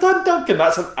 Well done, Duncan.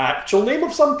 That's an actual name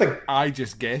of something. I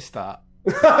just guessed that.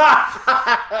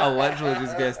 I literally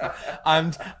just guessed that.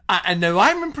 And now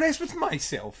I'm impressed with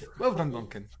myself. Well done,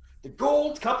 Duncan. The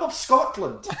Gold Cup of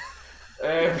Scotland.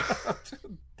 I've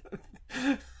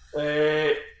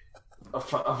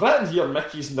written here,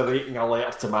 Mickey's narrating a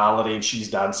letter to Mallory and she's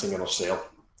dancing in her cell.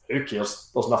 Who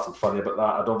cares? There's nothing funny about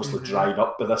that. I'd obviously dried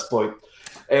up by this point.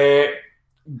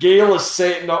 Gail is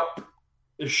setting up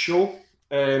the show.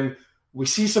 We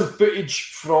see some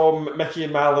footage from Mickey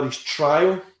and Mallory's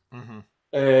trial.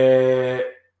 So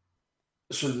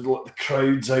the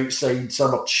crowd's outside,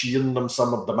 some are cheering them,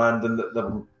 some are demanding that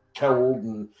they're killed,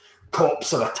 and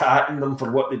cops are attacking them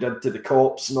for what they did to the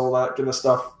cops and all that kind of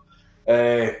stuff.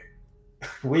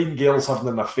 Wayne Gale's having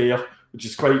an affair, which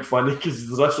is quite funny because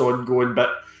there's this ongoing bit.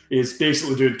 He's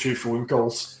basically doing 2 phone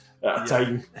calls at a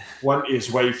time. One to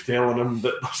his wife telling him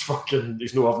that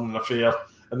he's not having an affair,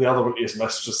 and the other one to his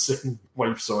mistress saying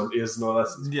wife's on to his and all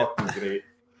this. It's fucking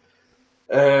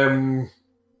great.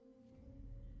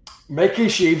 Mickey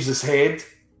shaves his head,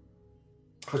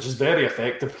 which is very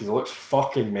effective because he looks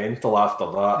fucking mental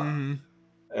after that.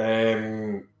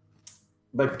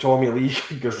 Big Tommy Lee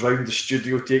goes round the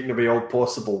studio taking away all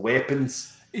possible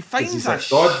weapons. He finds he's a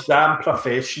goddamn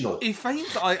professional. He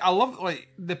finds, I love, like,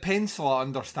 the pencil I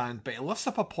understand, but he lifts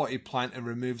up a potted plant and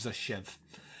removes a shiv.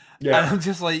 Yeah. And I'm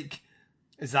just like,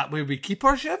 is that where we keep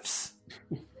our shivs?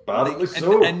 Apparently like,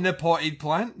 so. In the potted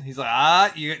plant? He's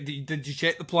like, did you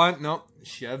check the plant? No,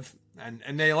 shiv. And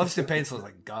then he lifts the pencil. He's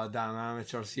like, goddamn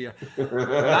amateurs here.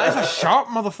 That is a sharp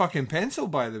motherfucking pencil,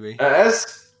 by the way.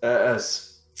 It is.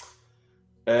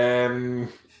 The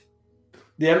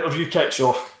interview kicks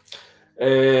off.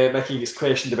 Mickey gets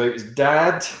questioned about his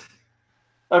dad.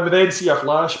 And we then see a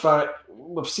flashback.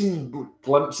 We've seen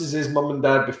glimpses of his mum and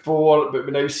dad before, but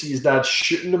we now see his dad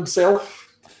shooting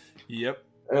himself. Yep.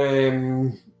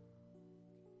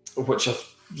 Which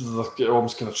they're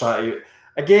almost going to try to...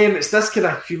 Again, it's this kind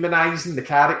of humanising the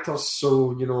characters,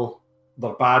 so, you know,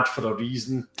 they're bad for a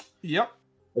reason. Yep.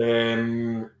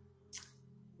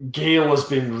 Gail has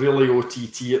been really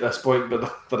OTT at this point,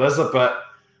 but there is a bit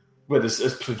where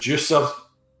his producer,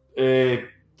 the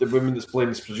woman that's playing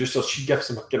his producer, she gives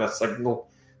him a kind of signal,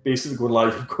 basically going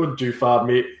like, "You're going too far,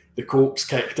 mate. The coke's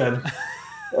kicked in,"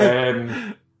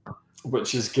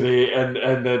 which is great.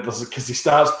 And there's because he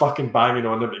starts fucking banging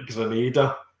on him at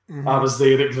Grenada. I was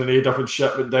there at Grenada when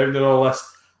shit went down and all this,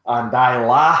 and I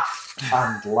laughed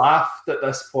and laughed at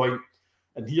this point.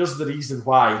 And here's the reason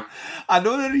why. I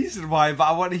know the reason why, but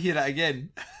I want to hear it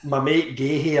again. My mate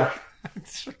Gay here.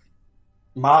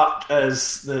 Mark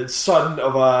is the son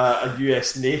of a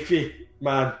US Navy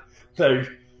man. Now,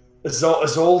 his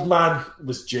old man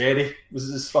was Jerry,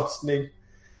 was his first name.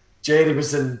 Jerry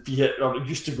was in Vietnam. It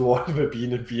used to go on about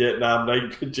being in Vietnam,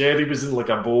 right? Jerry was in like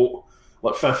a boat,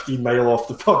 like 15 mile off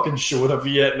the fucking shore of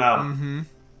Vietnam.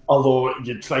 Although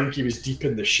you'd think he was deep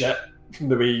in the shit from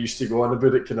the way he used to go on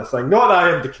about it, kind of thing. Not that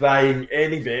I am decrying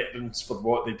any veterans for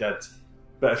what they did,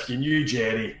 but if you knew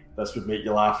Jerry, this would make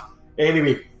you laugh.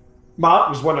 Anyway, Mark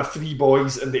was one of 3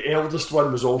 boys, and the eldest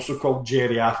one was also called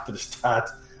Jerry after his dad,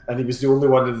 and he was the only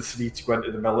one of the 3 to go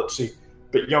into the military.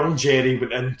 But young Jerry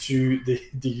went into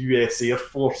the US Air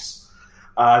Force,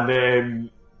 and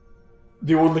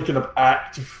the only kind of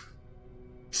active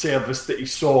service that he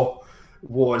saw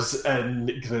was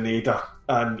in Grenada,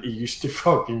 and he used to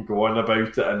fucking go on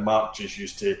about it, and Mark just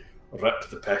used to rip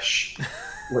the pish.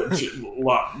 Which,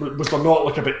 was there not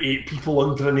like about 8 people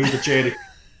in Grenada, Jerry?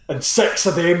 And 6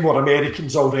 of them were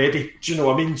Americans already. Do you know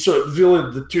what I mean? So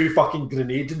really the 2 fucking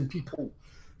Grenadian people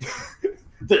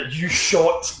that you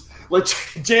shot. Like,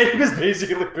 Jerry was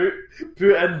basically put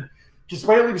in, because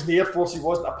while he was in the Air Force, he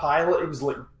wasn't a pilot, he was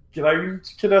like ground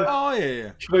kind of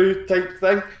crew type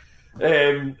thing.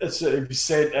 So he was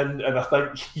sent in, and I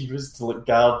think he was to like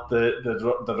guard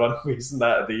the runways and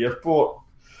that at the airport.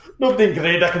 Nobody in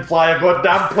Grenada can fly a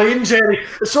goddamn plane, Jerry.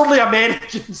 It's only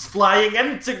Americans flying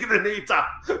into Grenada.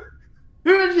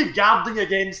 Who are you guarding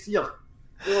against here?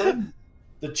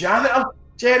 The janitor,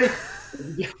 Jerry.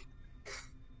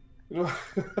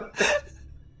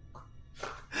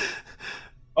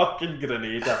 Fucking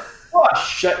Grenada. What a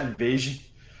shit invasion.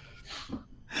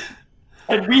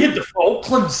 And we had the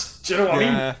Falklands. Do you know what I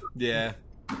mean? Yeah.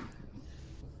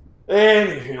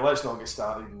 Anywho, let's not get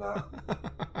started on that.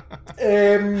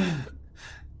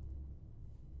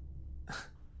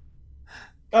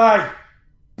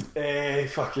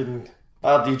 Fucking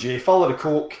RDJ, full of the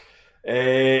coke.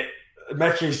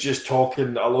 Mickey's just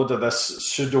talking a load of this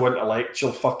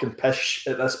pseudo-intellectual fucking pish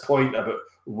at this point about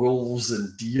wolves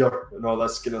and deer and all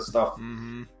this kind of stuff.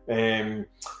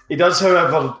 He does,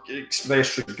 however,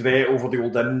 express regret over the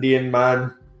old Indian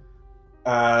man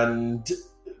and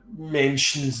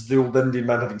mentions the old Indian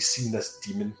man having seen this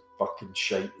demon fucking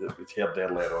shite that we'd heard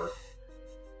earlier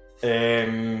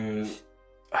on.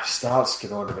 Starts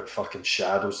going on about fucking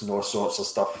shadows and all sorts of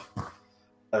stuff,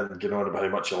 and going on about how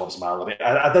much he loves Mallory.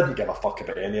 I didn't give a fuck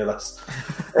about any of this.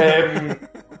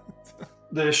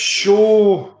 The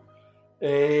show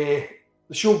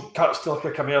cuts to like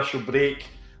a commercial break.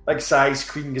 Big size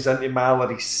queen goes into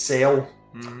Mallory's cell.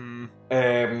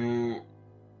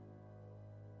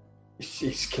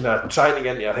 He's kind of trying to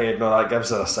get into her head and all that,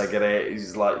 gives her a cigarette.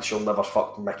 He's like, she'll never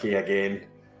fuck Mickey again.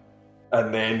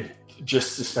 And then,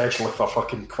 just especially for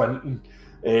fucking Quentin,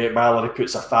 Mallory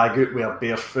puts a fag out with her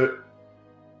bare foot.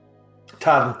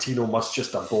 Tarantino must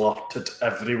just have blurted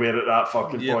everywhere at that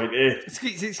fucking point, eh?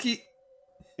 Skeet.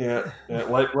 Yeah.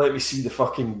 Let me see the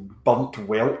fucking burnt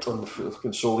welt on the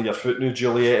console of your foot now,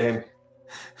 Juliet.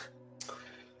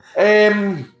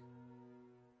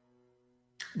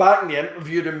 Back in the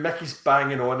interview room, Mickey's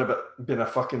banging on about being a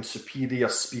fucking superior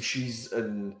species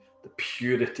and the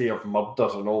purity of murder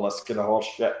and all this kind of horse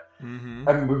shit.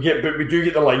 And we do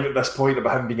get the line at this point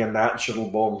about him being a natural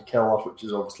born killer, which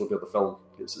is obviously where the film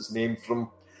gets its name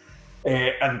from.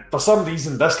 And for some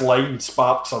reason, this line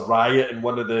sparks a riot in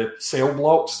one of the cell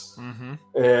blocks.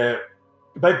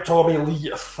 Big Tommy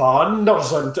Lee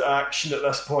thunders into action at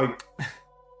this point.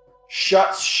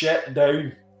 Shuts shit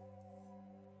down.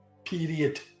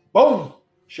 Period. Boom!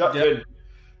 Shut down.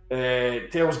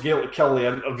 Tells Gail to kill the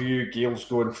interview. Gail's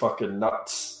going fucking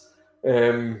nuts.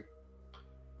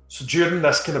 So during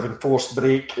this kind of enforced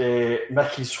break,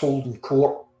 Mickey's holding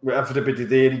court with everybody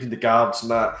there, even the guards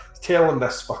and that, telling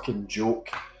this fucking joke,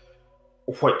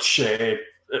 which it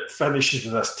finishes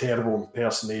with this terrible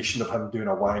impersonation of him doing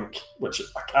a wank, which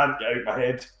I can't get out of my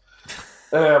head.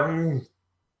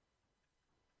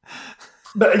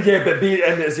 But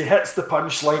as he hits the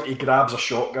punchline, he grabs a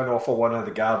shotgun off of one of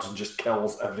the guards and just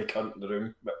kills every cunt in the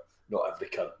room. But not every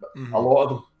cunt, but a lot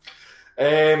of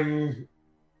them.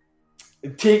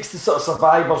 It takes the sort of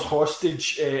survivors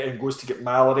hostage and goes to get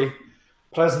Mallory.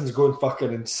 Prison's going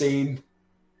fucking insane.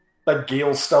 Big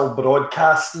Gail's still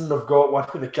broadcasting. They've got one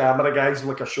of the camera guys with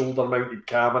like a shoulder-mounted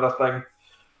camera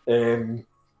thing.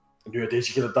 Nowadays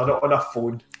you could have done it on a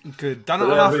phone. You could have done it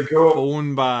on a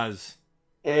phone, Baz.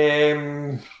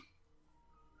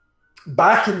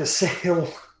 Back in the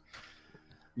cell,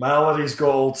 Mallory's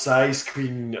got old size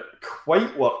queen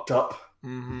quite worked up.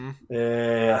 I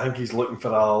think he's looking for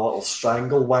a little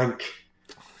strangle wank,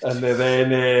 and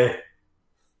then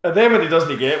when he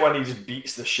doesn't get one, he just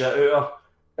beats the shit out of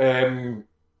her.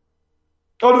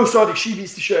 Oh no, sorry, she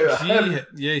beats the shit out of him.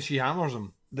 Yeah, she hammers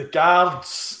him. The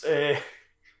guards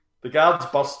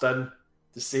burst in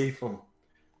to save him,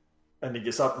 and he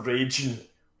gets up raging,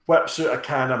 whips out a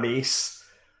can of mace,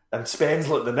 and spends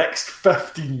like the next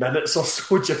 15 minutes or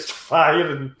so just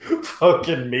firing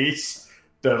fucking mace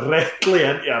directly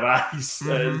into her eyes.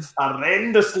 It's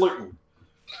horrendous looking.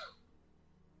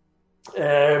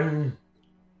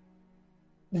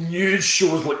 News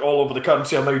shows like all over the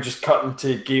country are now just cutting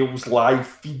to Gail's live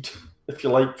feed, if you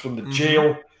like, from the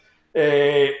jail.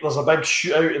 There's a big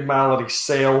shootout in Mallory's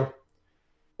cell,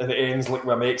 and it ends like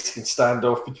with a Mexican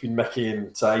standoff between Mickey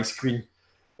and Size Queen.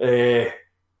 And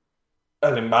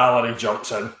then Mallory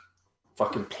jumps in,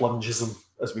 fucking plunges him,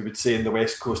 as we would say in the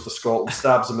west coast of Scotland,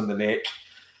 stabs him in the neck.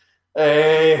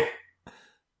 And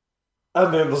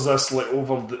then there's this like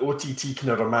over the OTT kind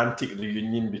of romantic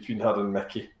reunion between her and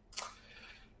Mickey.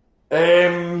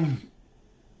 Big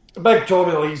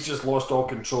Tommy Lee's just lost all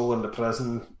control in the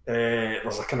prison.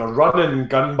 There's a kind of running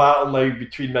gun battle now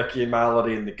between Mickey and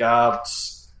Mallory and the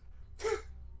guards.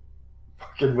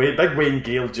 Fucking Big Wayne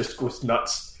Gale just goes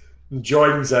nuts and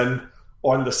joins in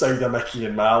on the side of Mickey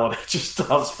and Mallory. Just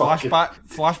starts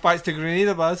flashbacks to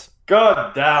Grenada, Buzz.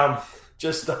 God damn.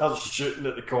 Just starts shooting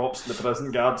at the cops and the prison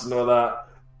guards and all that.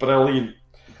 Brilliant.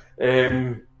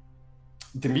 To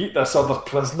meet this other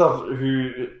prisoner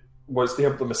who wants to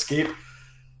help them escape.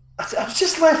 I was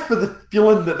just left with the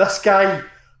feeling that this guy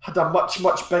had a much,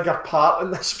 much bigger part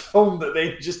in this film that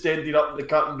then just ended up in the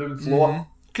cutting room floor.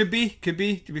 Could be, to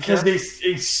be fair. Because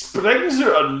he springs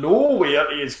out of nowhere.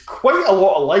 He has quite a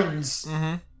lot of lines.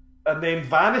 and then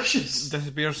vanishes.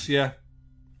 Disappears, yeah.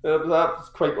 That was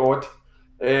quite odd.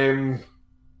 They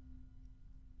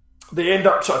end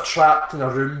up sort of trapped in a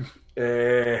room.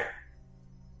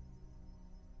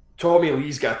 Tommy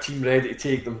Lee's got a team ready to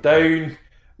take them down.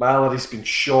 Mallory's been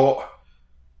shot.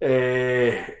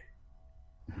 And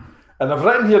I've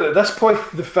written here at this point,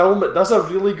 the film, it does a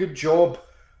really good job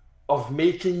of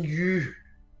making you,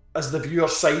 as the viewer,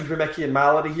 side with Mickey and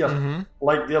Mallory here,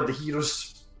 like they're the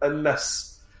heroes in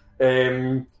this.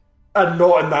 And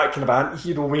not in that kind of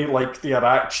anti-hero way, like they are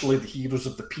actually the heroes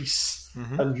of the piece,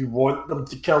 and you want them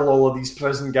to kill all of these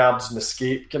prison guards and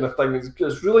escape kind of thing.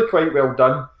 It's really quite well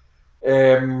done.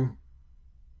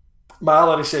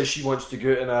 Mallory says she wants to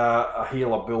go out in a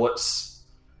hail of bullets.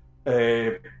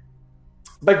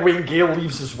 Big Wayne Gale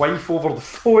leaves his wife over the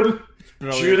phone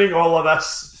during all of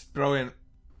this. It's brilliant.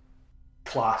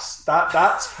 Class.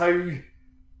 That's how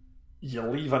you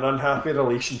leave an unhappy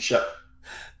relationship.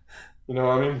 You know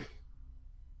what I mean?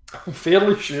 I'm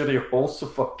fairly sure he also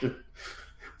fucking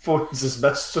phones his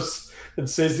mistress and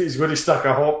says that he's going to stick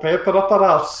a hot pepper up her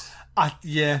arse.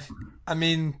 Yeah. I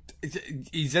mean,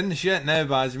 he's in the shit now,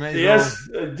 Baz. He is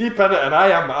deep in it, and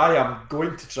I am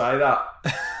going to try that.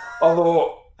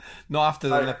 Although... Not after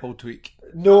the nipple tweak.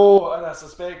 No, and I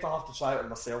suspect I'll have to try it on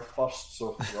myself first,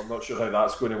 so I'm not sure how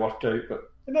that's going to work out,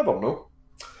 but you never know.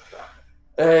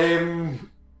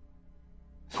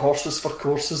 Horses for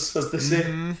courses, as they say.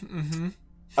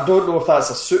 I don't know if that's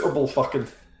a suitable fucking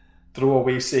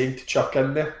throwaway saying to chuck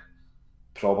in there.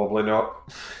 Probably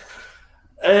not.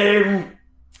 They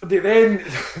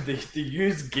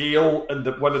use Gale and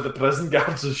one of the prison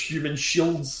guards as human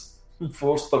shields and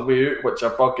force their way out, which I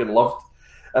fucking loved.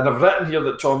 And I've written here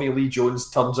that Tommy Lee Jones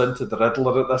turns into the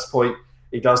Riddler at this point.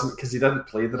 He doesn't, because he didn't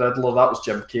play the Riddler. That was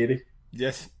Jim Carrey.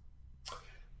 Yes.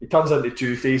 He turns into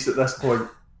Two-Face at this point.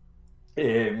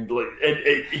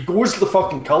 He goes the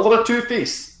fucking colour of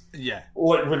Two-Face. Yeah.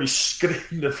 Like when he's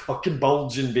screaming the fucking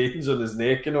bulging veins on his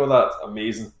neck and all that.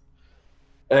 Amazing.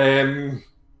 The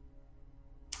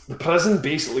prison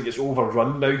basically gets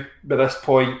overrun now by this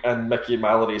point, and Mickey and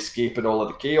Mallory escape in all of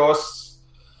the chaos.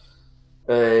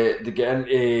 They get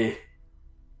into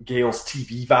Gale's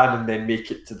TV van and then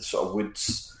make it to the sort of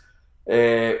woods.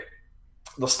 They're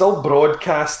still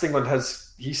broadcasting on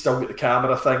he's still got the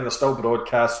camera thing, they're still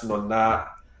broadcasting on that.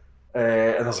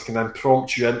 And there's like an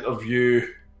impromptu interview.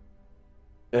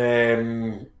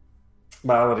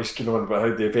 Mallory's going on about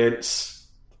how the events,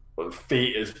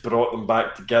 fate has brought them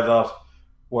back together,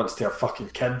 wants to have fucking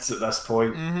kids at this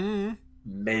point.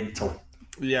 Mental.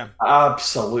 Yeah.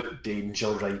 Absolute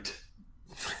danger ride.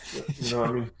 You know what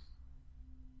I mean?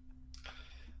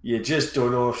 You just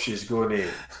don't know if she's going to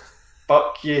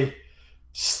fuck you,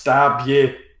 stab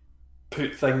you,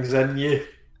 put things in you.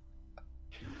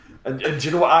 And do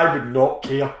you know what? I would not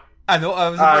care. I know, I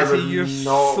was about to say, you're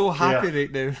so happy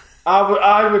right now.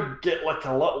 I would get like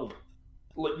a little,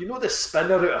 like, you know, the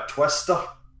spinner out of Twister,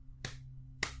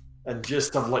 and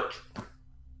just have like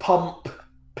pump,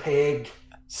 peg,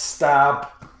 stab,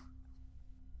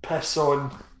 piss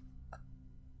on,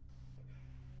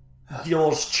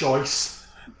 dealer's choice.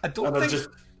 I'd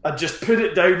just put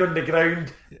it down on the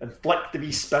ground and flick the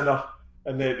wee spinner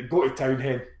and then go to town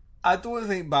hen. I don't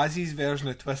think Bazzy's version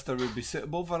of Twister would be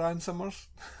suitable for Ann Summers.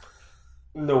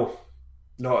 No,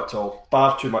 not at all.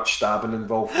 Far too much stabbing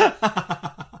involved.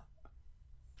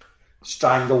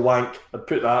 Strangle wank. I'd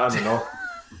put that in and all.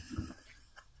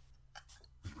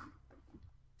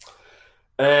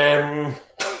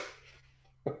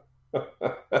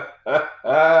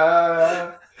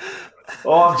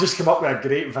 I've just come up with a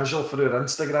great visual for our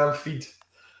Instagram feed.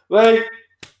 Right.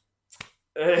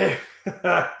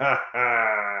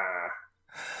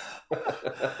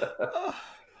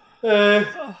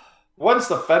 Once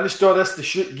they're finished all this, they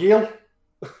shoot Gale.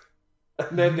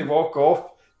 And then they walk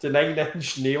off to 9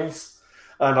 Inch Nails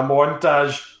and a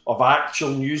montage of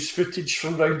actual news footage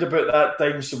from round about that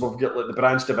time. So we've got like the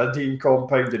Branch Davidian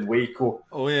compound in Waco.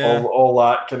 Oh yeah. All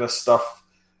that kind of stuff.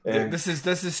 This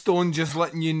is Stone just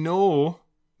letting you know,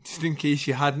 just in case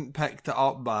you hadn't picked it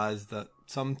up, Baz, that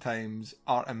sometimes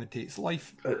art imitates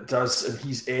life. It does, and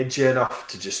he's edgy enough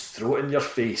to just throw it in your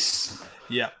face.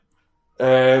 Yeah.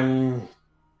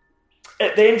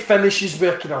 It then finishes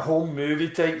with a kind of home movie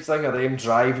type thing of them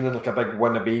driving in like a big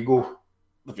Winnebago.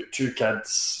 They've got 2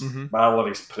 kids.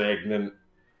 Mallory's pregnant.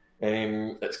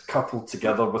 It's coupled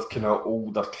together with kind of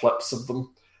older clips of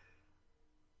them.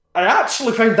 I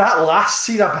actually found that last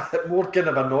scene a bit more kind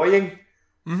of annoying.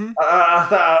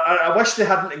 I wish they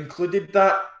hadn't included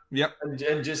that. Yep.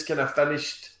 And just kind of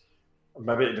finished.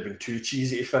 Maybe it'd have been too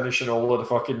cheesy to finish in all of the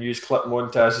fucking news clip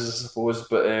montages, I suppose.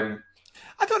 But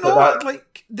I don't know,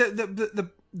 like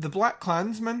the Black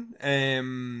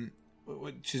Klansman,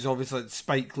 which is obviously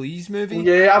Spike Lee's movie.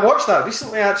 Yeah, I watched that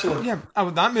recently, actually. Yeah,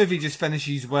 that movie just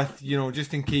finishes with,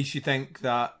 just in case you think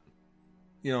that,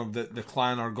 the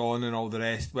clan are gone and all the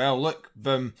rest. Well, look,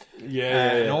 boom.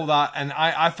 And all that. And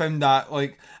I found that,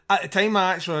 like, at the time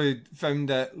I actually found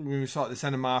it, when we saw it at the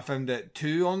cinema, I found it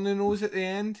too on the nose at the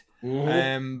end.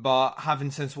 Mm-hmm. But having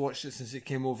since watched it since it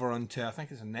came over onto, I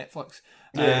think it's on Netflix,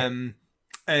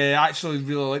 I actually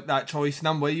really like that choice. And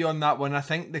I'm with you on that one. I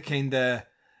think the kind of,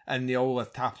 and the all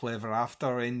live happily ever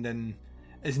after ending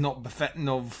is not befitting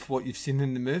of what you've seen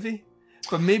in the movie.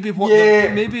 But maybe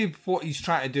what he's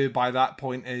trying to do by that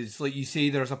point is, like you say,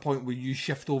 there's a point where you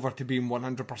shift over to being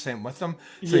 100% with them,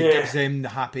 so it gives them the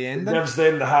happy ending. It gives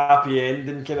them the happy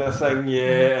ending kind of thing,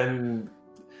 and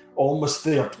almost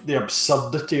the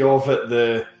absurdity of it,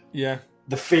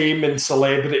 the fame and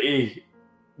celebrity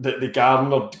that they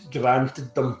garnered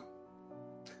granted them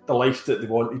the life that they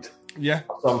wanted. Yeah,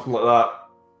 something like that.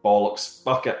 Bollocks,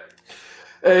 bucket.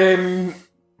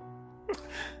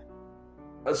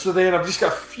 So then I've just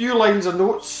got a few lines of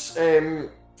notes.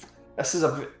 This is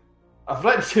I've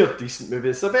written here a decent movie.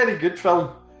 It's a very good film.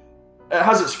 It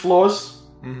has its flaws,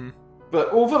 but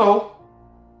overall,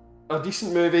 a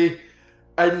decent movie.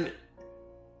 And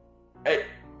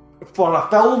for a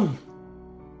film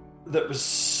that was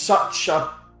such a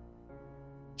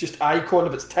just icon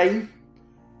of its time,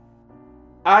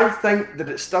 I think that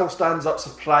it still stands up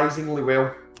surprisingly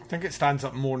well. I think it stands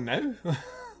up more now.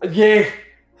 Yeah.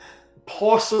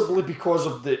 Possibly because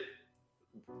of the,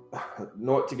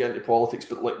 not to get into politics,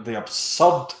 but like the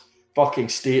absurd fucking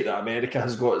state that America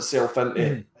has got itself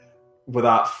into with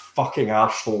that fucking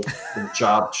arsehole in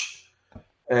charge.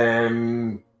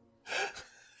 And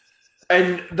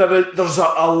there's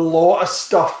a lot of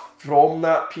stuff from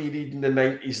that period in the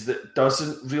 90s that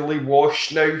doesn't really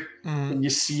wash now. When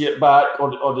you see it back,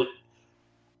 or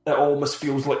it almost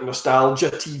feels like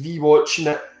nostalgia TV watching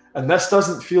it. And this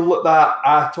doesn't feel like that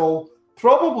at all.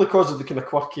 Probably because of the kind of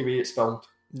quirky way it's filmed.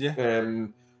 Yeah.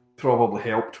 Probably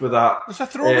helped with that. There's a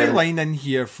throwaway line in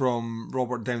here from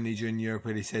Robert Downey Jr.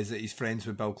 where he says that he's friends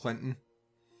with Bill Clinton.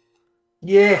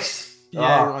 Yes.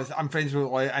 Yeah, I'm friends with,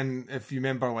 like, and if you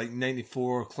remember, like,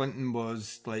 94, Clinton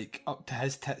was, like, up to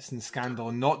his tits in scandal,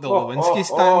 and not the Lewinsky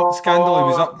scandal.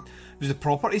 It was the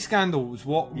property scandal. It was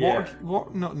not Watergate.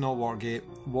 No,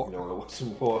 it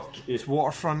wasn't Watergate. It's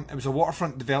Waterfront. It was a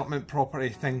waterfront development property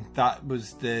thing. That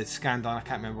was the scandal. I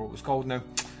can't remember what it was called now.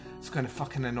 It's going to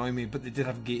fucking annoy me, but they did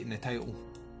have Gate in the title.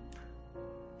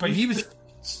 But he was...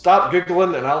 Start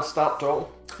Googling and I'll start talking.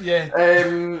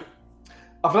 Yeah.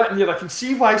 I've written here, I can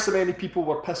see why so many people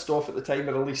were pissed off at the time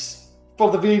of release,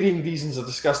 for the varying reasons I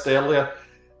discussed earlier.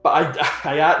 But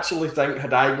I actually think,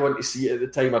 had I gone to see it at the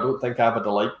time, I don't think I would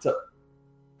have liked it.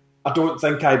 I don't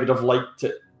think I would have liked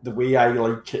it the way I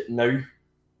like it now.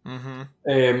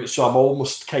 So I'm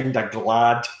almost kind of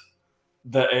glad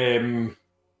that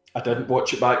I didn't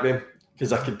watch it back then,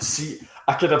 because I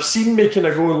could have seen me kind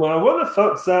of going, well, what the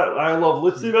fuck's that I Love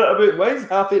Lucy bit about? Why is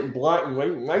half it in black and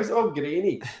white? Why is it all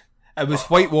grainy? It was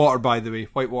Whitewater, by the way.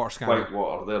 Whitewater scandal.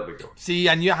 Whitewater, there we go. See,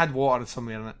 I knew I had water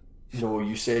somewhere in it. No,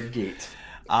 you said Gate.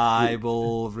 I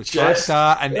will retract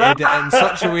that and edit it in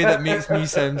such a way that makes me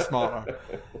sound smarter.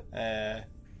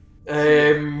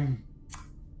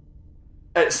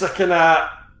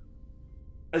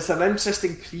 It's an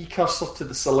interesting precursor to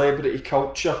the celebrity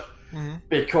culture,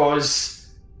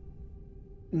 because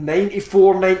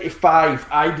 94, 95,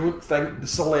 I don't think the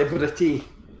celebrity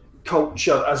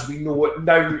culture as we know it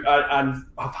now and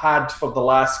have had for the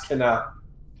last kind of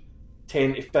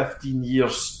 10 to 15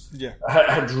 years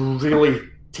had really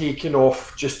taken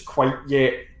off just quite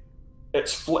yet.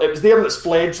 It was there in its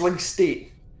fledgling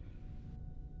state,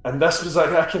 and this was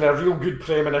a kind of real good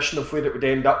premonition of where it would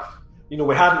end up. You know,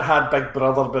 we hadn't had Big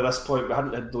Brother by this point, we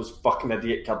hadn't had those fucking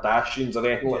idiot Kardashians or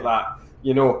anything like that,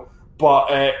 you know,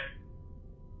 but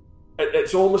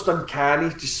it's almost uncanny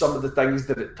just some of the things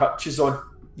that it touches on.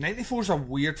 94's a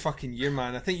weird fucking year,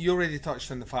 man. I think you already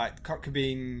touched on the fact Kurt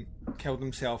Cobain killed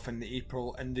himself in the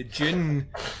April. In the June,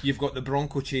 you've got the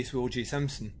Bronco chase with O.J.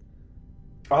 Simpson.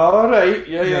 All right,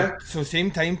 yeah. So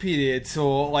same time period.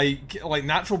 So like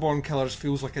Natural Born Killers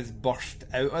feels like it's burst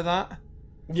out of that.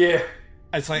 Yeah.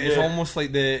 It's like it's almost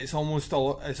like it's almost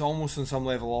on some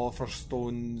level Oliver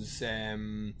Stone's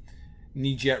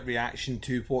knee-jerk reaction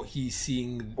to what he's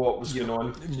seeing, what was going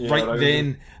on right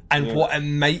then, and what it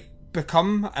might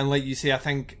become. And like you say, I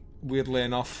think weirdly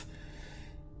enough,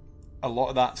 a lot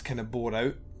of that's kind of bore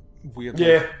out.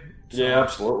 Weirdly, yeah,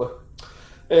 absolutely.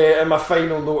 And my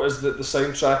final note is that the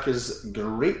soundtrack is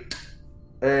great.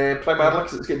 Primarily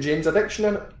because it's got Jane's Addiction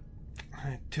in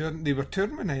it. They were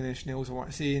touring with Nine Inch Nails, I want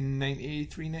to say, in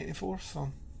 93, 94,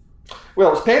 so... Well,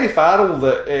 it was Perry Farrell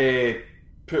that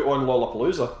put on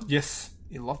Lollapalooza. Yes,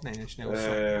 he loved Nine Inch Nails.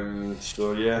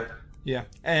 So yeah. Yeah.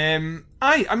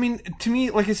 I mean, to me,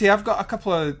 like I say, I've got a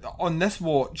couple of... On this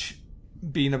watch,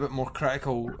 being a bit more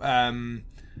critical, there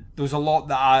was a lot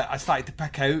that I started to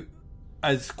pick out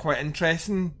as quite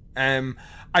interesting.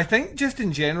 I think just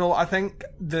in general, I think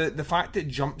the fact that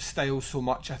Jump styles so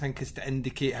much, I think, is to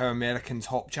indicate how Americans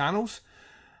hop channels.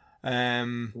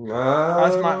 That's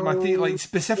my thing. Like,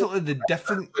 specifically the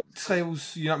different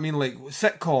styles, you know what I mean? Like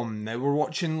sitcom. Now we're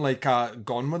watching like a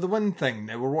Gone with the Wind thing.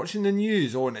 Now we're watching the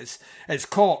news. And it's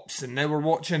cops. And now we're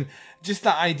watching just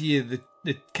that idea,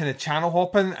 the kind of channel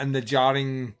hopping and the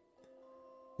jarring,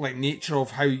 like, nature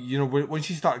of how, you know, once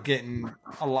you start getting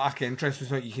a lack of interest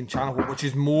with what you can channel hop, which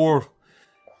is more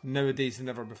nowadays than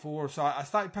ever before. So I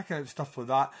started picking out stuff like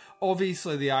that.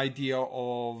 Obviously, the idea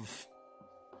of,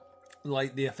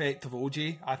 like, the effect of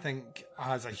OJ, I think,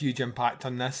 has a huge impact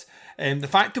on this. The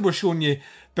fact that we're showing you,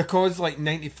 because, like,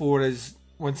 94 is,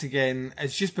 once again,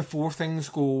 it's just before things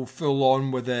go full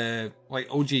on with the, like,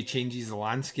 OJ changes the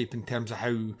landscape in terms of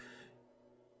how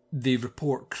they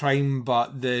report crime,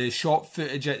 but the shot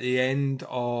footage at the end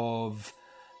of,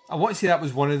 I want to say that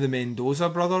was one of the Mendoza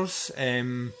brothers,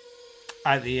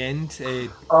 at the end.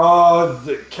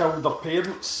 That killed their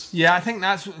parents. Yeah, I think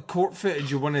that's what court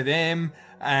footage of one of them.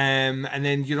 And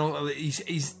then, you know,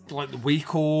 he's like the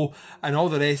Waco and all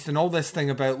the rest, and all this thing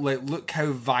about, like, look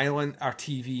how violent our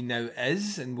TV now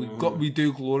is, and we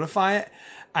do glorify it,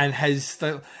 and his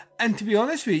style. And to be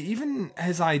honest with you, even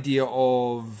his idea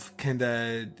of kind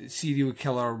of serial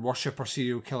killer worship or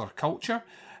serial killer culture,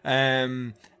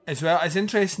 as well, it's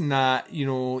interesting that, you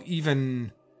know,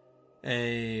 even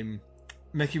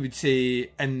Mickey would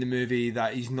say in the movie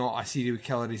that he's not a serial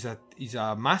killer, he's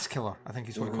a mass killer, I think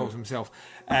is what he calls himself.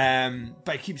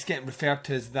 But he keeps getting referred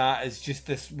to as that, as just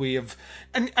this way of...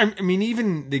 And I mean,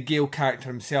 even the Gale character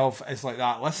himself is like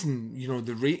that. Listen, you know,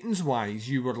 the ratings-wise,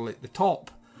 you were like the top.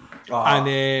 And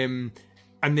then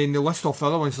they list off the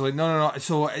other ones, like, no.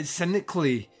 So it's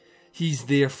cynically, he's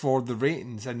there for the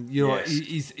ratings. And, you know,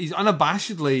 he's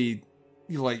unabashedly,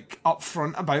 like,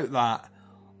 upfront about that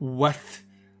with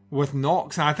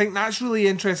Knox, and I think that's really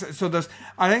interesting. So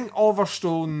I think Oliver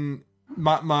Stone,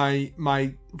 my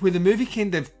where the movie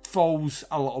kind of falls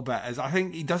a little bit is, I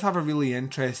think he does have a really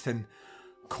interesting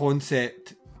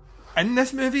concept in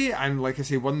this movie, and like I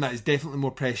say, one that is definitely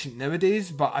more prescient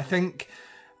nowadays. But I think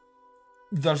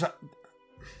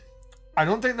I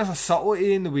don't think there's a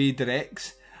subtlety in the way he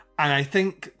directs, and I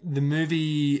think the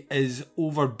movie is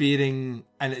overbearing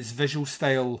in its visual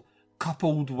style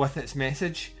coupled with its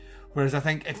message. Whereas I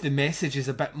think if the message is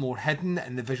a bit more hidden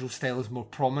and the visual style is more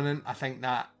prominent, I think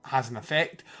that has an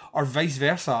effect. Or vice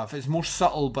versa, if it's more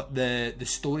subtle but the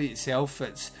story itself,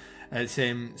 its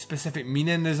specific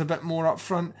meaning is a bit more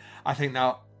upfront, I think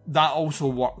that also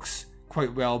works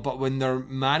quite well. But when they're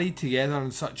married together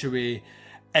in such a way,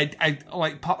 I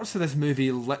like, parts of this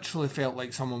movie literally felt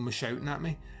like someone was shouting at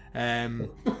me.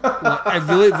 I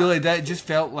really did. It just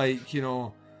felt like, you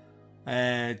know,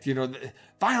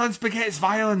 violence begets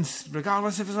violence,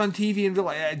 regardless if it's on TV and real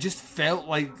life. It just felt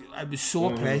like it was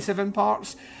so oppressive in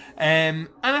parts. And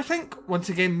I think, once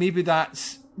again, maybe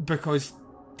that's because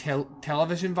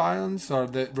television violence, or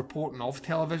the reporting of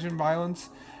television violence,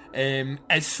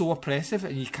 is so oppressive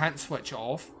and you can't switch it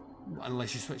off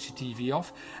unless you switch the TV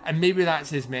off. And maybe that's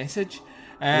his message.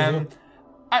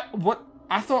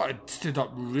 I thought it stood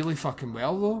up really fucking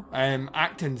well, though.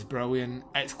 Acting's brilliant.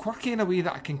 It's quirky in a way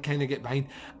that I can kind of get behind.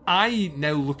 I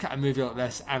now look at a movie like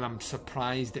this and I'm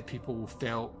surprised that people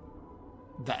felt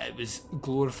that it was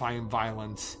glorifying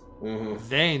violence.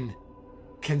 Then,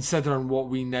 considering what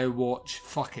we now watch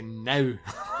fucking now.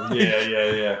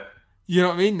 Yeah. You know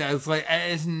what I mean? It's like,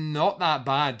 it is not that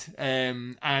bad.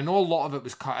 And I know a lot of it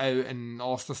was cut out, and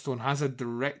Oliver Stone has a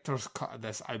director's cut of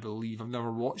this, I believe. I've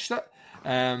never watched it.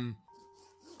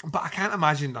 But I can't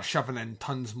imagine they're shoving in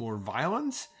tons more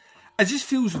violence. It just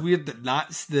feels weird that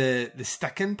that's the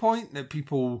sticking point, that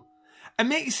people... It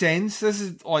makes sense. This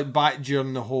is like back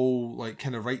during the whole, like,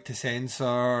 kind of right to censor,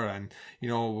 and, you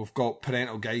know, we've got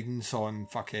parental guidance on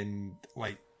fucking,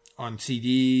 like, on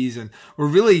CDs, and we're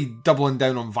really doubling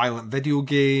down on violent video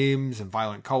games and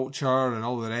violent culture and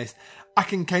all the rest. I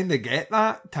can kind of get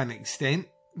that to an extent,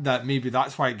 that maybe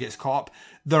that's why it gets caught up.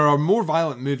 There are more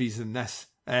violent movies than this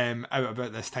out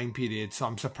about this time period, so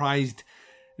I'm surprised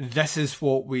this is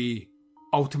what we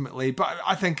ultimately... But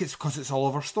I think it's because it's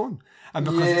Oliver Stone, and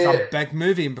because it's a big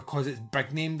movie, and because it's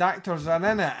big named actors are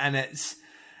in it, and it's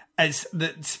It's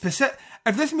the specific.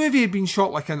 If this movie had been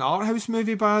shot like an art house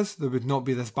movie, Baz, there would not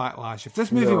be this backlash. If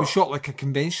this movie was shot like a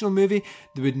conventional movie,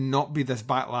 there would not be this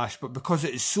backlash. But because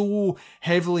it is so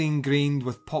heavily ingrained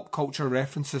with pop culture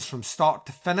references from start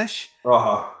to finish,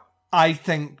 I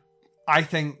think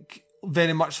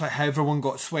very much like how everyone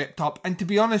got swept up. And to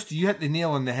be honest, you hit the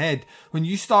nail on the head. When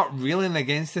you start railing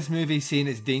against this movie, saying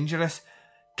it's dangerous,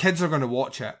 kids are going to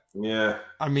watch it. Yeah.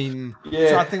 I mean,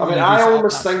 yeah. so I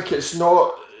almost think it's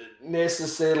not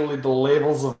necessarily the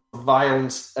levels of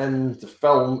violence in the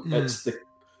film, it's the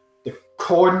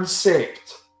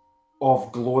concept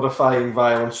of glorifying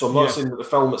violence. So I'm not saying that the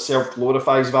film itself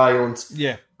glorifies violence,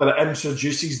 but it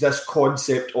introduces this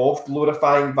concept of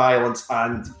glorifying violence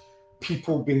and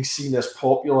people being seen as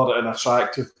popular and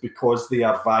attractive because they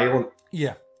are violent.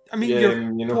 Yeah. I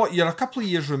mean, you're a couple of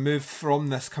years removed from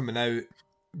this coming out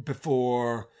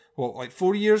before,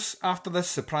 4 years after this,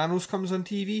 Sopranos comes on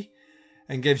TV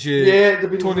and gives you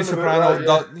Tony Soprano,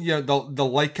 the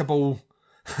likeable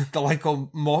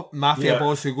mafia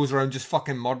boss who goes around just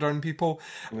fucking murdering people.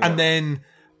 And then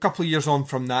a couple of years on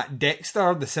from that,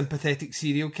 Dexter, the sympathetic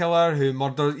serial killer who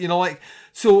murdered,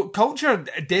 so culture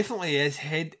definitely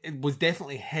was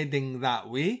definitely heading that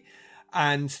way.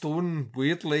 And Stone,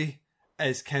 weirdly,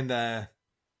 is kind of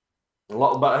a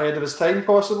little bit ahead of his time,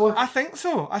 possibly. I think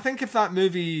so. I think if that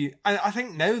movie... I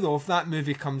think now, though, if that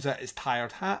movie comes out as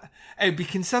Tired Hat, it would be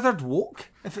considered woke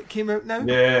if it came out now.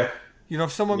 Yeah.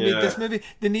 If someone made this movie...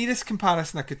 The nearest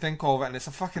comparison I could think of, and it's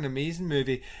a fucking amazing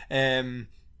movie, is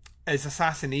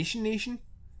Assassination Nation.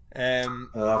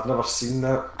 I've never seen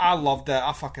that. I loved it.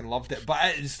 I fucking loved it. But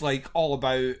it's all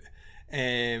about...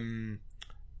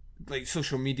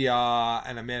 social media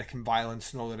and American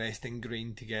violence and all the rest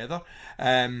ingrained together.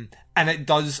 And it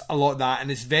does a lot of that, and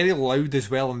it's very loud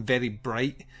as well and very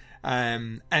bright.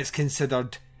 And it's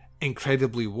considered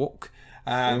incredibly woke.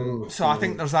 So I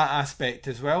think there's that aspect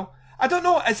as well. I don't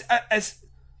know, it's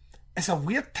a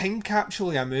weird time capsule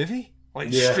of a movie.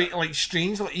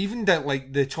 Strange, even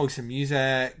the choice of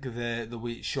music, the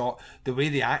way it's shot, the way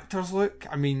the actors look.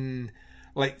 I mean,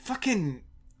 fucking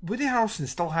Woody Harrelson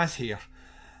still has hair.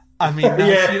 I mean, you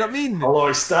know what I mean? Although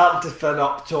he's starting to thin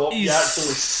up top, you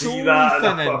actually see that.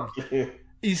 Thinning.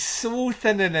 He's so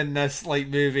thinning in this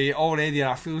movie already, and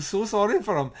I feel so sorry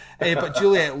for him. But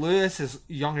Juliette Lewis is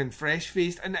young and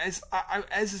fresh-faced, and it's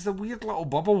a weird little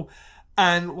bubble.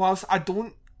 And whilst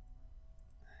when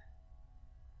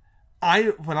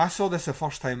I saw this the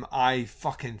first time, I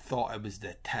fucking thought it was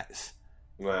the tits.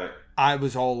 Right. I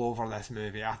was all over this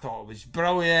movie. I thought it was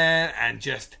brilliant and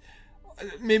just...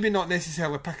 maybe not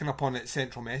necessarily picking up on its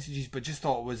central messages, but just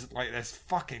thought it was this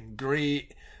fucking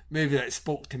great movie that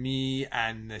spoke to me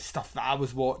and the stuff that I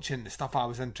was watching, the stuff I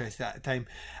was interested in at the time.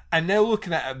 And now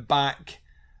looking at it back,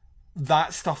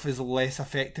 that stuff is less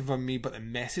effective on me, but the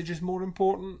message is more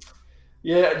important.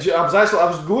 Yeah, I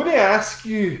was going to ask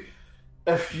you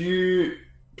if you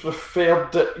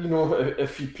preferred it,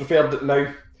 if you preferred it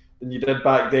now than you did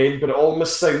back then, but it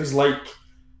almost sounds like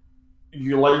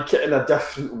you like it in a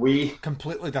different way.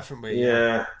 Completely different way.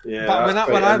 Yeah. But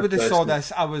when I would have saw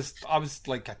this, I was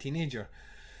like a teenager.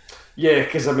 Yeah,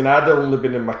 because I'd only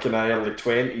been in my kind of early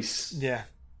 20s. Yeah.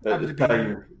 At the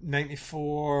time.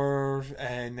 94,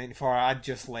 I'd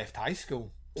just left high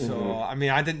school. So,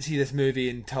 I didn't see this movie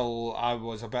until I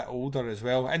was a bit older as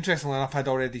well. Interestingly enough, I'd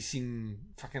already seen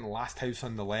fucking Last House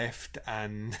on the Left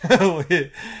and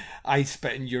I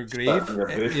Spit in Your Grave. I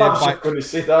was going to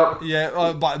say that.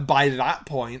 Yeah, but by that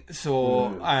point, so,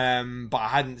 but I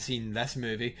hadn't seen this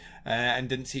movie and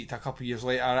didn't see it a couple of years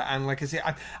later. And like I say,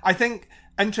 I think,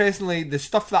 interestingly, the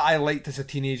stuff that I liked as a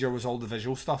teenager was all the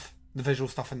visual stuff. The visual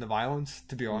stuff and the violence,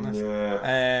 to be honest.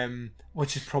 Yeah.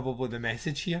 Which is probably the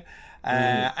message here.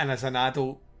 And as an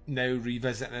adult now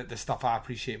revisiting it, the stuff I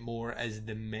appreciate more is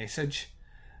the message.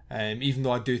 Even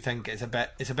though I do think it's a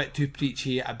bit too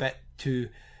preachy, a bit too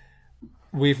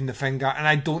waving the finger, and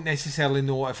I don't necessarily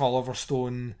know if Oliver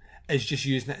Stone is just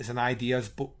using it as an idea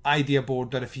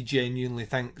board, or if he genuinely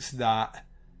thinks that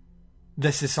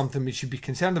this is something we should be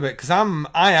concerned about. Because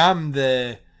I am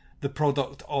the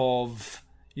product of,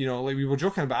 like we were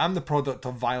joking about, I'm the product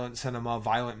of violent cinema,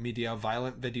 violent media,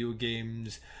 violent video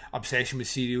games, obsession with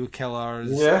serial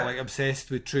killers, obsessed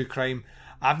with true crime.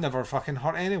 I've never fucking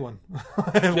hurt anyone.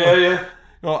 Yeah.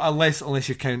 Well, unless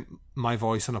you count my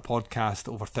voice on a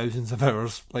podcast over thousands of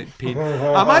hours, pain.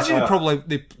 I imagine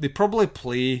they probably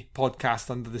play podcasts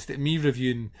under the state. Me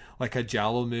reviewing a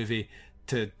Giallo movie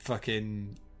to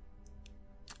fucking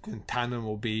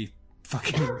Guantanamo Bay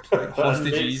fucking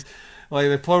hostages.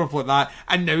 They probably put that,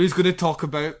 and now he's going to talk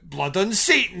about Blood on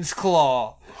Satan's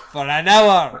Claw. for an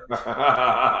hour.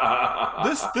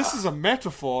 This is a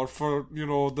metaphor for, you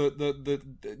know, the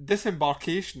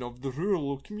disembarkation of the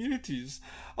rural communities.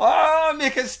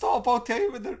 Make it stop! I'll tell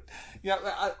you with the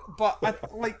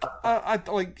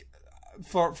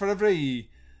for every,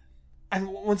 and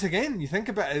once again you think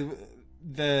about it,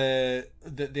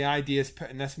 the ideas put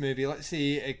in this movie. Let's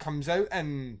say it comes out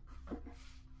in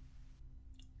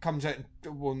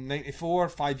 94.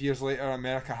 5 years later,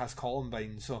 America has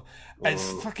Columbine. So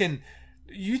it's fucking.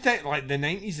 You think like the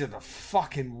 90s are the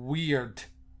fucking weird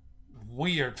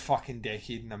fucking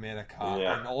decade in America,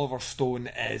 and Oliver Stone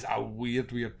is a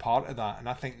weird part of that. And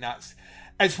I think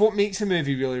it's what makes the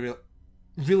movie really,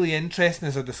 really interesting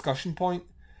as a discussion point.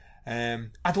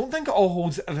 I don't think it all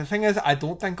holds. The thing is, I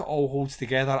don't think it all holds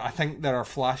together. I think there are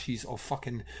flashes of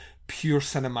fucking pure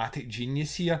cinematic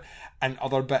genius here, and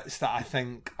other bits that I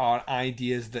think are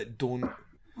ideas that don't,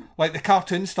 like the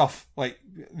cartoon stuff. Like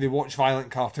they watch violent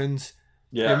cartoons.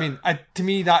 Yeah, you know what I mean, to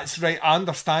me that's right. I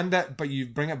understand it, but you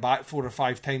bring it back 4 or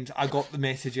 5 times. I got the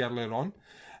message earlier on,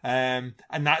 and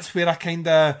that's where I kind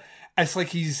of. It's like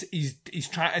he's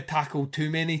trying to tackle too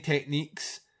many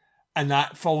techniques. And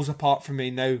that falls apart for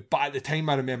me now. But at the time,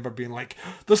 I remember being like,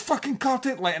 "There's fucking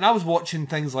cartoon!" Like, and I was watching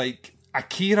things like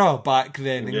Akira back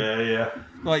then. And,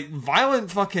 like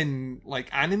violent fucking like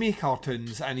anime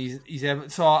cartoons, and he's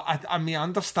so I mean, I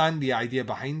understand the idea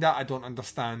behind that. I don't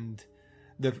understand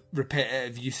the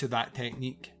repetitive use of that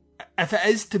technique. If it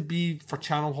is to be for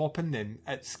channel hopping, then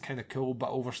it's kind of cool, but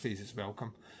overstays its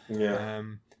welcome. Yeah.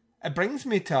 It brings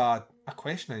me to a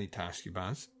question I need to ask you,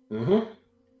 Baz. Mm-hmm.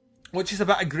 Which is a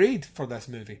bit of grade for this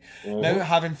movie. Now,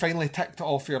 having finally ticked it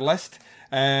off your list,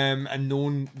 and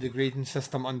known the grading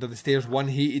system under the stairs, 1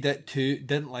 hated it, 2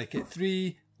 didn't like it,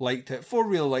 3 liked it, 4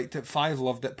 really liked it, 5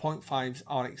 loved it, 0.5s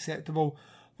are acceptable.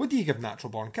 What do you give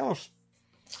Natural Born Killers?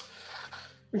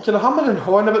 Kind of humming and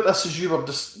hawing about this as you were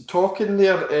just talking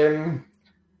there.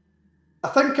 I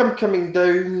think I'm coming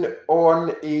down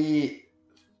on a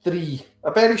 3,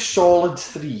 a very solid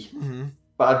 3,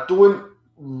 but I don't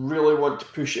really want to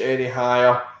push it any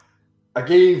higher. I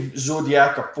gave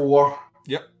Zodiac a 4.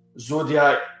 Yep.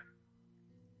 Zodiac,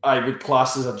 I would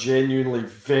class as a genuinely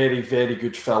very, very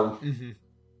good film.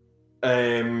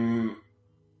 I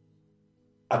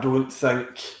don't think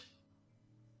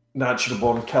Natural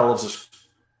Born Killers is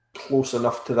close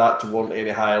enough to that to warrant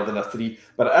any higher than a 3.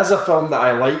 But it is a film that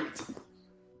I liked.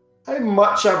 How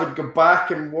much I would go back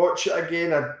and watch it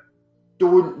again, I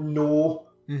don't know.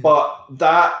 But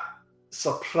that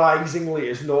surprisingly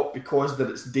is not because that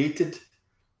it's dated.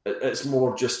 It's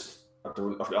more just I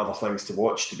don't have other things to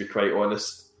watch, to be quite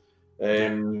honest.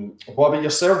 What about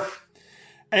yourself?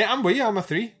 I'm with you. I'm a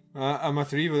 3. I'm a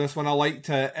 3 with this one. I liked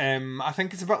it. I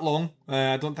think it's a bit long.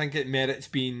 I don't think it merits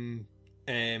being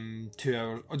 2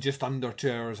 hours, or just under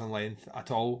 2 hours in length at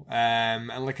all. And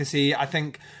like I say, I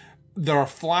think there are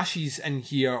flashes in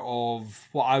here of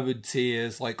what I would say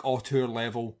is like auteur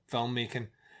level filmmaking.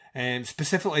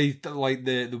 Specifically like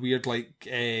the weird like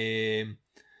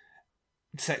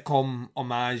sitcom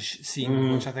homage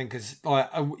scene, which I think is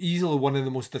easily one of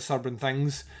the most disturbing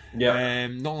things.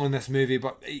 Not only in this movie,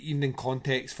 but even in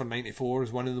context for 94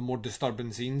 is one of the more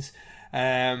disturbing scenes.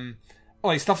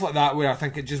 Like stuff like that, where I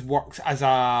think it just works as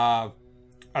like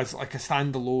a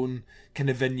standalone kind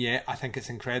of vignette. I think it's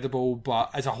incredible,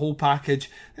 but as a whole package,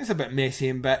 it's a bit messy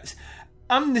in bits.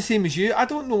 I'm the same as you. I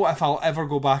don't know if I'll ever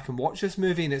go back and watch this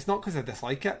movie, and it's not because I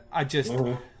dislike it. I just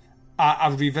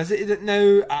I've revisited it now.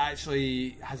 It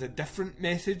actually has a different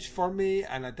message for me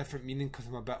and a different meaning because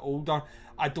I'm a bit older.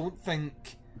 I don't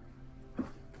think,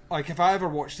 like, if I ever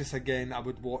watched this again, I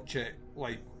would watch it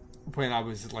like when I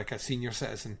was like a senior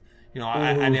citizen. You know,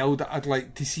 an elder. I'd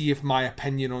like to see if my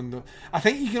opinion on the. I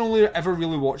think you can only ever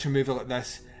really watch a movie like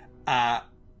this at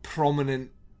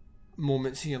prominent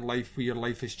moments in your life where your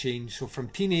life has changed. So from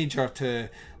teenager to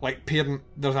like parent,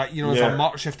 there's a there's a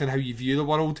marked shift in how you view the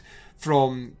world.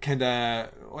 From kind of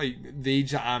like the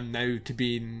age that I am now to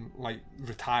being like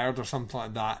retired or something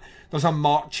like that, there's a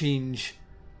marked change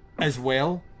as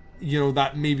well. You know,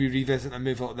 that maybe revisiting a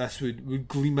movie like this would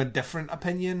gleam a different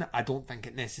opinion. I don't think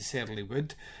it necessarily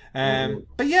would.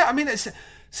 But yeah, I mean, it's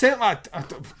certainly,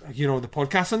 the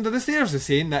podcast Under the Stairs is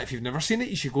saying that if you've never seen it,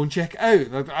 you should go and check it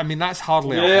out. I mean, that's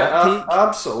hardly a hot take.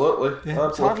 Absolutely. Yeah,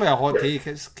 it's hardly a hot take.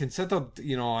 It's considered,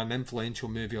 an influential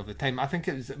movie of the time. I think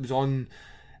it was on...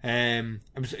 it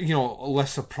was,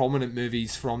 lists of prominent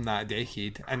movies from that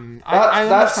decade, and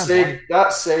that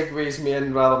segues me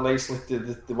in rather nicely to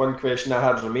the one question I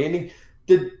had remaining.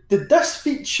 Did this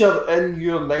feature in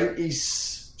your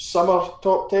 90s summer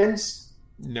top 10s?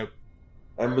 No.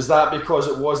 And was that because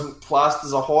it wasn't classed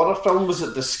as a horror film? Was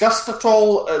it discussed at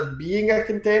all as being a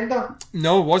contender?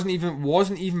 No, it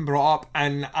wasn't even brought up,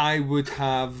 and I would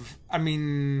have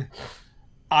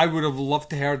loved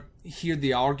to hear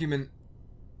the argument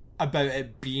about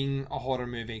it being a horror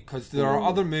movie, because there are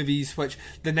other movies which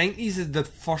the 90s is the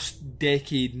first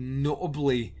decade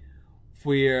notably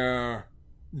where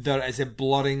there is a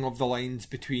blurring of the lines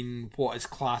between what is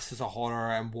classed as a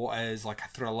horror and what is like a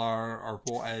thriller, or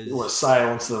what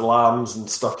Silence of the Lambs and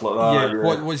stuff like that.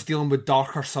 Yeah. What's dealing with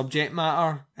darker subject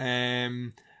matter,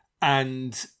 and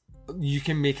you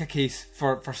can make a case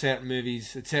for certain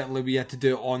movies. And certainly we had to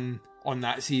do it on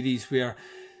that series where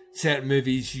certain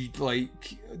movies, you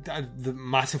like the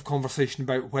massive conversation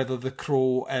about whether The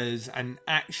Crow is an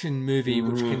action movie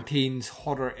which contains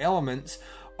horror elements,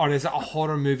 or is it a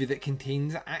horror movie that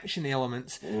contains action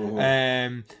elements?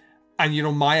 And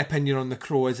my opinion on The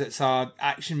Crow is it's a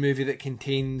action movie that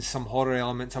contains some horror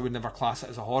elements. I would never class it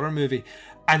as a horror movie.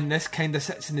 And this kind of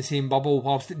sits in the same bubble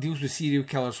whilst it deals with serial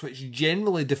killers, which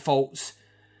generally defaults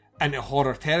into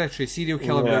horror territory. Serial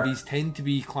killer movies tend to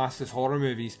be classed as horror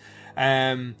movies.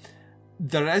 There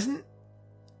isn't,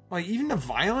 like, even the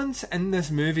violence in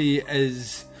this movie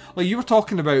is, like, you were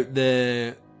talking about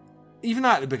even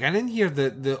at the beginning here,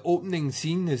 the opening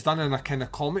scene is done in a kind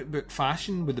of comic book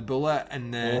fashion with the bullet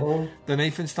and the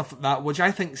knife and stuff like that, which I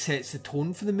think sets the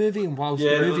tone for the movie. And whilst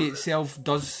the movie itself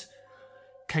does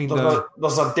kind of...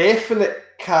 There's a definite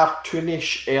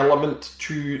cartoonish element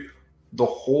to the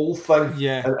whole thing.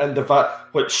 Yeah. And the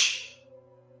fact, which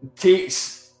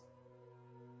takes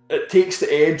the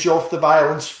edge off the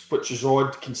violence, which is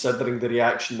odd considering the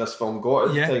reaction this film got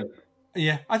at the time.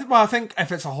 Yeah. I think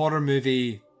if it's a horror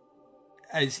movie,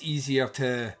 it's easier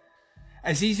to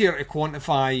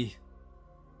quantify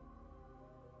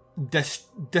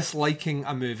disliking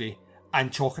a movie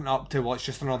and chalking it up to, well, it's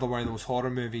just another one of those horror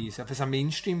movies. If it's a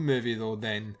mainstream movie, though,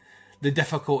 then the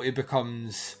difficulty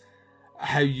becomes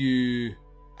how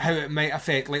it might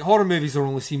affect, like, horror movies are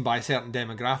only seen by a certain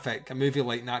demographic. A movie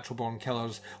like Natural Born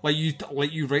Killers, like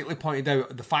you rightly pointed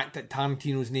out, the fact that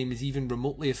Tarantino's name is even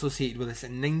remotely associated with this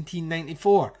in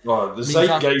 1994. Oh, the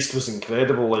zeitgeist was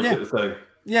incredible, at the time.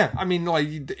 Yeah, I mean,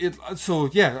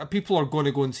 people are going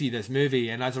to go and see this movie,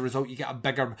 and as a result,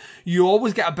 you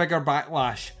always get a bigger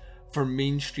backlash for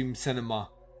mainstream cinema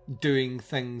doing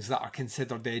things that are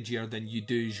considered edgier than you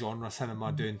do genre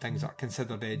cinema doing things that are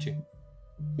considered edgy.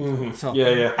 So,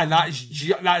 and that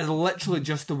is literally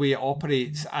just the way it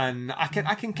operates, and I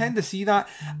can kind of see that.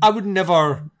 I would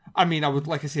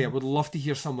love to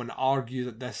hear someone argue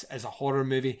that this is a horror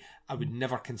movie. I would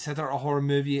never consider it a horror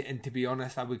movie, and to be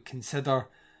honest, I would consider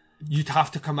you'd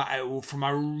have to come at it from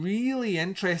a really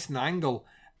interesting angle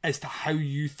as to how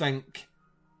you think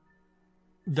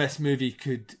this movie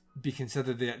could be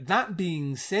considered there. That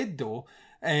being said, though,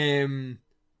 in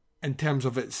terms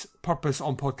of its purpose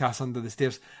on Podcast Under the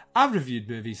Stairs, I've reviewed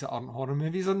movies that aren't horror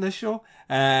movies on this show.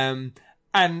 And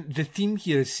the theme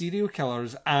here is serial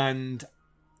killers, and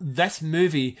this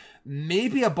movie,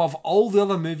 maybe above all the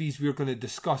other movies we're going to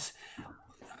discuss,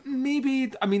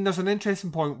 there's an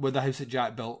interesting point with The House that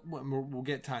Jack Built, we'll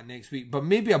get to that next week, but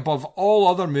maybe above all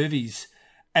other movies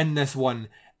in this one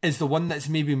is the one that's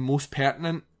maybe most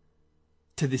pertinent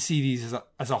to the series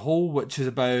as a whole, which is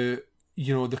about,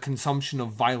 the consumption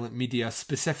of violent media,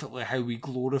 specifically how we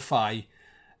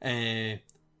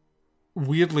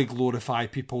weirdly glorify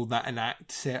people that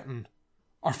enact certain...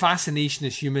 Our fascination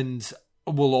as humans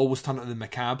will always turn to the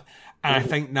macabre,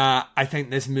 and I think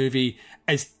this movie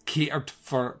is catered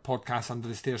for Podcasts Under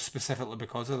the Stairs specifically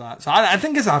because of that. So I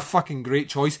think it's a fucking great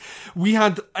choice.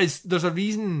 There's a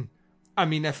reason. I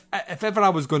mean, if ever I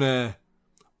was gonna,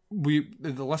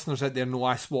 the listeners out there know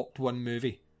I swapped one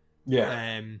movie.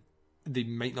 Yeah. They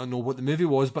might not know what the movie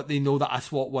was, but they know that I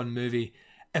swapped one movie.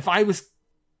 If I was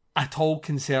at all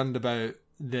concerned about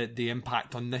the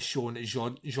impact on this show and its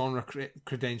genre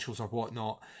credentials or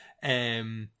whatnot,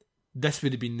 this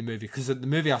would have been the movie, because the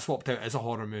movie I swapped out is a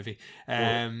horror movie.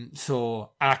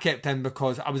 So I kept in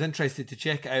because I was interested to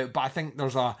check it out, but I think there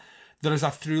is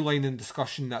a through line in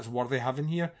discussion that's worthy having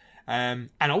here. And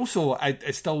also,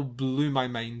 it still blew my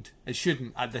mind. It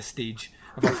shouldn't at this stage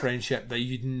of our friendship that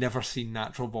you'd never seen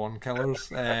Natural Born Killers.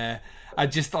 I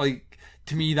just, like,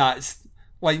 to me that's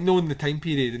like knowing the time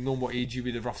period and knowing what age you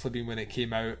would have roughly been when it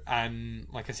came out, and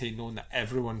like I say, knowing that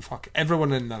everyone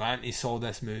in their auntie saw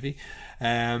this movie.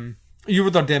 You were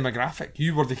their demographic.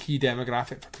 You were the key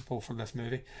demographic for people for this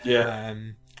movie. Yeah.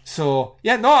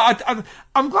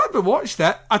 I'm glad we watched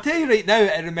it. I'll tell you right now,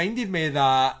 it reminded me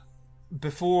that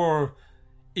before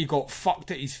he got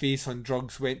fucked at his face on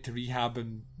drugs, went to rehab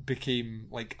and became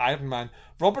like Iron Man.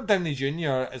 Robert Downey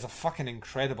Jr. is a fucking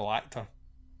incredible actor.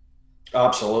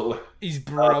 Absolutely. He's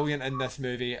brilliant in this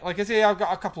movie. Like I say, I've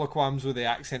got a couple of qualms with the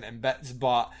accent and bits,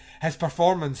 but his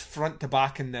performance front to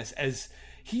back in this is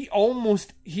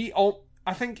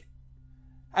I think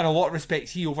in a lot of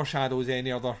respects he overshadows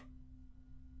any other.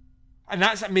 And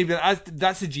that's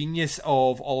the genius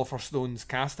of Oliver Stone's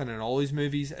casting in all his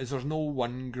movies, is there's no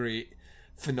one great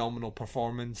phenomenal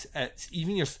performance. It's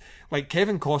even like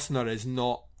Kevin Costner is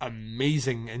not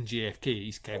amazing in JFK.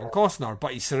 He's Kevin Costner,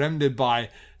 but he's surrounded by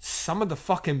some of the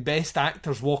fucking best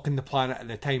actors walking the planet at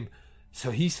the time.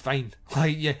 So he's fine.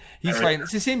 Like, yeah, he's fine.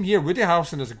 It's the same here. Woody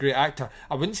Harrelson is a great actor.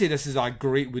 I wouldn't say this is a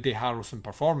great Woody Harrelson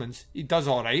performance. He does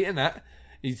alright in it.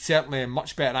 He's certainly a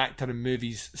much better actor in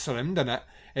movies surrounding it.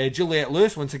 Juliette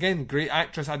Lewis, once again, great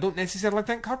actress. I don't necessarily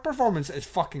think her performance is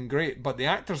fucking great, but the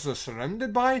actors they're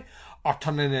surrounded by are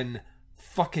turning in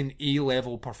fucking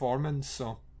A-level performance.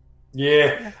 So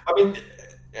yeah, I mean,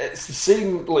 it's the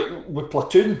same like with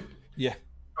Platoon. Yeah,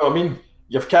 you know what I mean,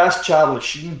 you've cast Charlie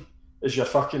Sheen as your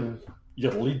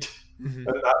lead in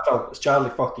that film. It's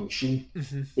Charlie fucking Sheen, but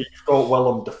you've got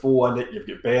Willem Dafoe in it. You've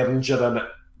got Berenger in it.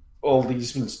 All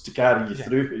these ones to carry you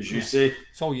through, as you say.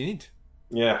 It's all you need.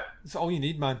 Yeah. It's all you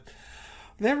need, man.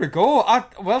 There we go.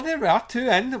 There we are, too,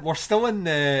 and we're still in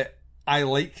the I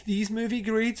like these movie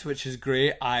grades, which is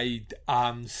great. I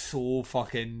am so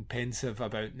fucking pensive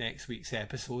about next week's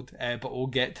episode, but we'll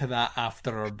get to that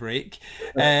after our break.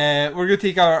 We're going to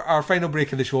take our final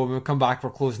break of the show, and we'll come back.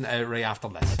 We're closing it out right after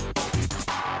this.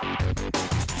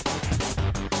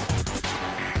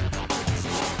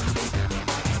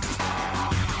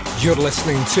 You're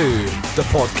listening to the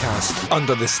podcast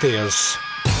Under the Stairs.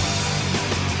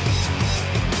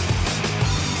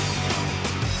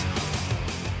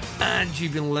 And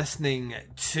you've been listening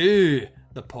to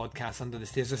the podcast Under the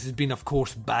Stairs. This has been, of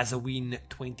course, Bazaween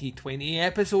 2020,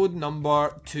 episode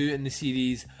number 2 in the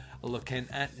series, looking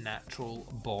at natural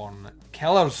born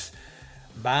killers.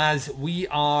 Baz, we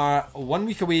are 1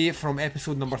 week away from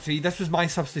episode number 3. This was my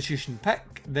substitution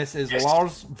pick. This is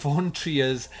Lars von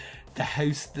Trier's The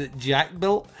House That Jack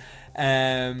Built.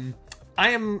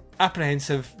 I am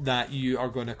apprehensive that you are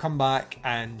going to come back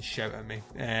and shout at me,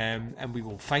 and we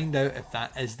will find out if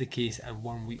that is the case in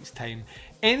 1 week's time.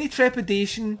 Any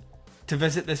trepidation to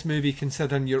visit this movie,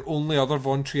 considering your only other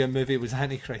Von Trier movie was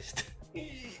Antichrist?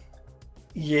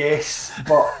 Yes,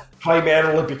 but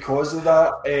primarily because of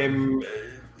that.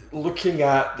 Looking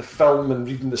at the film and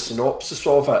reading the synopsis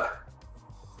of it,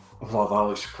 I thought that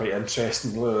looks quite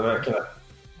interesting.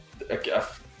 Kind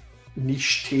of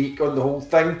niche take on the whole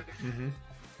thing,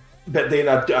 but then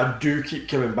I do keep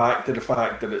coming back to the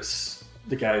fact that it's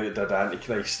the guy that did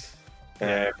Antichrist.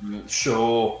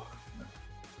 So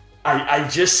I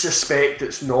just suspect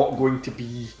it's not going to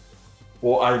be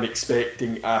what I'm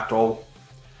expecting at all,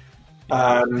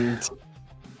 and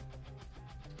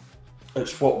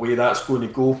it's what way that's going to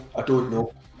go, I don't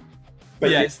know. But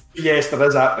yes, there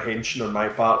is apprehension on my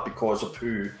part because of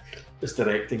who is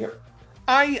directing it.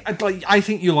 I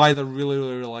think you'll either really,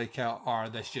 really like it, or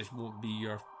this just won't be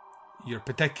your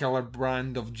particular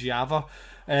brand of Java.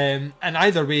 And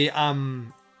either way,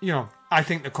 I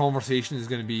think the conversation is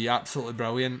going to be absolutely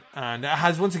brilliant, and it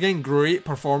has once again great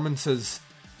performances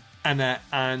in it.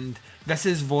 And this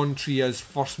is Von Trier's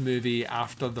first movie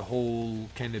after the whole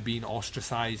kind of being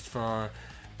ostracised for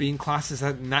being classed as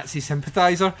a Nazi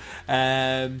sympathiser.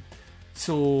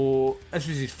 So this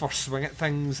was his first swing at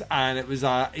things, and it was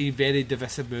a very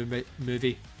divisive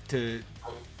movie to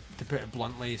put it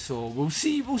bluntly. So we'll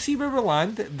see where we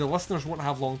land. The listeners won't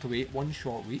have long to wait. One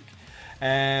short week.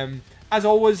 As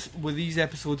always with these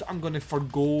episodes, I'm going to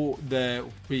forgo the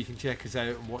where you can check us out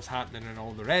and what's happening and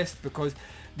all the rest, because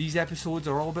these episodes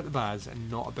are all about the Baz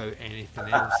and not about anything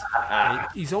else.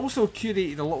 He's also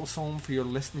curated a little song for your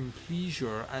listening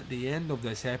pleasure at the end of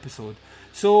this episode.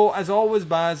 So, as always,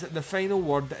 Baz, the final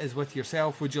word is with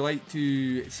yourself. Would you like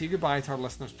to say goodbye to our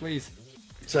listeners, please?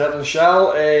 Certainly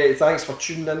shall. Thanks for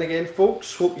tuning in again,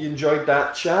 folks. Hope you enjoyed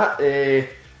that chat.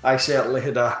 I certainly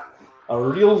had a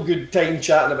real good time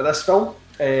chatting about this film.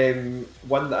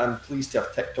 One that I'm pleased to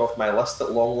have ticked off my list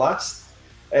at long last.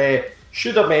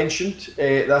 Should have mentioned,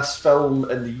 this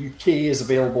film in the UK is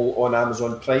available on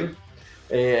Amazon Prime.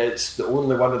 It's the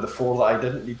only one of the 4 that I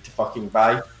didn't need to fucking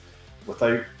buy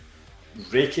without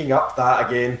raking up that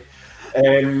again.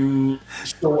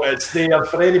 So it's there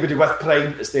for anybody with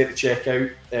Prime. It's there to check out,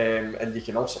 and you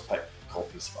can also pick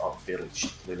copies up fairly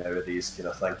cheaply nowadays, kind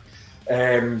of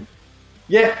thing.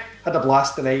 Had a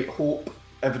blast tonight. Hope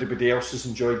everybody else has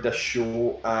enjoyed this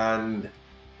show, and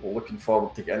we're looking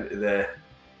forward to getting into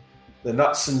the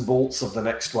nuts and bolts of the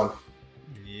next one.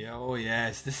 Oh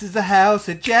yes, this is the house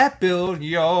that Jack built,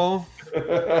 yo.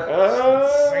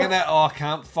 Singing it. Oh, I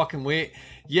can't fucking wait.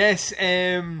 Yes,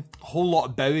 whole lot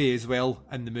of Bowie as well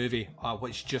in the movie,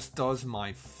 which just does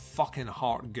my fucking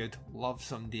heart good. Love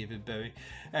some David Bowie.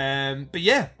 But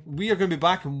yeah, we are going to be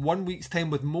back in 1 week's time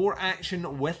with more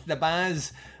action with the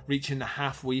Baz, reaching the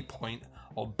halfway point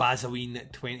of Bazoween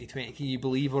 2020. Can you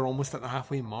believe we're almost at the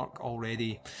halfway mark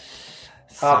already?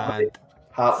 Sad.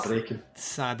 Heartbreaking.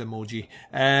 Sad emoji.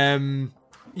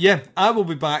 Yeah, I will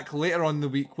be back later on in the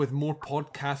week with more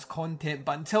podcast content.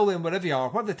 But until then, wherever you are,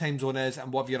 whatever the time zone is,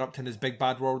 and whatever you're up to in this big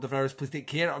bad world of ours, please take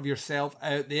care of yourself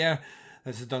out there.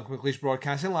 This is Duncan McLeish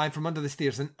broadcasting live from under the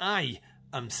stairs, and I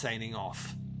am signing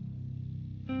off.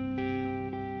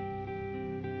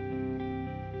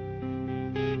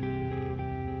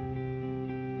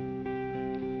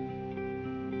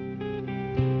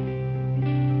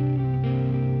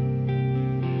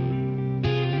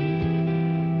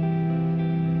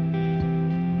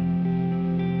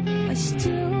 I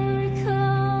still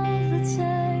recall the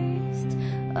taste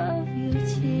of your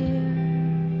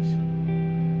tears,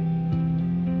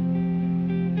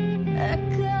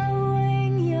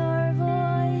 echoing your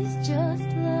voice just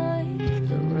like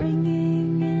the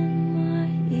ringing in my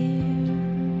ear.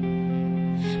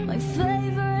 My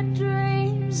favorite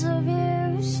dreams of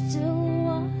you still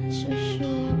wash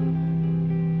ashore,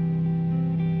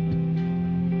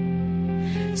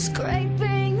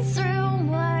 scraping through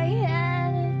my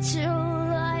head till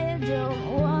I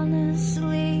don't wanna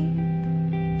sleep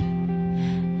anymore.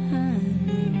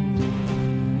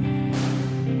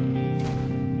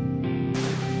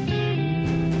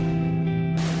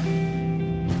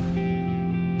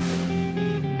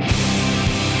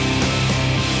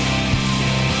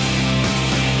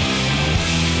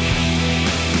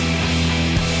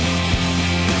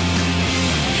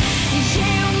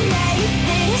 You made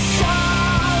this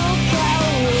all go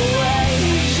away.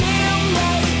 You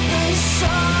made this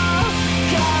all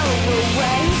go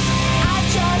away. I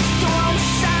just want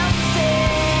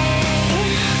something.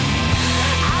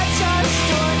 I just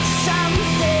want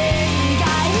something I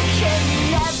could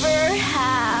never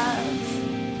have.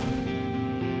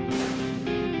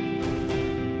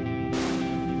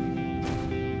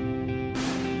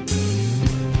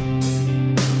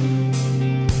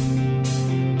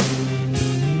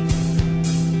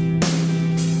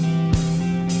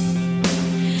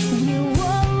 You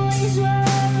always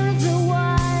were the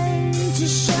one to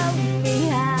show me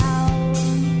how.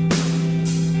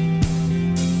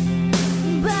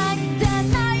 Back then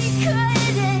I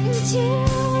couldn't do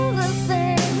the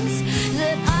things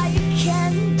that I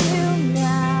can do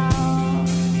now.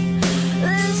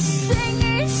 This thing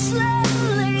is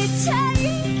slowly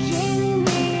taking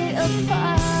me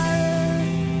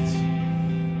apart.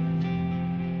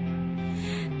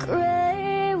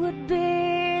 Gray would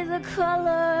be the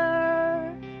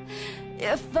color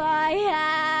if I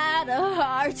had a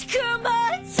heart. Come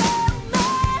on, tell me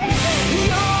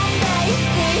you'll make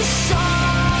this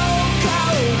all go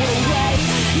away.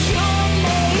 You'll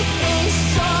make this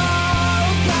all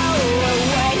go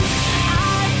away.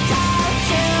 I'm down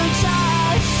to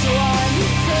just one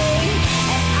thing,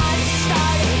 and I'm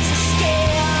starting to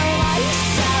scare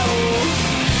myself.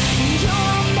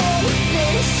 You'll make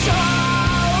this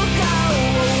all go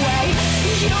away.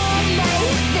 You'll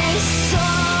make this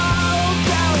all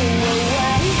go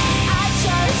away. I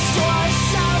just want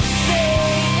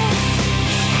something.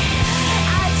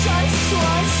 I just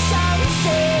want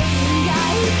something I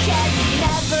can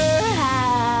never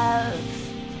have.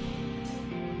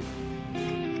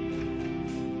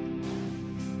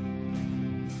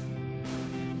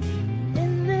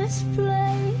 In this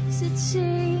place, it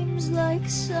seems like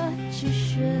such a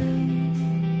shame.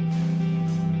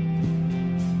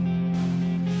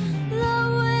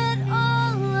 Though it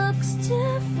all looks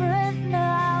different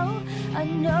now, I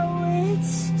know it's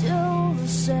still the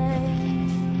same.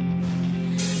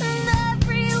 And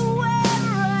everywhere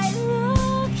I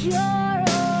look, you're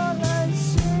all I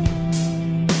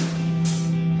see.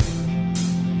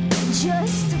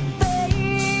 Just a